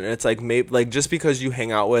information, and it's like maybe like just because you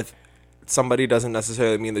hang out with somebody doesn't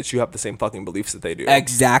necessarily mean that you have the same fucking beliefs that they do.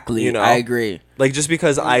 Exactly. You know? I agree. Like just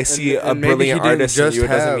because I see a And maybe brilliant he didn't artist in just you, it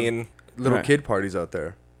doesn't have mean. little Right. kid parties out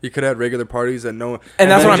there. He could have regular parties that no one.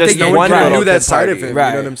 And that's then what I'm just thinking. No one Right. knew little that kid side of party. him. Right.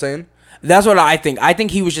 You know what I'm saying? That's what I think. I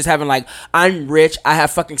think he was just having like, I'm rich, I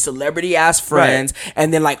have fucking celebrity ass friends,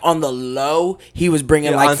 and then like on the low, he was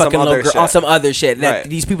bringing Yeah, like on some fucking little other girl on shit. some other shit that Right.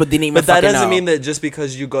 these people didn't even. But that fucking doesn't know. mean that just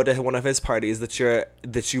because you go to one of his parties that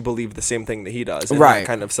you believe the same thing that he does in Right. that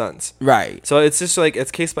kind of sense. Right. So it's just like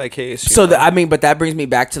it's case by case. you So know? I mean, but that brings me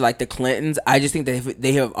back to like the Clintons. I just think that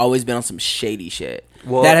they have always been on some shady shit.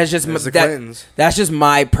 Well, that has just it's the that, Clintons. that's just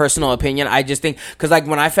my personal opinion. I just think because like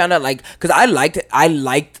when I found out like because I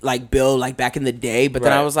liked like Bill like back in the day, but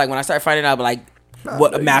then I Right. was like when I started finding out like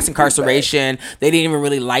what no, mass you incarceration, they didn't even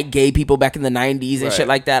really like gay people back in the 90s and Right. shit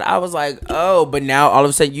like that. I was like, oh, but now all of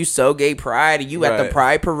a sudden you so gay pride and you at the Right.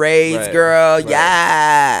 pride parades, Right. girl. Right.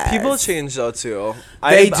 Yeah, people change though too.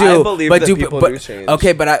 They do, I believe but that do people but, do change.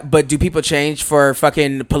 Okay, but do people change for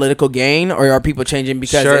fucking political gain, or are people changing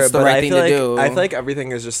because it's the but right I thing feel to like, do? I feel like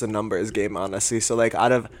everything is just a numbers game, honestly. So like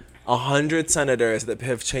out of 100 senators that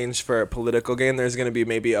have changed for political gain, there's going to be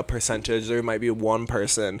maybe a percentage. There might be one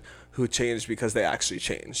person who changed because they actually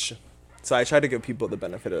changed. So I try to give people the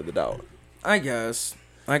benefit of the doubt. I guess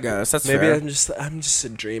that's Maybe fair. I'm just a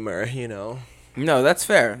dreamer, you know. No, that's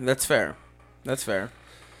fair. That's fair.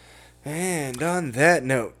 And on that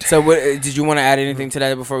note, So, what did you want to add anything to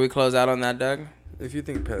that before we close out on that, Doug? If you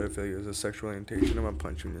think pedophilia is a sexual orientation, I'm gonna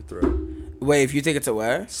punch you in your throat. Wait, if you think it's a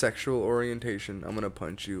what? Sexual orientation, I'm gonna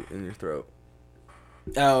punch you in your throat.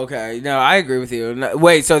 Oh, okay. No, I agree with you. No,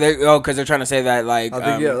 wait, so because they're trying to say that like.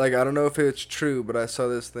 I think like I don't know if it's true, but I saw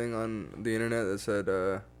this thing on the internet that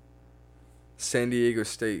said San Diego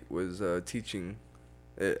State was teaching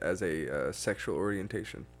it as a sexual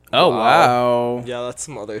orientation. Oh wow. Yeah, that's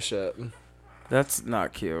some other shit. That's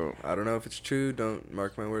not cute. I don't know if it's true. Don't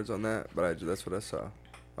mark my words on that. But that's what I saw.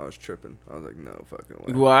 I was tripping. I was like, no fucking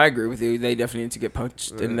way. Well, I agree with you. They definitely need to get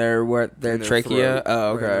punched in their trachea. Throat.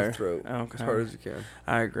 Oh, Right in okay. their throat. Okay. As hard as you can.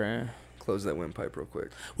 I agree. Close that windpipe real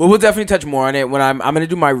quick. Well, we'll definitely touch more on it when I'm gonna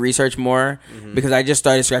do my research more because I just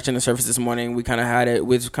started scratching the surface this morning. We kind of had it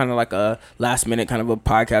with kind of like a last minute kind of a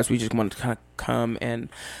podcast. We just wanted to kind of come and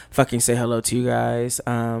fucking say hello to you guys.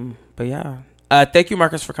 But yeah, thank you,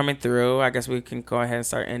 Marcus, for coming through. I guess we can go ahead and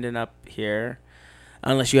start ending up here.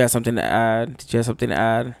 Unless you have something to add. Did you have something to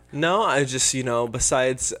add? No, I just,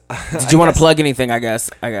 besides... Did you want to plug anything, I guess?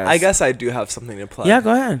 I guess I do have something to plug. Yeah,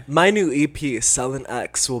 go ahead. My new EP, Sellin'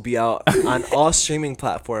 X, will be out on all streaming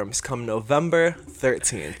platforms come November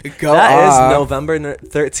 13th. That is November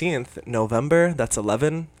 13th. November, that's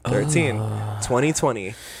 11, 13,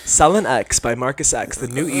 2020. Sellin' X by Marcus X, the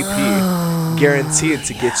new EP, guaranteed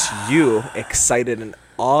to get you excited in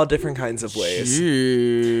all different kinds of ways.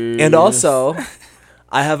 Jeez. And also...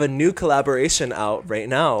 I have a new collaboration out right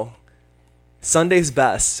now. Sunday's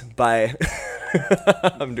Best by...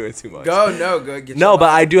 I'm doing too much. Go. No, but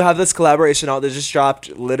I do have this collaboration out that just dropped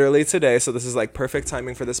literally today, so this is like perfect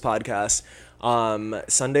timing for this podcast.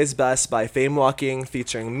 Sunday's Best by Fame Walking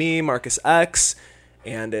featuring me, Marcus X,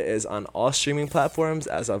 and it is on all streaming platforms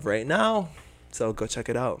as of right now. So go check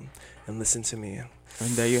it out and listen to me. And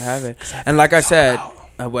there you have it. And like I said...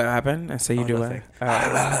 what happened? I say you do it.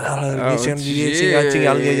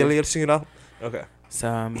 Okay.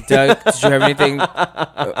 So, Doug, did you have anything?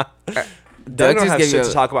 Doug don't have shit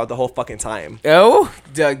to talk about the whole fucking time. Oh,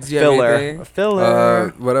 Doug, do you have anything?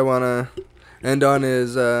 Filler. What I want to end on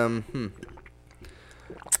is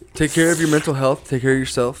take care of your mental health. Take care of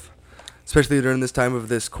yourself, especially during this time of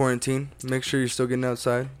this quarantine. Make sure you're still getting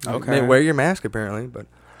outside. Okay. Wear your mask, apparently, but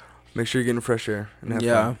make sure you're getting fresh air and have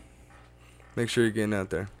fun. Make sure you're getting out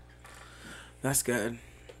there. That's good.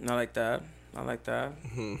 I like that.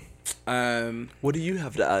 Mm-hmm. What do you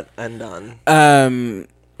have to end on?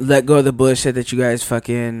 Let go of the bullshit that you guys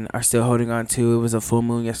fucking are still holding on to. It was a full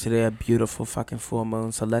moon yesterday, a beautiful fucking full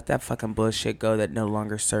moon. So let that fucking bullshit go that no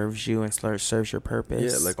longer serves you and serves your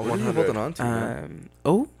purpose. Yeah, like what are you holding on to?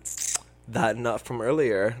 That nut from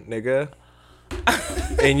earlier, nigga.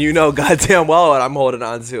 And goddamn well what I'm holding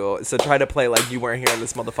on to. So try to play like you weren't here in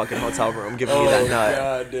this motherfucking hotel room giving me that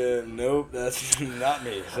nut. God, nope, that's not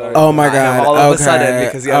me. Sorry. Oh my god! All of a sudden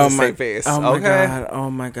because he has a straight face. Oh my okay. god! Oh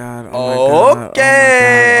my god!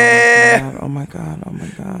 Okay. Oh my god! Oh my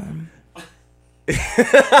god!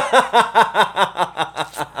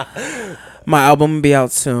 My album will be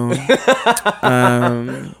out soon.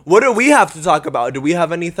 What do we have to talk about? Do we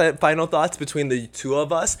have any final thoughts between the two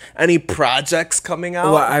of us? Any projects coming out?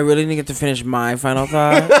 Well, I really didn't get to finish my final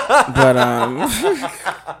thought,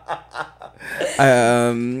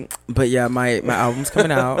 but yeah, my album's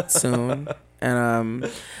coming out soon,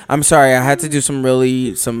 and I'm sorry I had to do some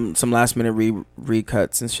last minute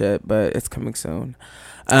recuts and shit, but it's coming soon.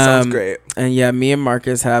 Sounds great. And yeah, me and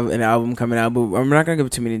Marcus have an album coming out, but I'm not gonna give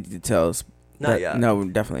too many details. Not yet. No,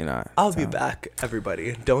 definitely not. I'll be back,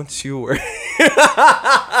 everybody. Don't you worry.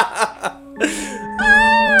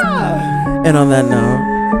 And on that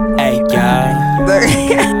note, hey guy.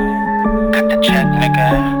 Cut the check,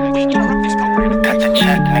 nigga. Cut the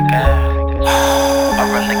check, nigga. I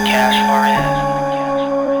run the cash for it.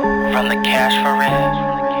 Run the cash for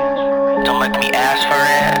it. Don't make me ask for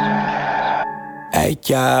it. Hey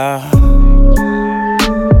y'all.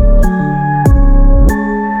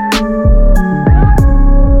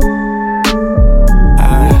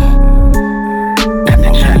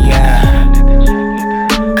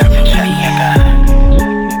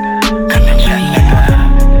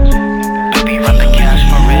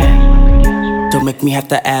 Make me have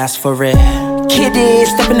to ask for it. Kid is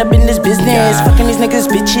stepping up in this business, fucking these niggas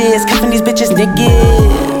bitches, cuffing these bitches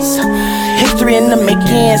niggas. History in the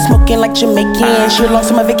making, smoking like Jamaicans, year long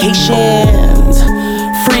summer vacations.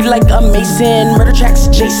 Free like a Mason, murder tracks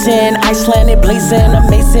Jason, Icelandic blazing,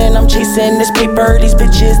 amazing. I'm chasing this paper, these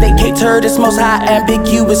bitches they cater. This most high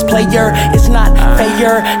ambiguous player. It's not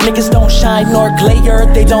fair. Niggas don't shine nor glare.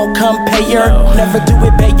 They don't compare. Never do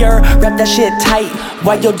it bayer. Wrap that shit tight.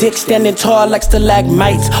 While your dick standing tall like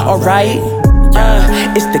stalagmites. Alright.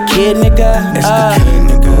 It's the kid, nigga.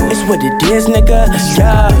 It's what it is, nigga.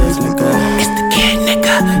 Yeah. It's the kid,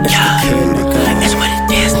 nigga. Yeah. It's what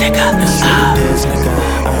it is, nigga.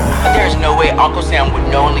 There's no way Uncle Sam would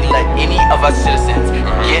knowingly let any of us citizens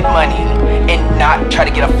get money and not try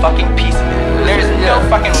to get a fucking piece of it. There's no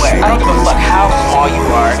fucking way. I don't give a fuck how small you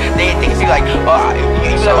are. They can be like, oh,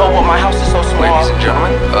 you be like, oh, well, my house is so small. Ladies and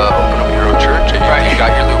gentlemen, open up your own church and you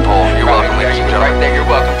got your loophole. You're welcome, ladies and gentlemen. Right there, you're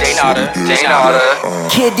welcome. Day nada.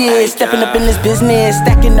 Kid is stepping up in this business,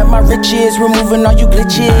 stacking up my riches, removing all you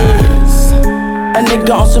glitches. A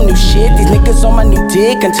nigga on some new shit, these niggas on my new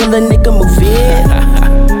dick until a nigga move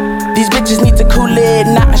in. These bitches need to cool it,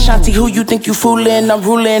 not Ashanti, who you think you fooling? I'm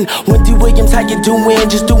ruling. Wendy Williams, how you doing?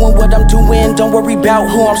 Just doing what I'm doing. Don't worry about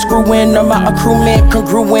who I'm screwing. I'm my accruement,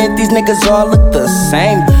 congruent. These niggas all look the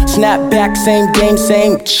same. Snap back, same game,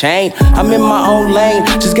 same chain. I'm in my own lane,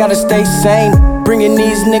 just gotta stay sane. Bringing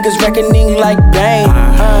these niggas reckoning like Bane.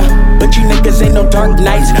 But you niggas ain't no Dark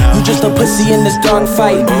Knights. You just a pussy in this dog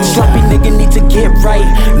fight. Sloppy nigga need to get right.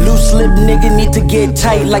 Loose lip nigga need to get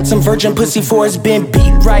tight. Like some virgin pussy for it's been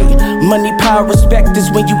beat right. Money, power, respect is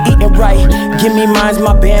when you eatin' right. Give me mine's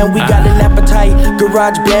my band, we got an appetite.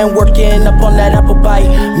 Garage band working up on that apple bite.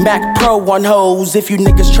 Mac Pro on hoes if you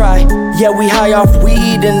niggas try. Yeah, we high off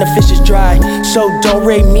weed and the fish is dry. So don't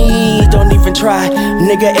rate me, don't even try.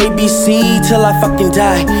 Nigga ABC till I fucking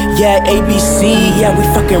die. Yeah, ABC, yeah, we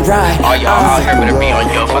fucking ride. All y'all out here better be on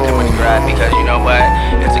your fucking money grab, because you know what?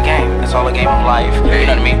 It's a game. It's all a game of life. You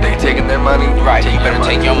know what I mean? They taking their money. Right. You better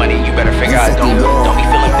take your money. You better figure out. Don't be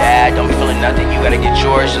feeling bad. Don't be feeling nothing. You gotta get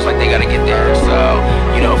yours just like they gotta get theirs. So,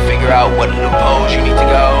 figure out what loopholes you need to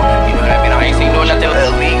go. You know what I mean? I ain't saying no nothing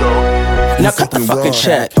illegal. Now cut the fucking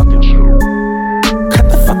check. Cut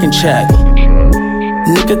the fucking check.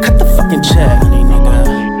 Nigga, cut the fucking check.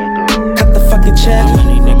 Cut the fucking check.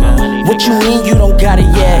 What you mean you don't got it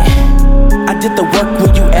yet? I did the work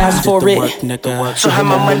when you asked for it. So have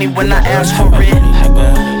my money when I ask for it.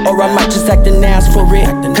 Or I might just act an ass for it.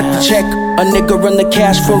 Cut the check, a nigga run the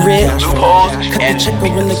cash for it. Loopholes Cut the and check or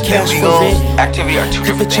run the cash illegal for it. activity are two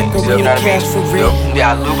Cut the different check things. or You run know the what I cash for mean? it.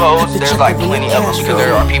 Yeah, loopholes. There's like plenty of them because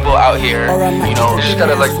there are people out here. You just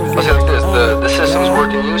gotta let's say like this. The system's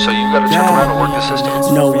working you, so you gotta turn around and work the system.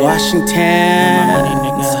 No Washington,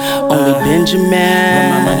 only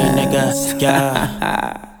Benjamin.